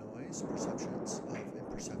from White Noise, Perceptions of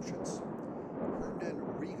Imperceptions. Herndon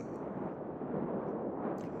Rigo.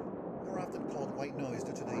 More often called white noise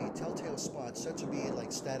due to the telltale spots said to be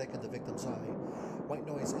like static in the victim's eye. White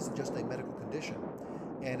noise isn't just a medical condition,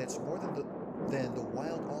 and it's more than the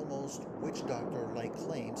wild, almost witch doctor-like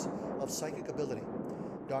claims of psychic ability.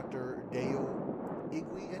 Dr. Deo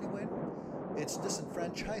Igui, anyone? It's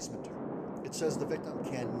disenfranchisement. It says the victim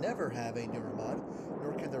can never have a neuromod,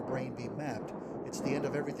 nor can their brain be mapped. It's the end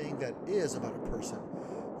of everything that is about a person.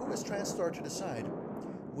 Who is TranStar to decide?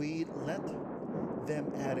 We lent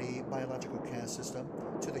them add a biological caste system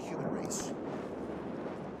to the human race.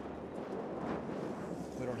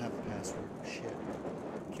 We don't have a password. Shit.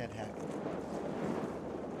 Can't hack it.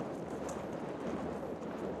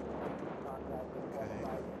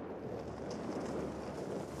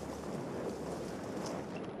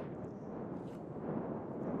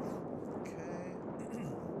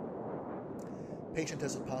 Patient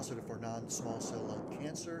tested positive for non-small cell lung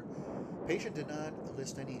cancer. Patient did not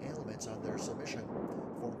list any ailments on their submission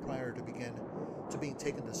form prior to begin to being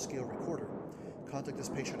taken to scale recorder. Contact this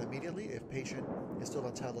patient immediately. If patient is still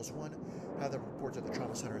on Talos 1, have them report to the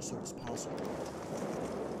trauma center as soon as possible.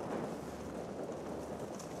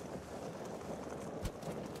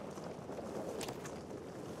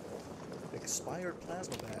 Expired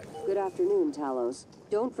plasma bag. Good afternoon, Talos.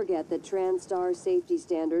 Don't forget that TranStar safety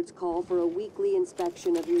standards call for a weekly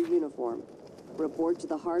inspection of your uniform. Report to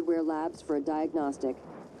the hardware labs for a diagnostic.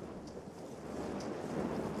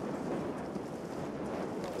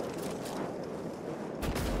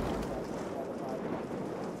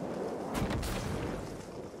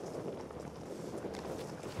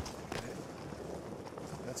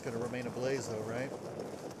 That's going to remain ablaze, though, right?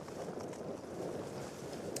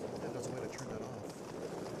 There's a way to turn that off.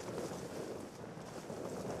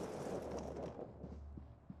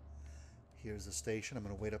 Here's the station. I'm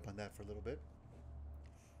going to wait up on that for a little bit.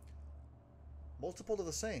 Multiple of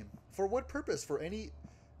the same. For what purpose? For any...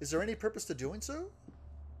 Is there any purpose to doing so?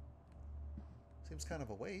 Seems kind of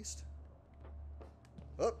a waste.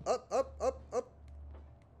 Up, up, up, up, up.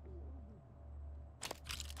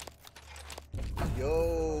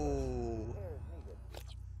 Yo.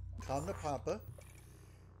 Come to Papa.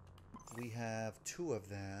 We have 2 of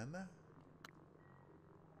them.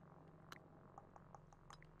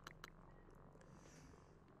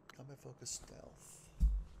 Combat focus stealth.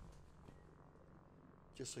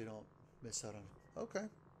 Just so you don't miss out on... Okay.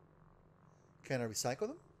 Can I recycle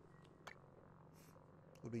them?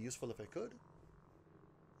 Would be useful if I could.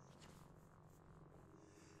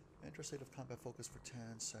 Enter state of combat focus for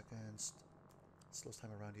 10 seconds. Slows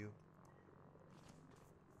time around you.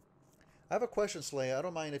 I have a question, Slay. I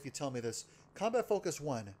don't mind if you tell me this. Combat Focus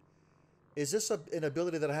 1. Is this an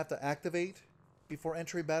ability that I have to activate before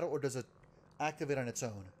entering battle, or does it activate on its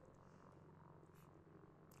own?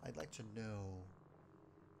 I'd like to know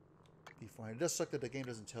before. It does suck that the game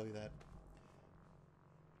doesn't tell you that.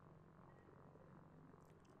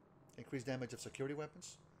 Increase damage of security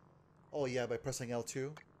weapons? Oh yeah, by pressing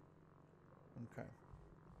L2? Okay.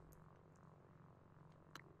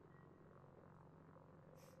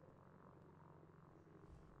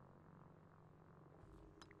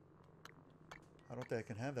 I don't think I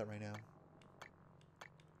can have that right now.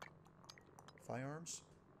 Firearms?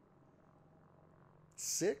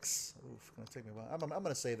 6? Oof, gonna take me a while. I'm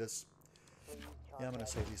gonna save this. Yeah, I'm gonna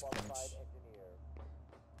save these points.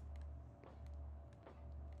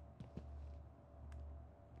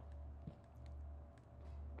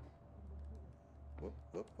 Whoop,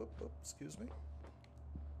 whoop, whoop, whoop. Excuse me.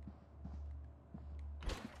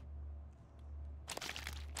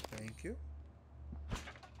 Thank you.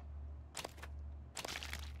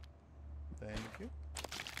 Thank you.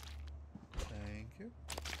 Thank you.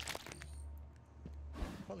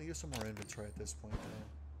 Probably use some more inventory at this point,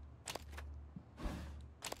 though.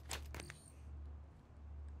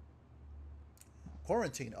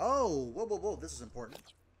 Quarantine. Oh, whoa, whoa, whoa. This is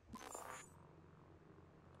important.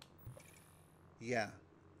 Yeah.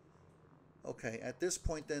 Okay. At this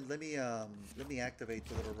point, then, let me activate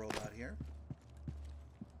the little robot here.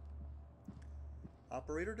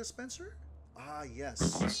 Operator dispenser. Ah, yes.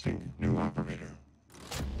 Requesting new operator.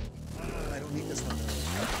 I don't need this one.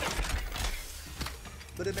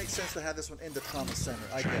 But it makes sense to have this one in the trauma center.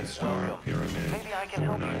 I get it. TranStar Pyramid Maybe I can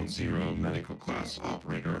help you. 490 medical class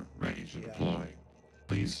operator ready to deploy.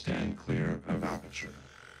 Please stand clear of aperture.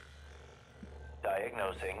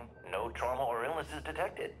 Diagnosing. No trauma or illness is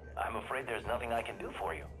detected. I'm afraid there's nothing I can do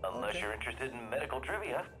for you. Unless you're interested in medical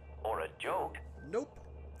trivia. Or a joke. Nope.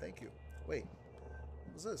 Thank you. Wait.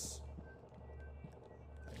 What was this?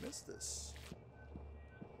 I missed this.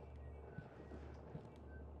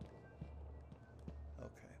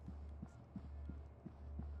 Okay.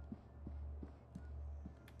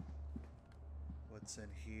 What's in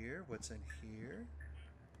here? What's in here?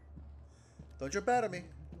 Don't jump out at me.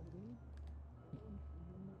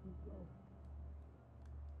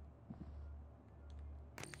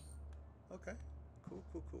 Okay. Cool,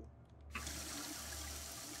 cool, cool.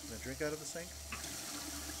 Gonna drink out of the sink?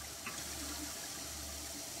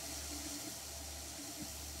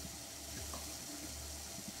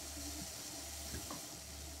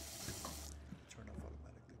 Turn off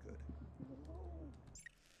automatically, good.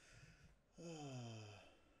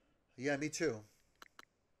 Yeah, me too.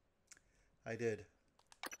 I did.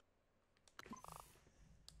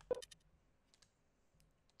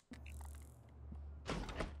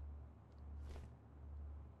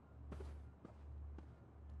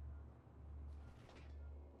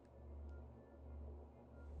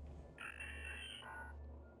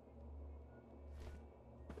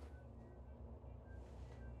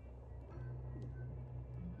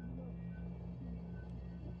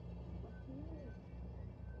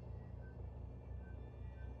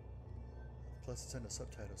 Plus it's in the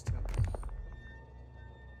subtitles too.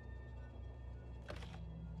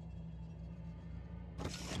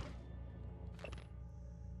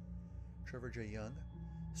 Trevor J. Young.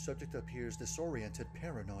 Subject appears disoriented,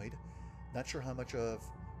 paranoid. Not sure how much of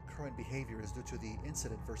current behavior is due to the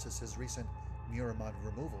incident versus his recent neuromod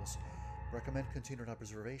removals. Recommend continued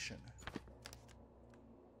observation.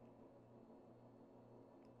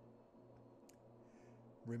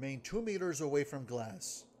 Remain 2 meters away from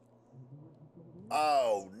glass.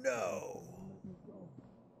 Oh no!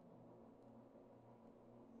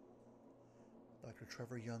 Dr.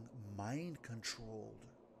 Trevor Young mind controlled.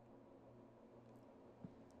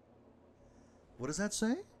 What does that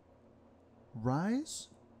say? Rise?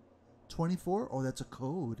 24? Oh, that's a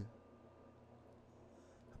code.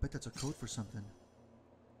 I bet that's a code for something.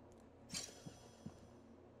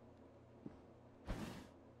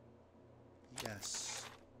 Yes.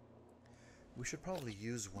 We should probably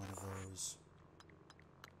use one of those.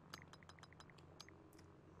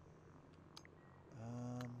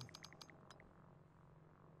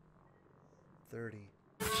 30.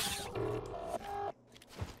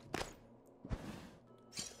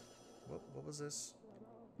 What was this?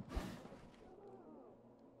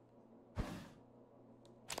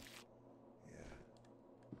 Yeah.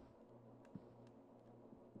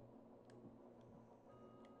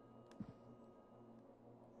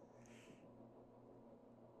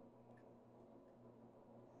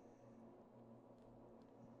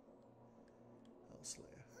 Slayer.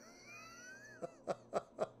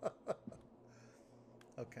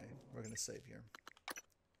 Okay, we're gonna save here.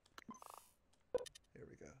 Here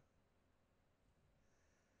we go.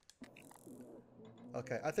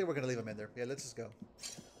 Okay, I think we're gonna leave him in there. Yeah, let's just go.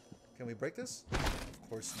 Can we break this? Of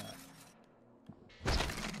course not.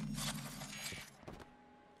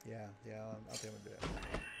 Yeah, I think I'm gonna do it.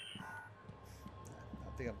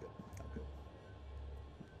 I think I'm good. I'm good.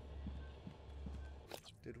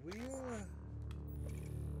 Did we,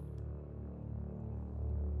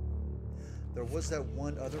 there was that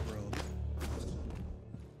one other room.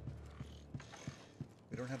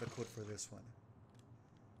 We don't have a code for this one.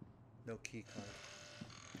 No key card.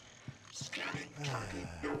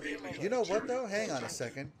 You know what though? Hang on a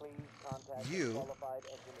second. You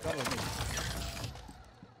come with me.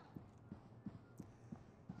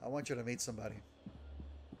 I want you to meet somebody.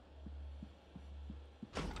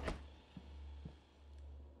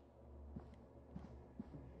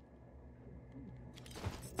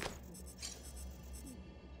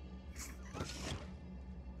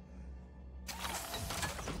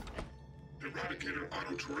 Eradicator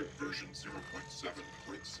Autotroid version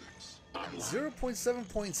 0.7.6.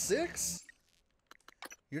 0.7.6?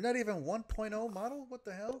 You're not even 1.0 model? What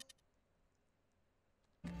the hell?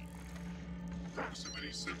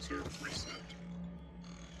 Proximity sensor reset.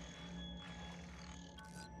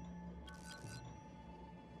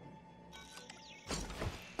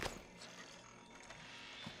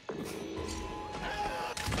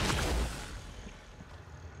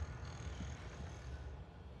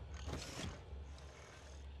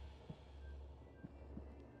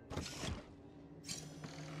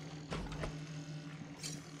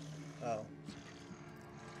 Oh.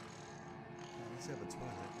 Let's have a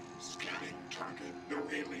toilet. Scanning target. No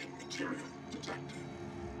alien material detected.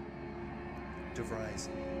 DeVries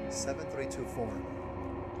 7324.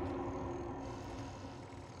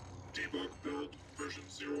 Debug build version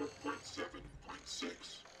 0.7.6.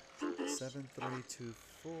 7324.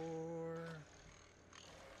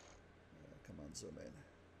 Come on, zoom in.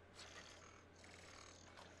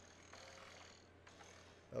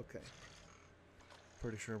 Okay.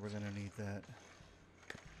 Pretty sure we're gonna need that.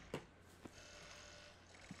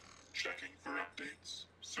 Checking for updates.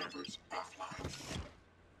 Servers offline.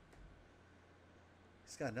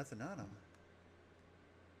 He's got nothing on him.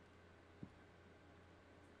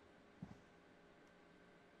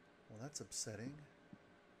 Well, that's upsetting.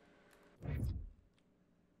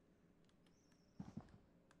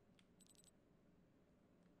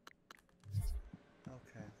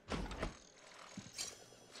 Okay.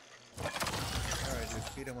 Alright, dude,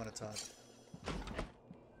 he didn't want to talk.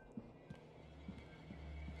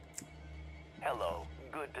 Hello.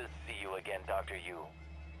 Good to see you again, Dr. Yu.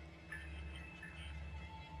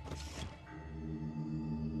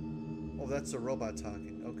 Oh, that's a robot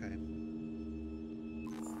talking. Okay.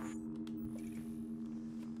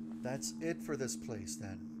 That's it for this place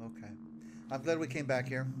then. Okay. I'm glad we came back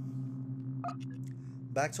here.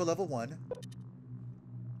 Back to level 1.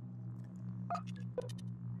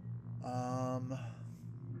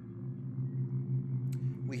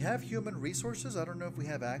 We have human resources. I don't know if we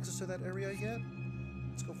have access to that area yet.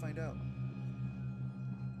 Let's go find out.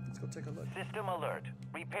 Let's go take a look. System alert.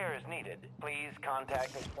 Repairs needed. Please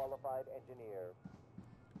contact a qualified engineer.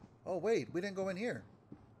 Oh, wait. We didn't go in here.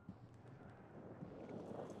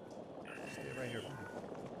 Stay right here.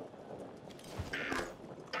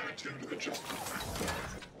 Attend to the justice.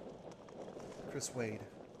 Chris Wade.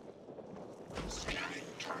 Scanning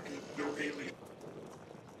target. No alien.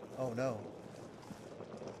 Oh, no.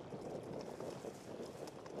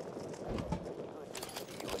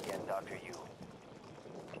 You again, Dr. Yu.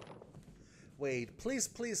 Wade, please,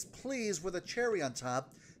 please, please, with a cherry on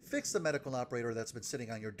top, fix the medical operator that's been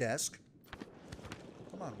sitting on your desk.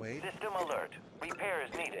 Come on, Wade. System alert. Repairs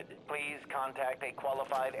needed. Please contact a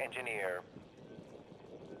qualified engineer.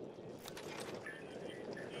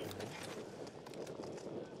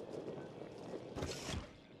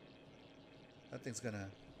 That thing's gonna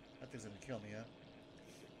kill me, huh?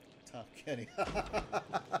 Tom Kenny.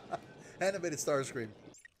 Animated Starscream.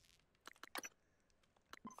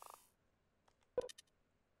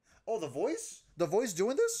 Oh, the voice? The voice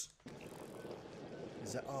doing this?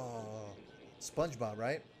 Is that... Oh... SpongeBob,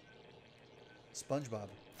 right? SpongeBob.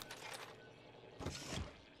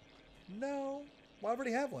 No. Well, I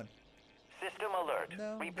already have one. System alert.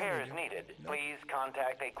 No, repairs no, needed. no. Please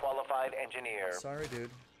contact a qualified engineer. Sorry,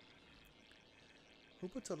 dude. Who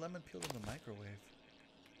puts a lemon peel in the microwave?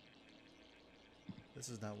 This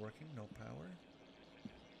is not working. No power.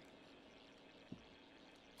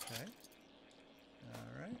 Okay.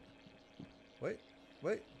 Alright. Wait.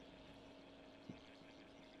 Wait.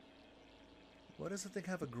 Why does the thing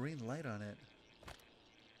have a green light on it?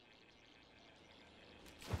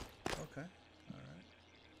 Okay. Alright.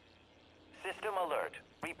 System alert.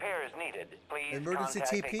 Repairs needed. Please Emergency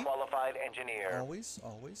contact TP? a qualified engineer. Always.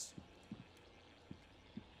 Always.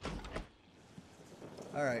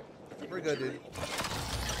 Alright. We're good, dude.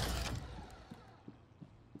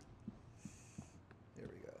 Here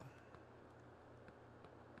we go.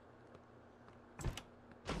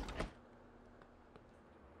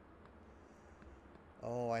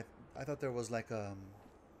 Oh, I thought there was like a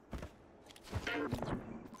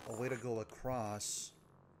way to go across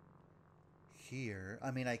here.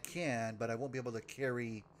 I mean, I can, but I won't be able to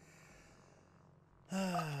carry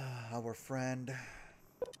our friend.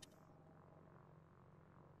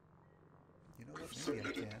 You know what? Maybe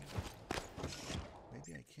I can.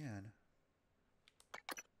 Maybe I can.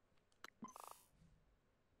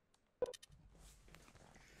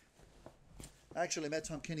 Actually, I met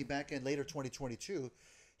Tom Kenny back in later 2022.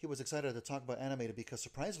 He was excited to talk about Animated because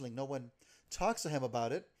surprisingly, no one talks to him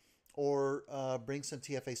about it or brings him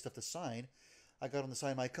TFA stuff to sign. I got him to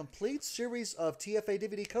sign my complete series of TFA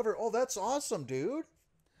DVD cover. Oh, that's awesome, dude.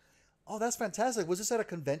 Oh, that's fantastic. Was this at a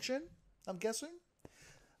convention, I'm guessing?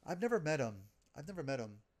 I've never met him.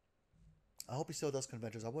 I hope he still does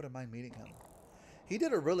conventions. I wouldn't mind meeting him. He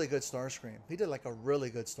did a really good Starscream. He did like a really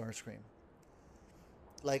good Starscream.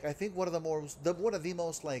 Like, I think one of the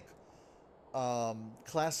most like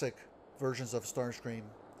classic versions of Starscream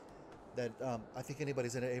that I think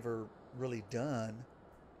anybody's ever really done.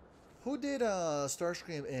 Who did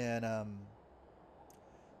Starscream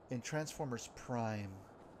in Transformers Prime?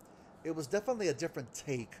 It was definitely a different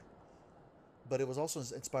take, but it was also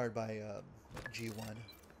inspired by G1.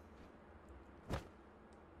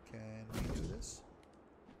 Can we do this?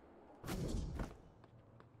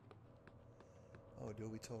 Oh,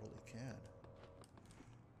 dude, we totally can.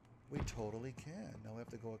 We totally can. Now we have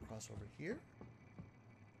to go across over here.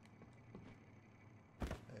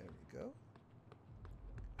 There we go.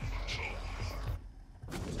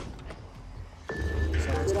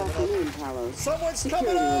 Good afternoon, Palos. Someone's Security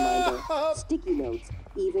coming reminder. up! Sticky notes,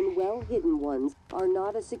 even well-hidden ones, are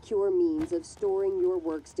not a secure means of storing your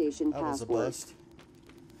workstation That was a password. bust.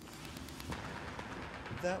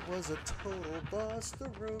 That was a total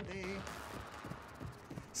bust-a-rooney.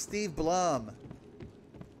 Steve Blum.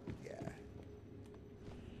 Yeah.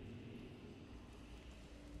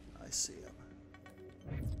 I see him.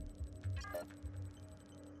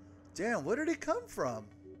 Damn, where did he come from?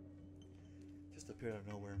 Just appeared out of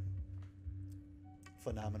nowhere.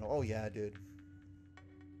 Phenomenal. Oh, yeah, dude.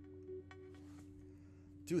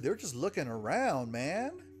 Dude, they're just looking around,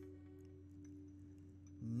 man.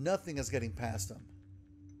 Nothing is getting past them.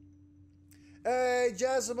 Hey,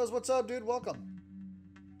 Jasimus, what's up, dude? Welcome.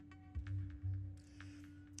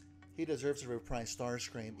 He deserves to reprise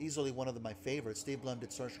Starscream. Easily one of my favorites. Steve Blum did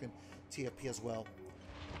Starscream TFP as well.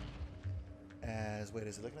 Wait,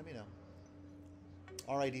 is he looking at me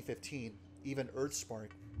now? RID 15. Even Earthspark.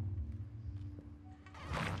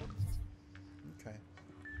 Okay.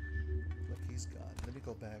 Look, he's gone. Let me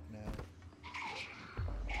go back now.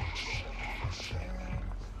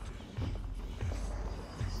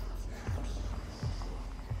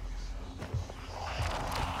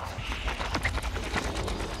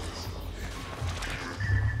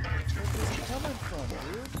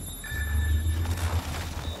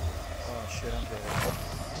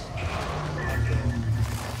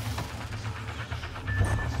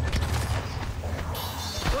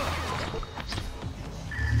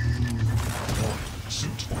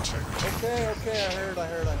 heard.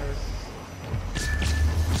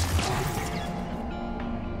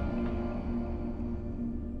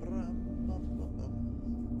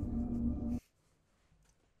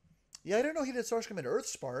 Yeah, I didn't know he did Starscream and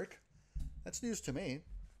Earthspark. That's news to me.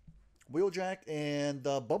 Wheeljack and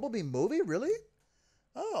the Bumblebee movie? Really?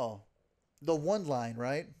 Oh. The one line,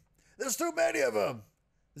 right? There's too many of them.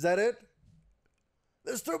 Is that it?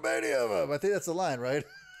 There's too many of them. I think that's the line, right?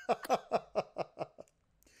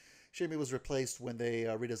 Shame he was replaced when they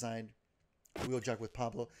redesigned Wheeljack with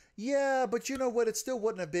Pablo. Yeah, but you know what? It still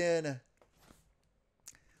wouldn't have been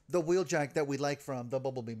the Wheeljack that we like from the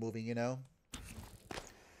Bumblebee movie, you know?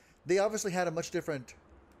 They obviously had a much different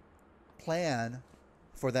plan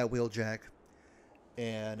for that Wheeljack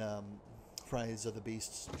and Rise of the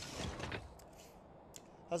Beasts.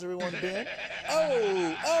 How's everyone been?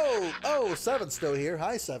 Oh, Seven's still here.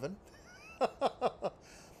 Hi, Seven.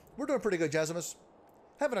 We're doing pretty good, Jasimus.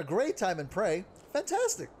 Having a great time in Prey.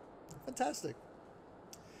 Fantastic. Fantastic.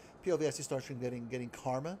 POVSC Starscream getting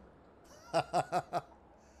karma.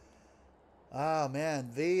 Oh,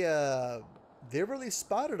 man. They really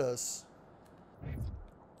spotted us.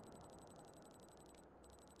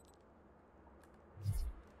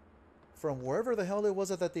 From wherever the hell it was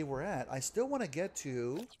that they were at. I still want to get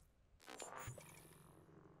to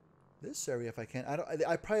this area if I can.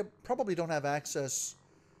 I probably don't have access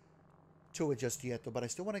to it just yet, though, but I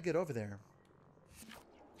still want to get over there.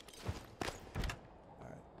 All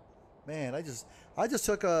right. Man, I just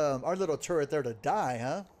took our little turret there to die,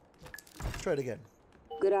 huh? Let's try it again.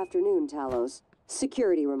 Good afternoon, Talos.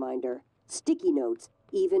 Security reminder. Sticky notes,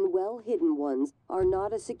 even well-hidden ones, are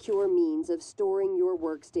not a secure means of storing your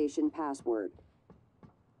workstation password.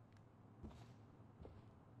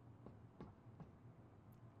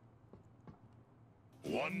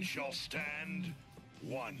 One shall stand,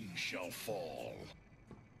 one shall fall.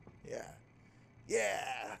 Yeah.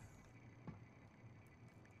 Yeah.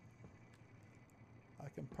 I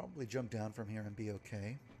can probably jump down from here and be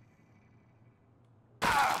okay.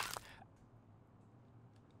 Ah!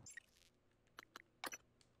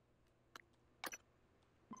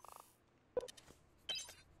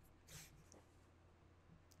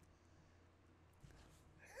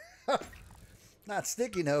 Not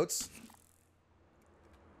sticky notes.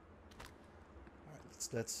 All right,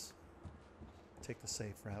 let's take the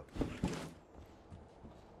safe route.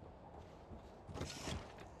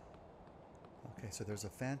 Okay, so there's a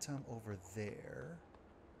phantom over there.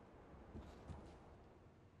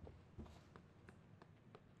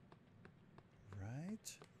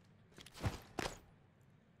 Right.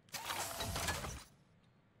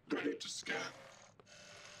 Ready to scan.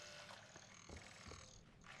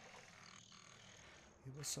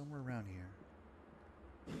 He was somewhere around here.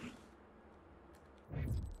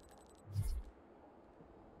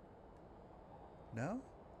 No?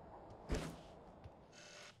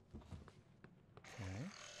 Okay.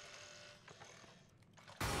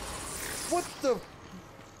 What the?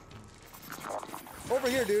 Over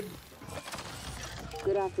here, dude.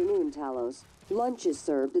 Good afternoon, Talos. Lunch is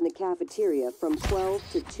served in the cafeteria from 12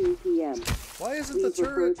 to 2 p.m. Why isn't Please the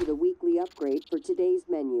turret? refer to the weekly upgrade for today's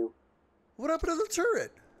menu. What happened to the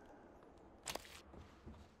turret?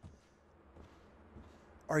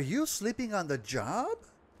 Are you sleeping on the job?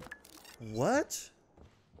 What?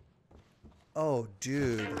 Oh,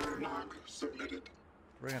 dude. Log submitted.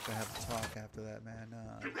 We're gonna have to talk after that, man.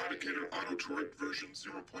 Eradicator auto turret version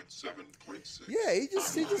 0.7.6. Yeah, he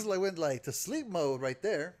just like went like to sleep mode right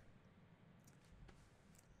there.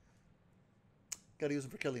 Gotta use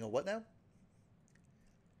him for killing a what now?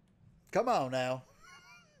 Come on now.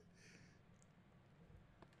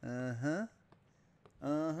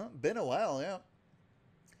 Been a while, yeah.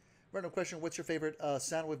 Random question, what's your favorite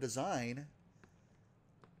Soundwave design?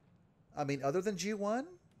 I mean, other than G1?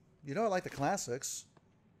 You know I like the classics.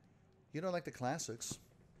 You know I like the classics.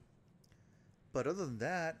 But other than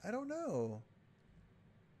that, I don't know.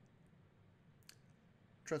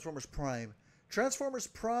 Transformers Prime. Transformers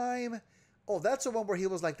Prime. Oh, that's the one where he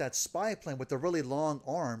was like that spy plane with the really long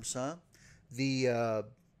arms, huh? The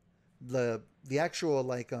actual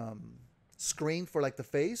like screen for like the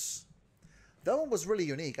face. That one was really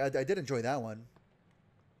unique. I did enjoy that one.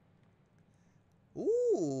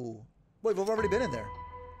 Ooh. Wait, we've already been in there.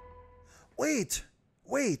 Wait.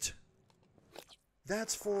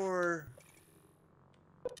 That's for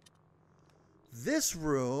this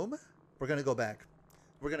room. We're going to go back.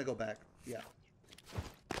 Yeah.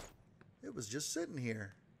 It was just sitting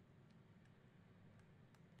here.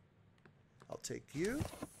 I'll take you.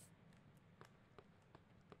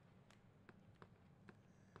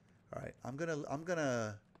 All right, I'm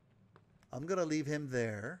gonna leave him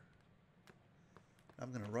there.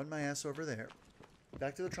 I'm going to run my ass over there.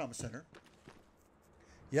 Back to the trauma center.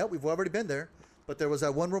 Yeah, we've already been there. But there was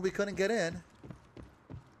that one room we couldn't get in.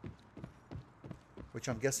 Which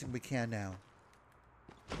I'm guessing we can now.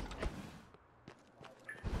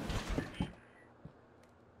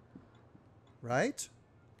 Right?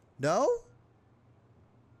 No?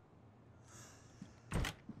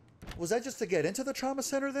 Was that just to get into the trauma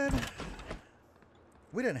center then?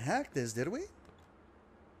 We didn't hack this, did we?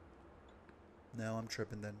 No, I'm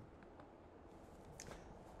tripping then.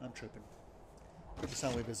 I'm tripping. The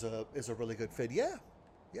Soundwave is a really good fit. Yeah.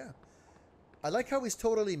 Yeah. I like how he's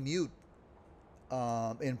totally mute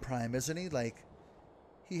in Prime, isn't he? Like,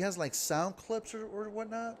 he has like sound clips or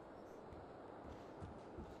whatnot.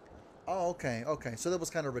 Oh, okay. Okay. So that was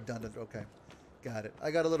kind of redundant. Okay. Got it.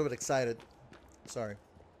 I got a little bit excited. Sorry.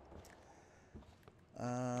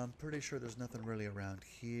 I'm pretty sure there's nothing really around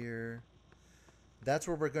here. That's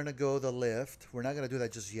where we're going to go, the lift. We're not going to do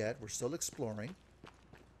that just yet. We're still exploring.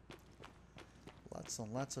 Lots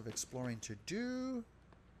and lots of exploring to do.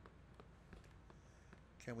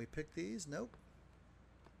 Can we pick these? Nope.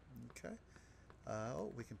 Okay.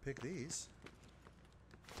 Oh, we can pick these.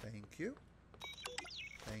 Thank you.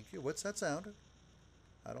 Thank you. What's that sound?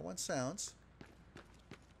 I don't want sounds.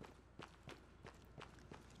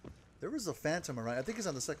 There was a phantom around. I think it's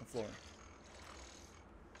on the second floor.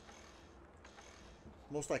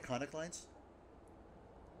 Most iconic lines.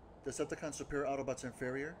 Decepticon superior, Autobots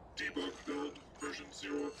inferior. Debug build version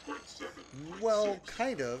 0.7. Well,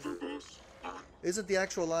 kind of. Isn't the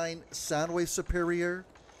actual line Soundwave superior,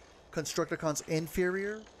 Constructicons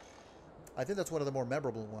inferior? I think that's one of the more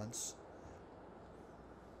memorable ones.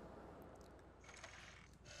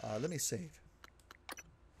 Let me save.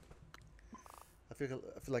 I feel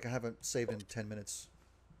like I haven't saved in 10 minutes.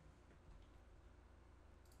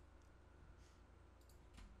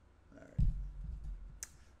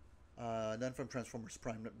 Alright. None from Transformers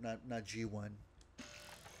Prime, not G1.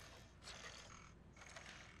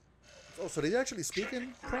 Oh, so did he actually speak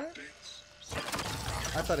in Prime?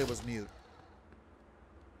 I thought it was mute.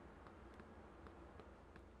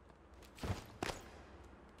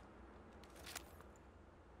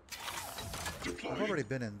 I've already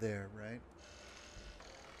been in there, right?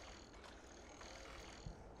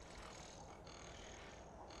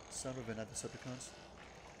 Sound of it, not Decepticons.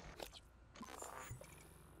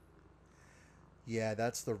 Yeah,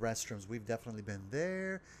 that's the restrooms. We've definitely been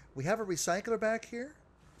there. We have a recycler back here.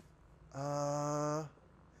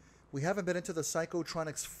 We haven't been into the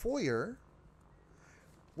Psychotronics foyer.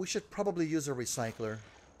 We should probably use a recycler.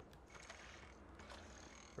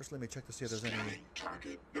 First, let me check to see if there's any...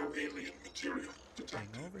 Target, no alien material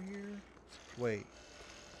detected. Over here. Wait,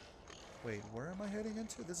 where am I heading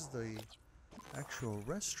into? This is the actual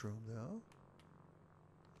restroom, though.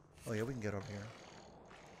 Oh yeah, we can get over here.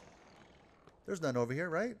 There's none over here,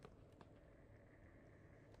 right?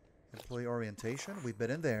 Employee orientation. We've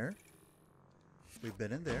been in there. We've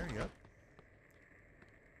been in there, yep.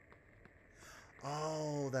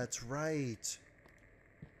 Oh, that's right.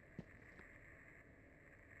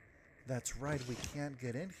 That's right, we can't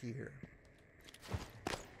get in here.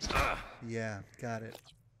 Yeah, got it.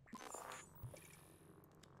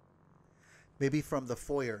 Maybe from the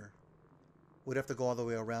foyer. We'd have to go all the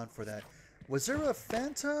way around for that. Was there a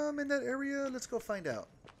phantom in that area? Let's go find out.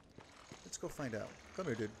 Let's go find out. Come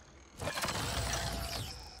here, dude.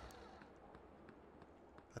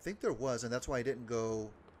 I think there was, and that's why I didn't go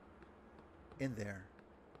in there.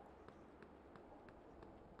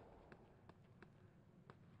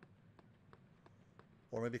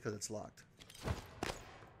 Or maybe because it's locked.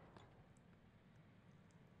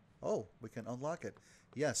 Oh, we can unlock it.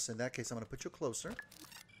 Yes, in that case, I'm going to put you closer.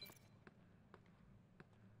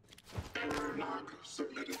 Error log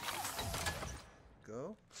submitted.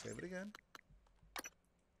 Go. Save it again.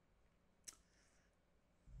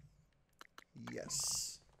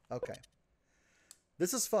 Yes. Okay.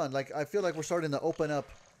 This is fun. Like, I feel like we're starting to open up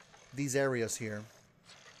these areas here.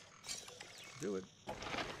 Do it.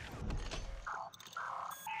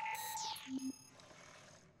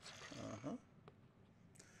 Uh-huh.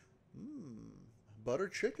 Butter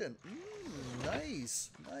chicken. Nice.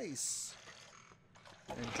 Nice.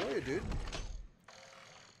 Enjoy it, dude.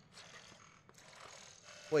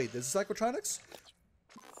 Wait, this is Psychotronics?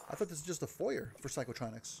 I thought this is just a foyer for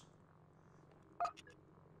Psychotronics.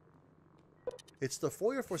 It's the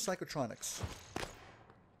foyer for Psychotronics.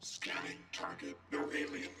 Scanning target, no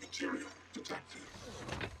alien material detected.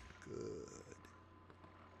 Good.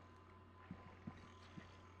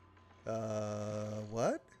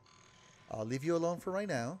 What? I'll leave you alone for right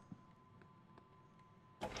now.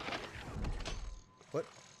 What?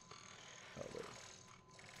 Oh, wait.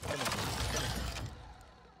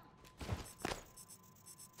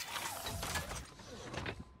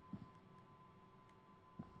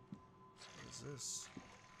 is this?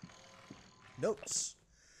 Notes.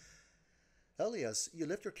 Elias, you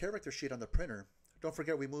left your character sheet on the printer. Don't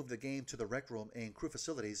forget we moved the game to the rec room in crew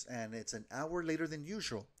facilities, and it's an hour later than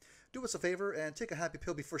usual. Do us a favor and take a happy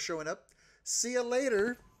pill before showing up. See you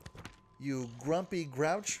later, you grumpy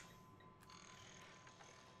grouch.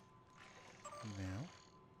 Email.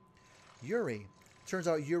 Yuri. Turns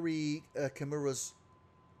out Yuri Kimura's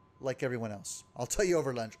like everyone else. I'll tell you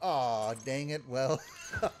over lunch. Aw, dang it. Well.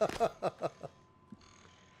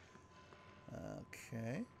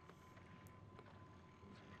 Okay.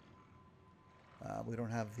 We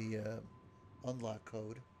don't have the unlock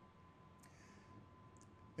code.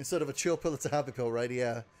 Instead of a chill pill, it's a happy pill, right?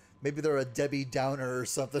 Yeah. Maybe they're a Debbie Downer or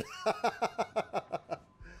something.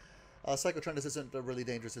 Psychotronics isn't really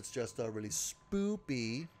dangerous. It's just really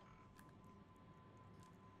spoopy.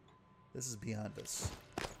 This is beyond us.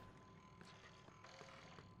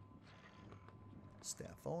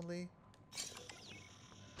 Staff only.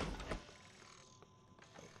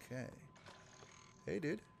 Okay. Hey,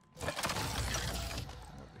 dude. Come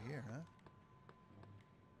over here, huh?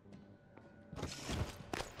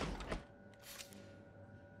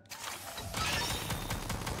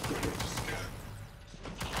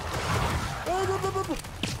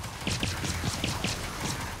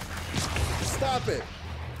 Stop it!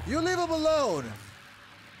 You leave him alone!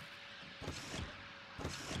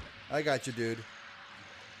 I got you, dude.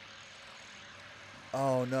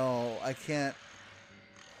 Oh no, I can't.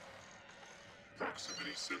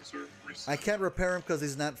 Proximity sensor reset. I can't repair him because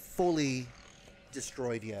he's not fully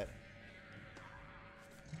destroyed yet.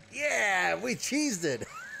 Yeah, we cheesed it.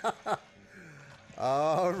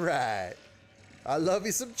 All right. I love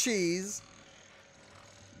you some cheese.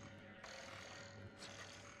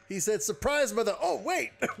 He said, surprise, mother. Oh,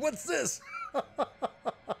 wait. What's this?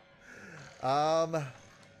 Reload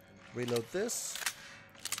this.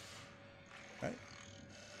 All right.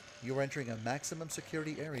 You're entering a maximum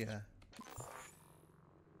security area.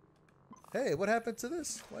 Hey, what happened to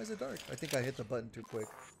this? Why is it dark? I think I hit the button too quick.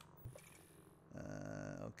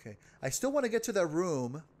 Okay. I still want to get to that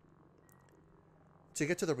room to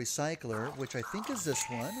get to the recycler, which I think is this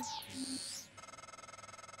one.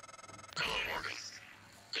 Hello, Morgan.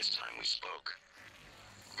 This time we spoke.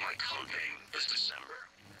 My code name is December.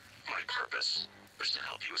 My purpose is to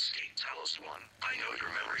help you escape Talos 1. I know your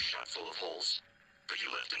memory's shot full of holes, but you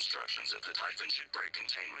left instructions that the Typhon should break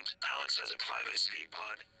containment. Alex has a private escape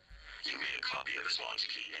pod. You made a copy of his launch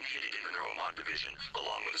key and hid it in the Neuromod division,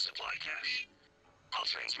 along with a supply cache. I'll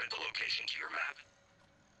transmit the location to your map.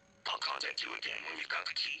 I'll contact you again when you've got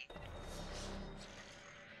the key.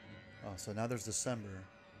 Oh, so now there's December.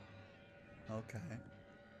 Okay.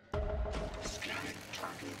 Scanning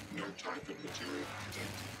target. No Typhon material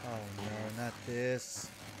detected. Oh no, not this.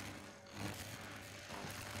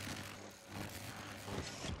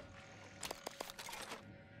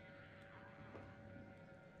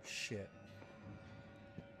 Shit.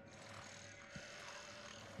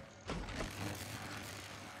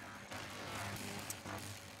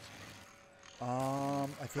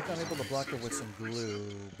 I think I'm able to block her with some glue,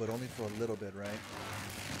 but only for a little bit, right?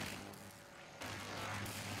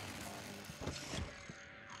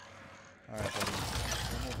 Alright, buddy.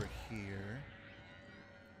 Come over here.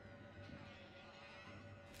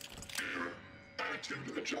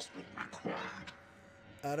 Attitude adjustment required.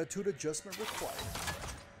 Attitude adjustment required.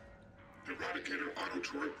 Eradicator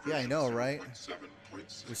auto-turret. Yeah, I know, right?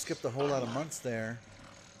 7.6. We skipped a whole lot of months there.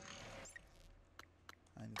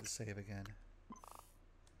 I need to save again.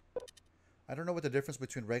 I don't know what the difference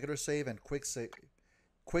between regular save and quick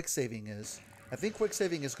saving is. I think quick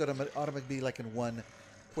saving is going to automatically be like in one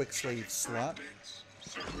quick save slot.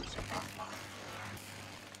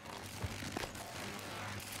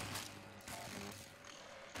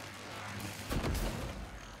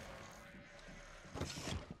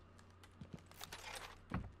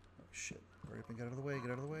 Oh shit. Hurry up and get out of the way,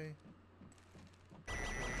 get out of the way.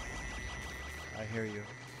 I hear you.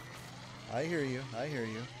 I hear you. I hear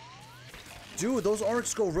you. Dude, those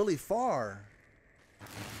arcs go really far.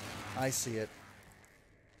 I see it.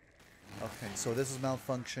 Okay, so this is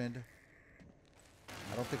malfunctioned.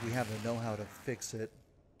 I don't think we have the know-how to fix it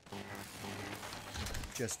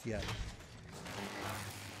just yet.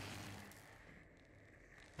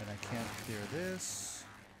 And I can't clear this.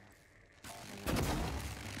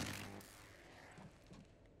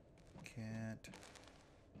 Can't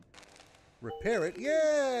repair it.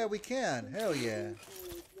 Yeah, we can. Hell yeah.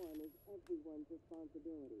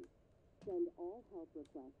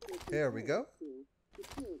 There we go.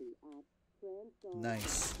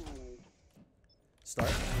 Nice.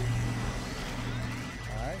 Start.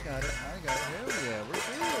 I got it. I got it. Hell yeah, we're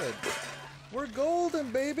good. We're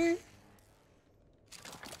golden, baby.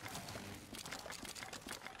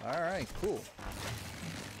 All right, cool.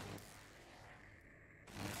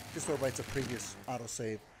 Just overwrites a previous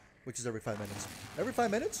autosave, which is every 5 minutes. Every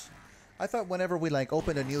 5 minutes? I thought whenever we like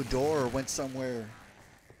opened a new door or went somewhere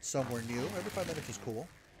new, every 5 minutes is cool.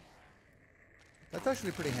 That's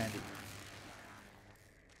actually pretty handy.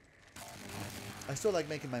 I still like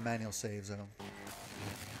making my manual saves though.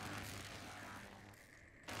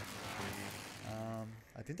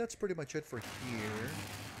 I think that's pretty much it for here.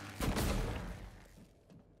 Let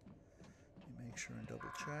me make sure and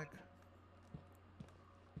double check.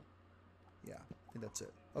 Yeah, I think that's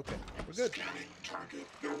it. Okay, we're good. Scanning target,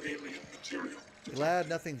 no alien material. Glad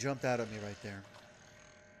nothing jumped out at me right there.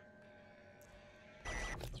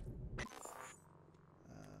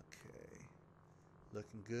 Okay.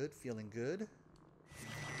 Looking good, feeling good.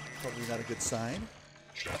 Probably not a good sign.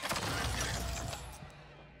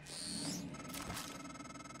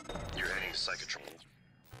 You're heading to Psychotron.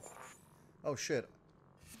 Oh shit.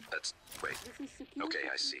 That's... wait. Okay,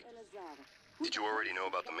 I see. Did you already know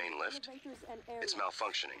about the main lift? It's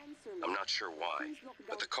malfunctioning. I'm not sure why,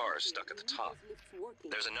 but the car is stuck at the top.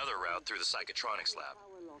 There's another route through the Psychotronics lab.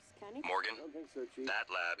 Morgan, that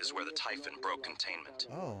lab is where the Typhon broke containment.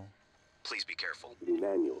 Oh. Please be careful.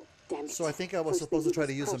 So I think I was supposed to try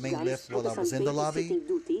to use the main lift while I was in the lobby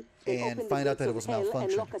and find out that it was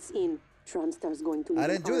malfunctioned. I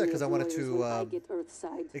didn't do that because I wanted to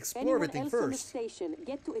explore everything first. Station.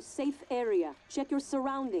 Get to a safe area. Check your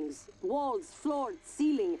surroundings. Walls, floor,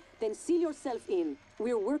 ceiling. Then seal yourself in.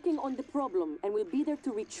 We're working on the problem and we'll be there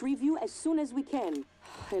to retrieve you as soon as we can.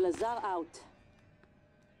 Elazar out.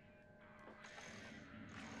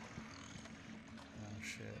 Oh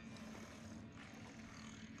shit.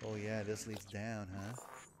 Oh yeah, this leads down, huh?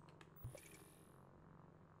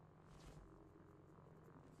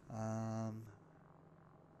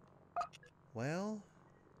 Well.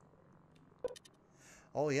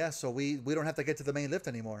 Oh yeah, so we don't have to get to the main lift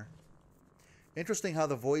anymore. Interesting how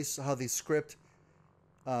the script,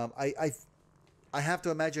 I have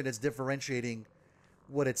to imagine it's differentiating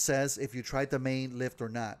what it says if you tried the main lift or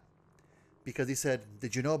not. Because he said,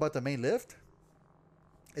 did you know about the main lift?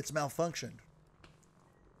 It's malfunctioned.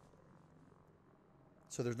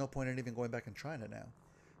 So there's no point in even going back and trying it now.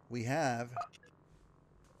 We have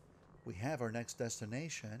our next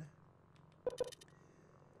destination.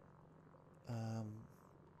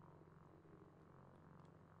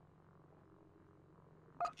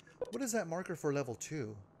 What is that marker for level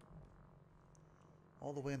 2?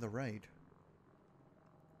 All the way on the right.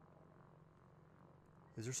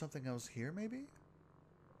 Is there something else here, maybe?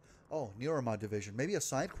 Oh, Neuromod Division. Maybe a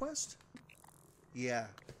side quest? Yeah.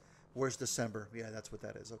 Where's December? Yeah, that's what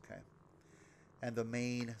that is. Okay. And the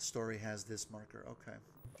main story has this marker. Okay.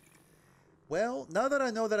 Well, now that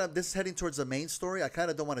I know that this is heading towards the main story, I kind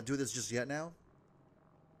of don't want to do this just yet now.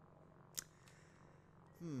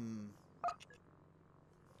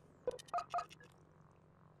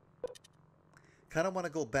 Kind of want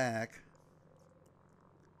to go back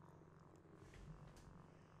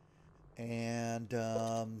and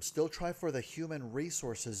still try for the human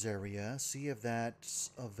resources area. See if that's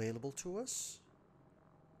available to us.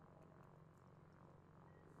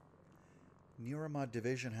 Neuromod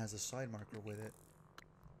Division has a side marker with it.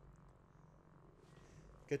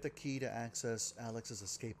 Get the key to access Alex's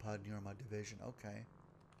escape pod, Neuromod Division. Okay.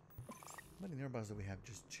 How many neuromods do we have?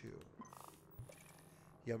 Just 2.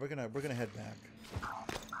 Yeah, we're gonna head back.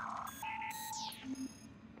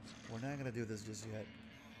 We're not gonna do this just yet.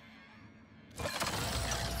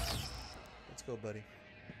 Let's go, buddy.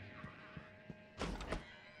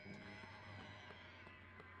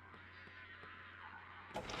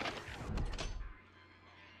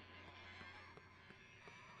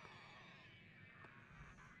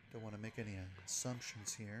 Don't want to make any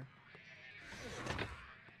assumptions here.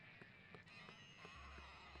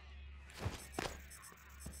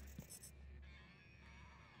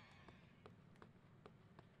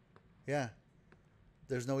 Yeah.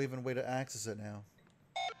 There's no even way to access it now.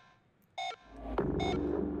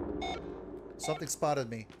 Something spotted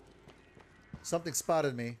me. Something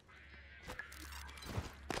spotted me.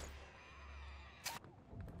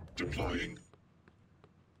 Deploying.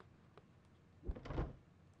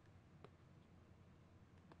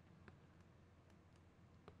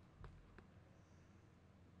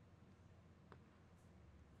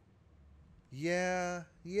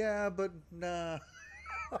 Yeah, but nah.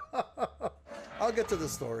 I'll get to the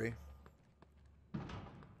story.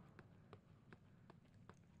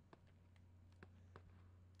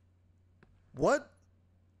 What?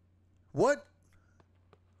 What?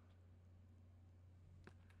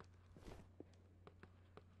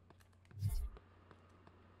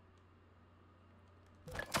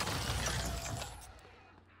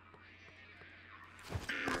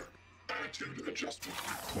 Adjustment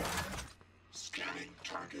required. Scanning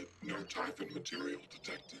target. No typhon material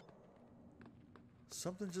detected.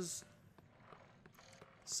 Something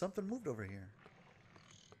moved over here.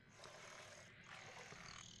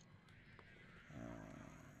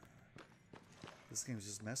 This game's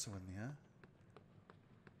just messing with me, huh?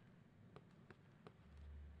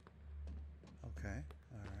 Okay,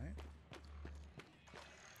 alright.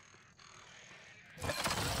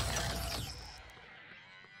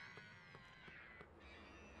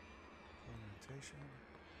 Orientation.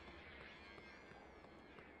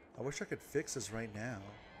 I wish I could fix this right now.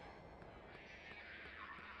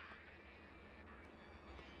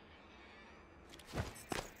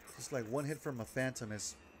 Just like one hit from a phantom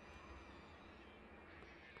is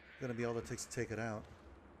gonna be all it takes to take it out.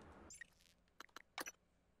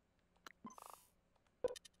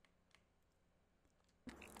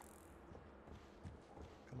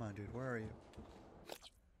 Come on, dude, where are you?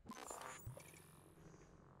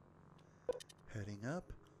 Heading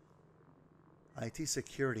up. IT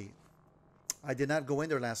security. I did not go in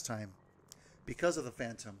there last time because of the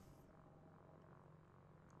phantom.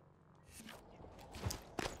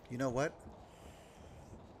 You know what?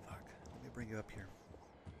 Fuck. Let me bring you up here.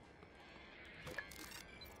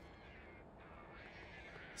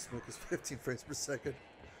 Smoke is 15 frames per second.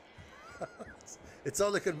 It's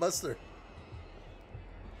all I can muster.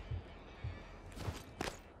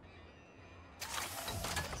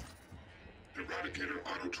 Eradicator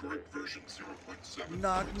auto turret version 0.7.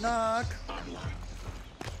 Knock, knock. Online.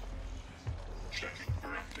 Checking for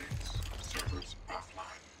updates. Servers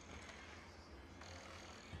offline.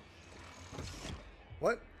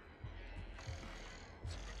 What?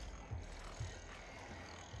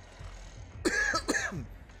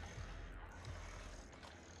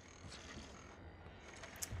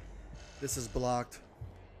 This is blocked.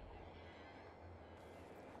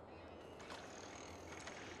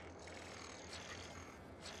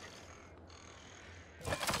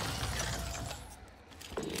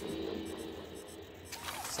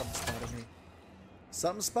 Something spotted me.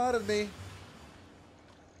 Something spotted me.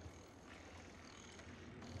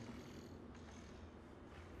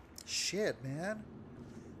 Shit, man.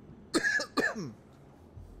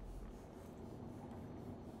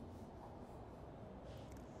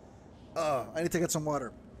 Oh, I need to get some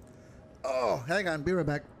water. Oh, hang on. Be right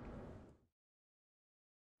back.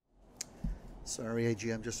 Sorry, AG.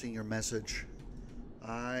 I'm just seeing your message.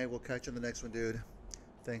 I will catch you in the next one, dude.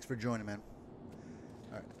 Thanks for joining, man.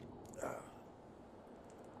 All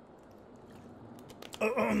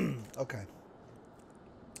right. Okay.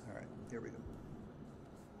 All right. Here we go.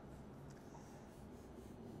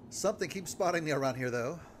 Something keeps spotting me around here,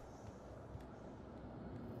 though.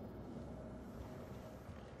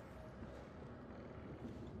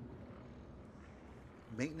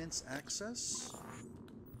 Maintenance access.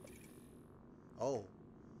 Oh.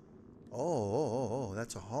 Oh,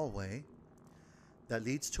 that's a hallway that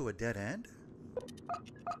leads to a dead end.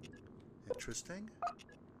 Interesting.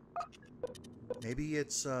 Maybe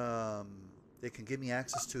it's they can give me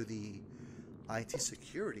access to the IT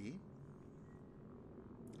security.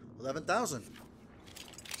 11,000.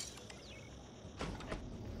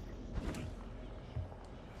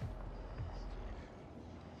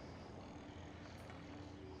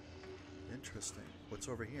 Interesting. What's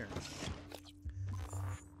over here?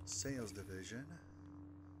 Sales division.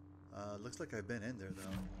 Looks like I've been in there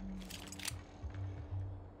though.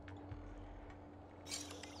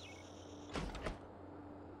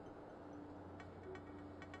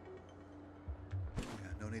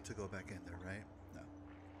 Yeah, no need to go back in there, right? No.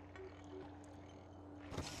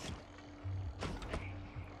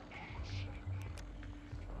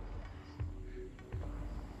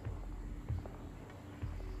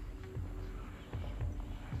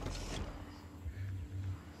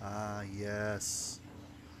 Ah, yes.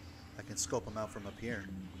 I can scope them out from up here.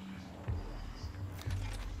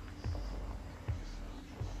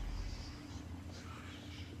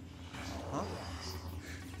 Huh?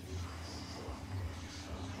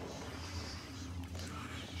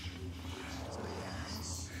 Is that a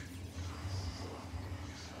gas?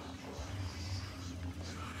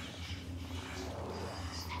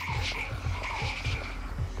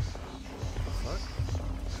 What the fuck?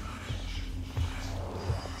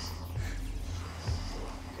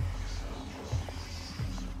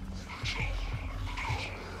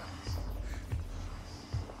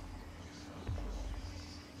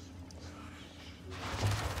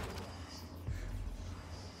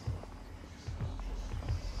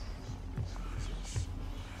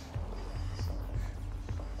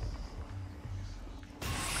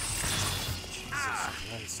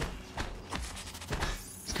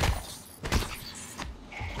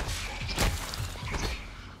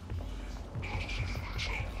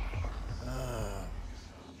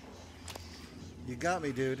 got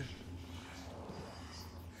me, dude.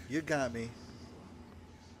 You got me.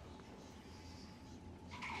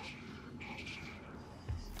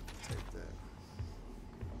 Take that.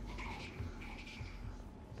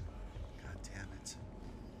 God damn it.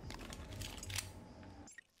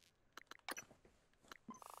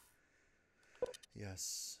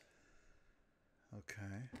 Yes. Okay.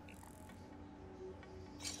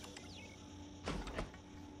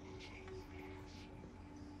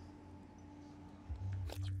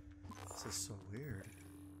 This is so weird.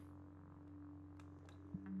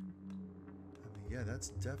 I mean, yeah, that's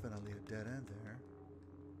definitely a dead end there.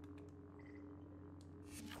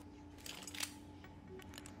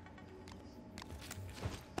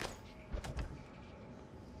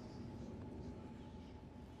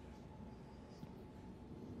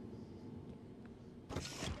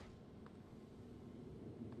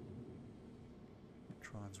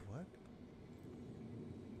 Tron's what?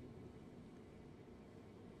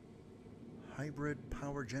 Hybrid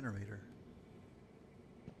power generator.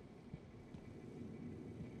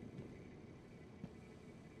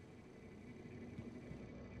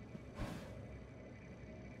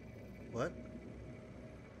 What?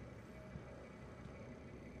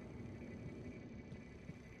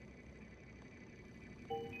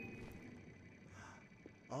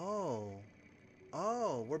 Oh.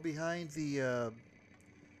 Oh, we're behind the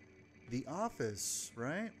office,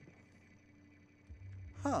 right?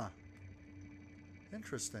 Huh.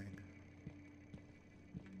 Interesting.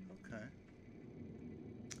 Okay.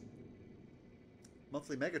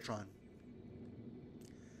 Monthly Megatron.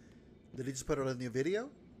 Did he just put out a new video?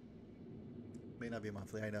 May not be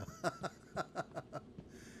monthly, I know.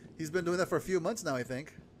 He's been doing that for a few months now, I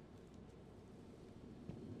think.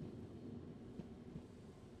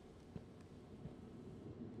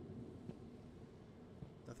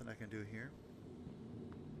 Nothing I can do here.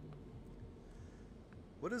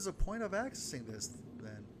 What is the point of accessing this,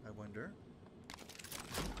 then, I wonder?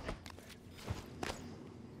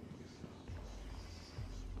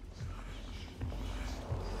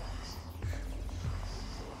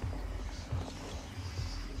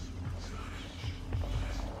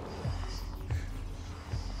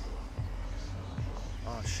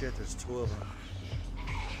 Oh shit, there's two of them.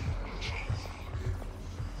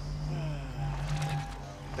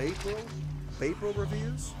 April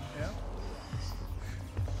reviews? Yeah.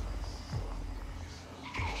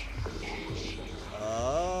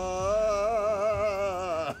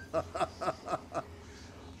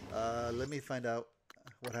 Let me find out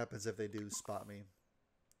what happens if they do spot me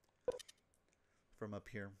from up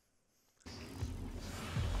here.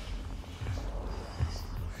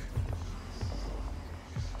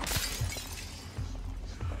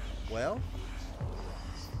 Well,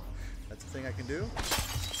 that's a thing I can do.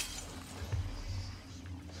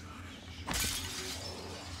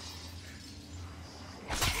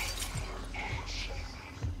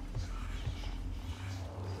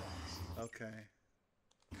 Okay.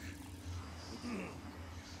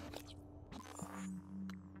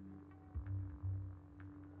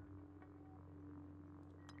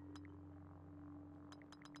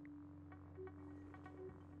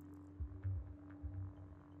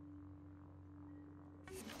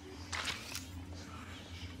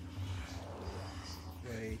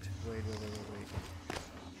 Wait.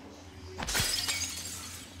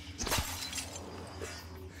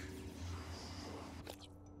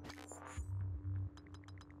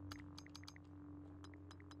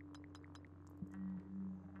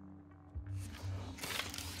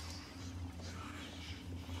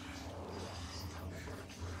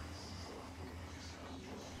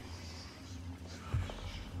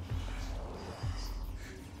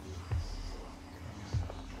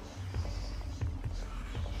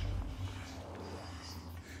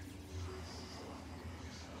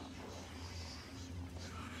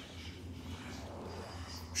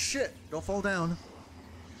 Shit! Don't fall down.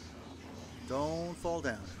 Don't fall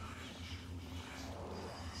down.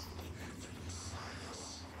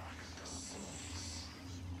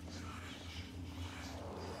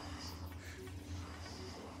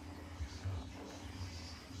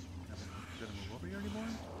 Not gonna move over here anymore?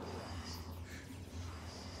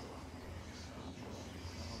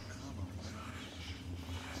 Oh, come on.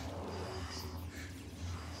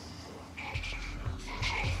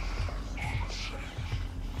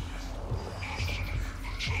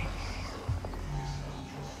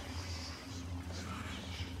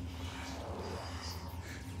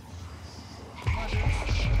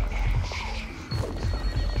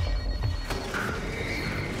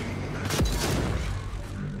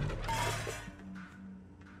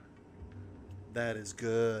 That is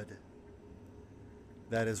good.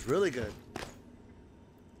 That is really good.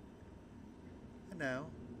 now,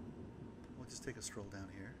 we'll just take a stroll down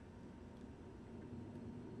here.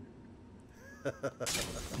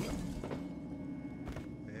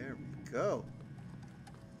 There we go.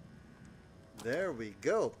 There we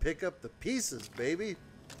go. Pick up the pieces, baby.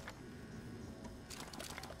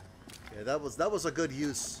 Yeah, that was a good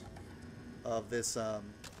use of this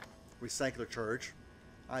recycler charge,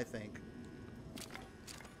 I think.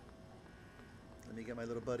 Let me get my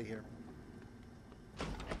little buddy here.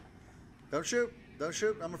 Don't shoot. Don't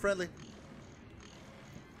shoot. I'm a friendly.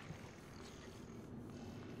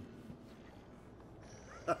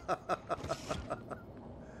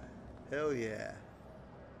 Hell yeah.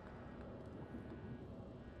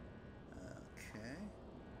 Okay.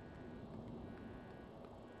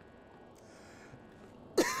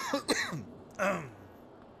 Okay.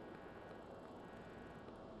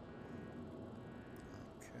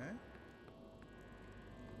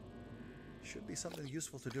 Should be something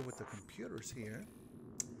useful to do with the computers here.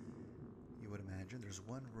 You would imagine there's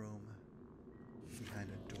one room behind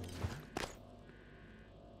a door.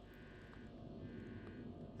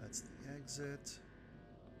 That's the exit.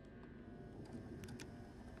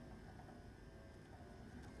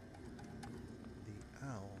 The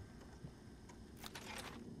owl.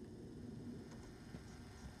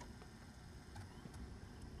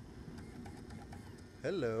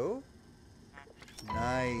 Hello.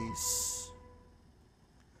 Nice.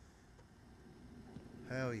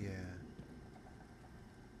 Hell yeah.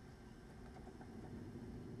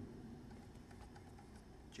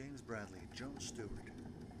 James Bradley, Joan Stewart.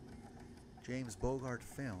 James Bogart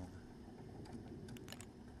film.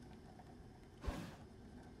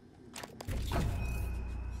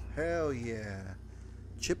 Hell yeah.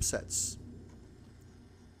 Chipsets.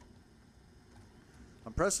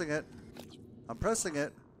 I'm pressing it. I'm pressing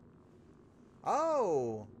it.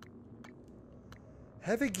 Oh!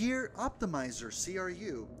 Heavy Gear Optimizer,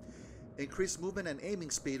 CRU. Increase movement and aiming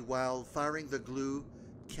speed while firing the glue,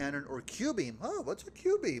 cannon, or Q-beam. Oh, what's a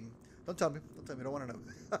Q-beam? Don't tell me. Don't tell me. I don't want to know.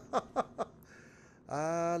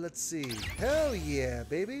 Let's see. Hell yeah,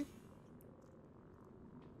 baby.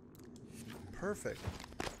 Perfect.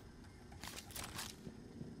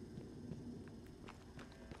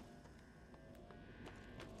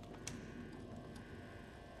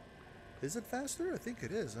 Is it faster? I think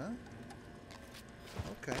it is, huh?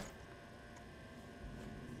 Okay.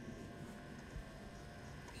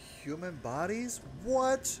 Human bodies?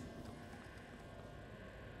 What?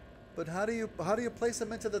 But how do you place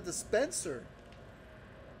them into the dispenser?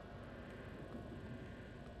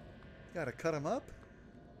 Gotta cut them up?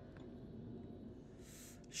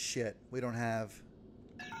 Shit, we don't have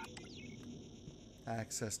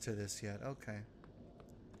access to this yet. Okay.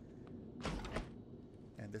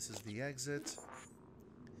 And this is the exit,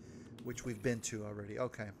 which we've been to already.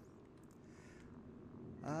 Okay.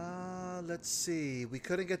 Let's see. We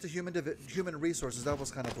couldn't get to human resources. That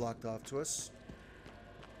was kind of blocked off to us.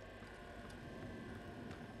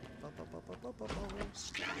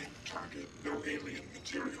 Scanning target. No alien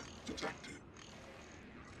material detected.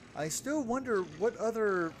 I still wonder what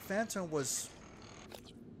other Phantom was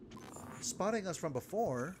spotting us from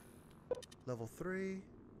before. Level 3.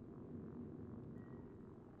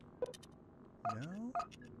 No?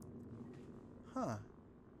 Huh.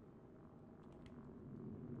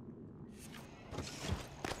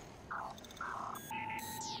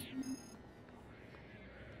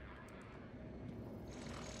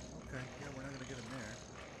 Okay, yeah, we're not gonna get him there.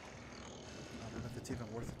 I don't know if it's even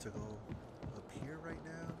worth it to go up here right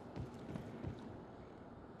now.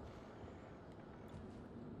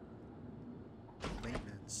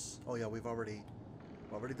 Maintenance. Oh yeah, we've already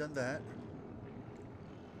done that.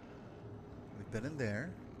 We've been in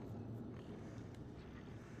there.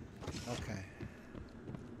 Okay.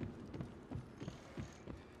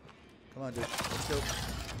 Come on, dude. Let's go.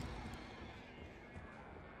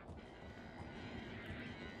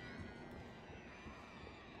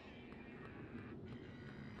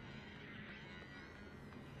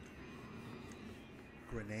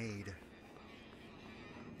 Grenade.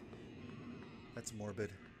 That's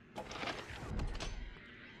morbid.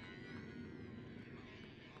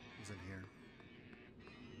 Who's in here?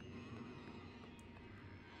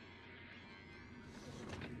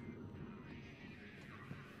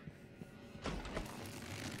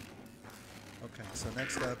 Okay, so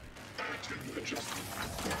next up,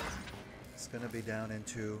 it's gonna be down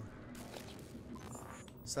into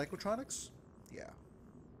psychotronics? Yeah.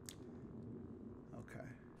 Okay.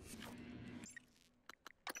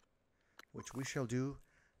 Which we shall do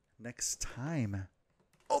next time.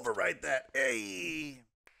 Override that. Hey!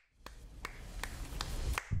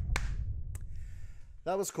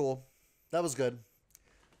 That was cool. That was good.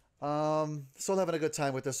 Still having a good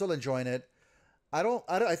time with this. Still enjoying it.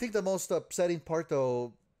 I think the most upsetting part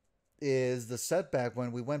though is the setback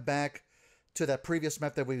when we went back to that previous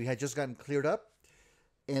map that we had just gotten cleared up,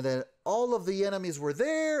 and then all of the enemies were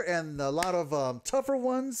there and a lot of tougher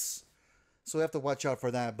ones. So we have to watch out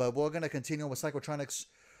for that. But we're gonna continue with Psychotronics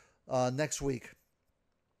next week.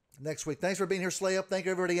 Thanks for being here, Slay Up. Thank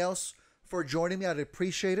you everybody else for joining me. I'd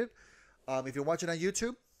appreciate it. If you're watching on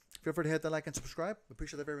YouTube, feel free to hit that like and subscribe. We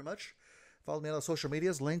appreciate that very much. Follow me on all social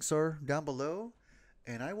medias. Links are down below.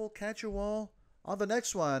 And I will catch you all on the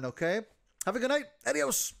next one, okay? Have a good night.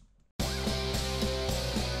 Adios.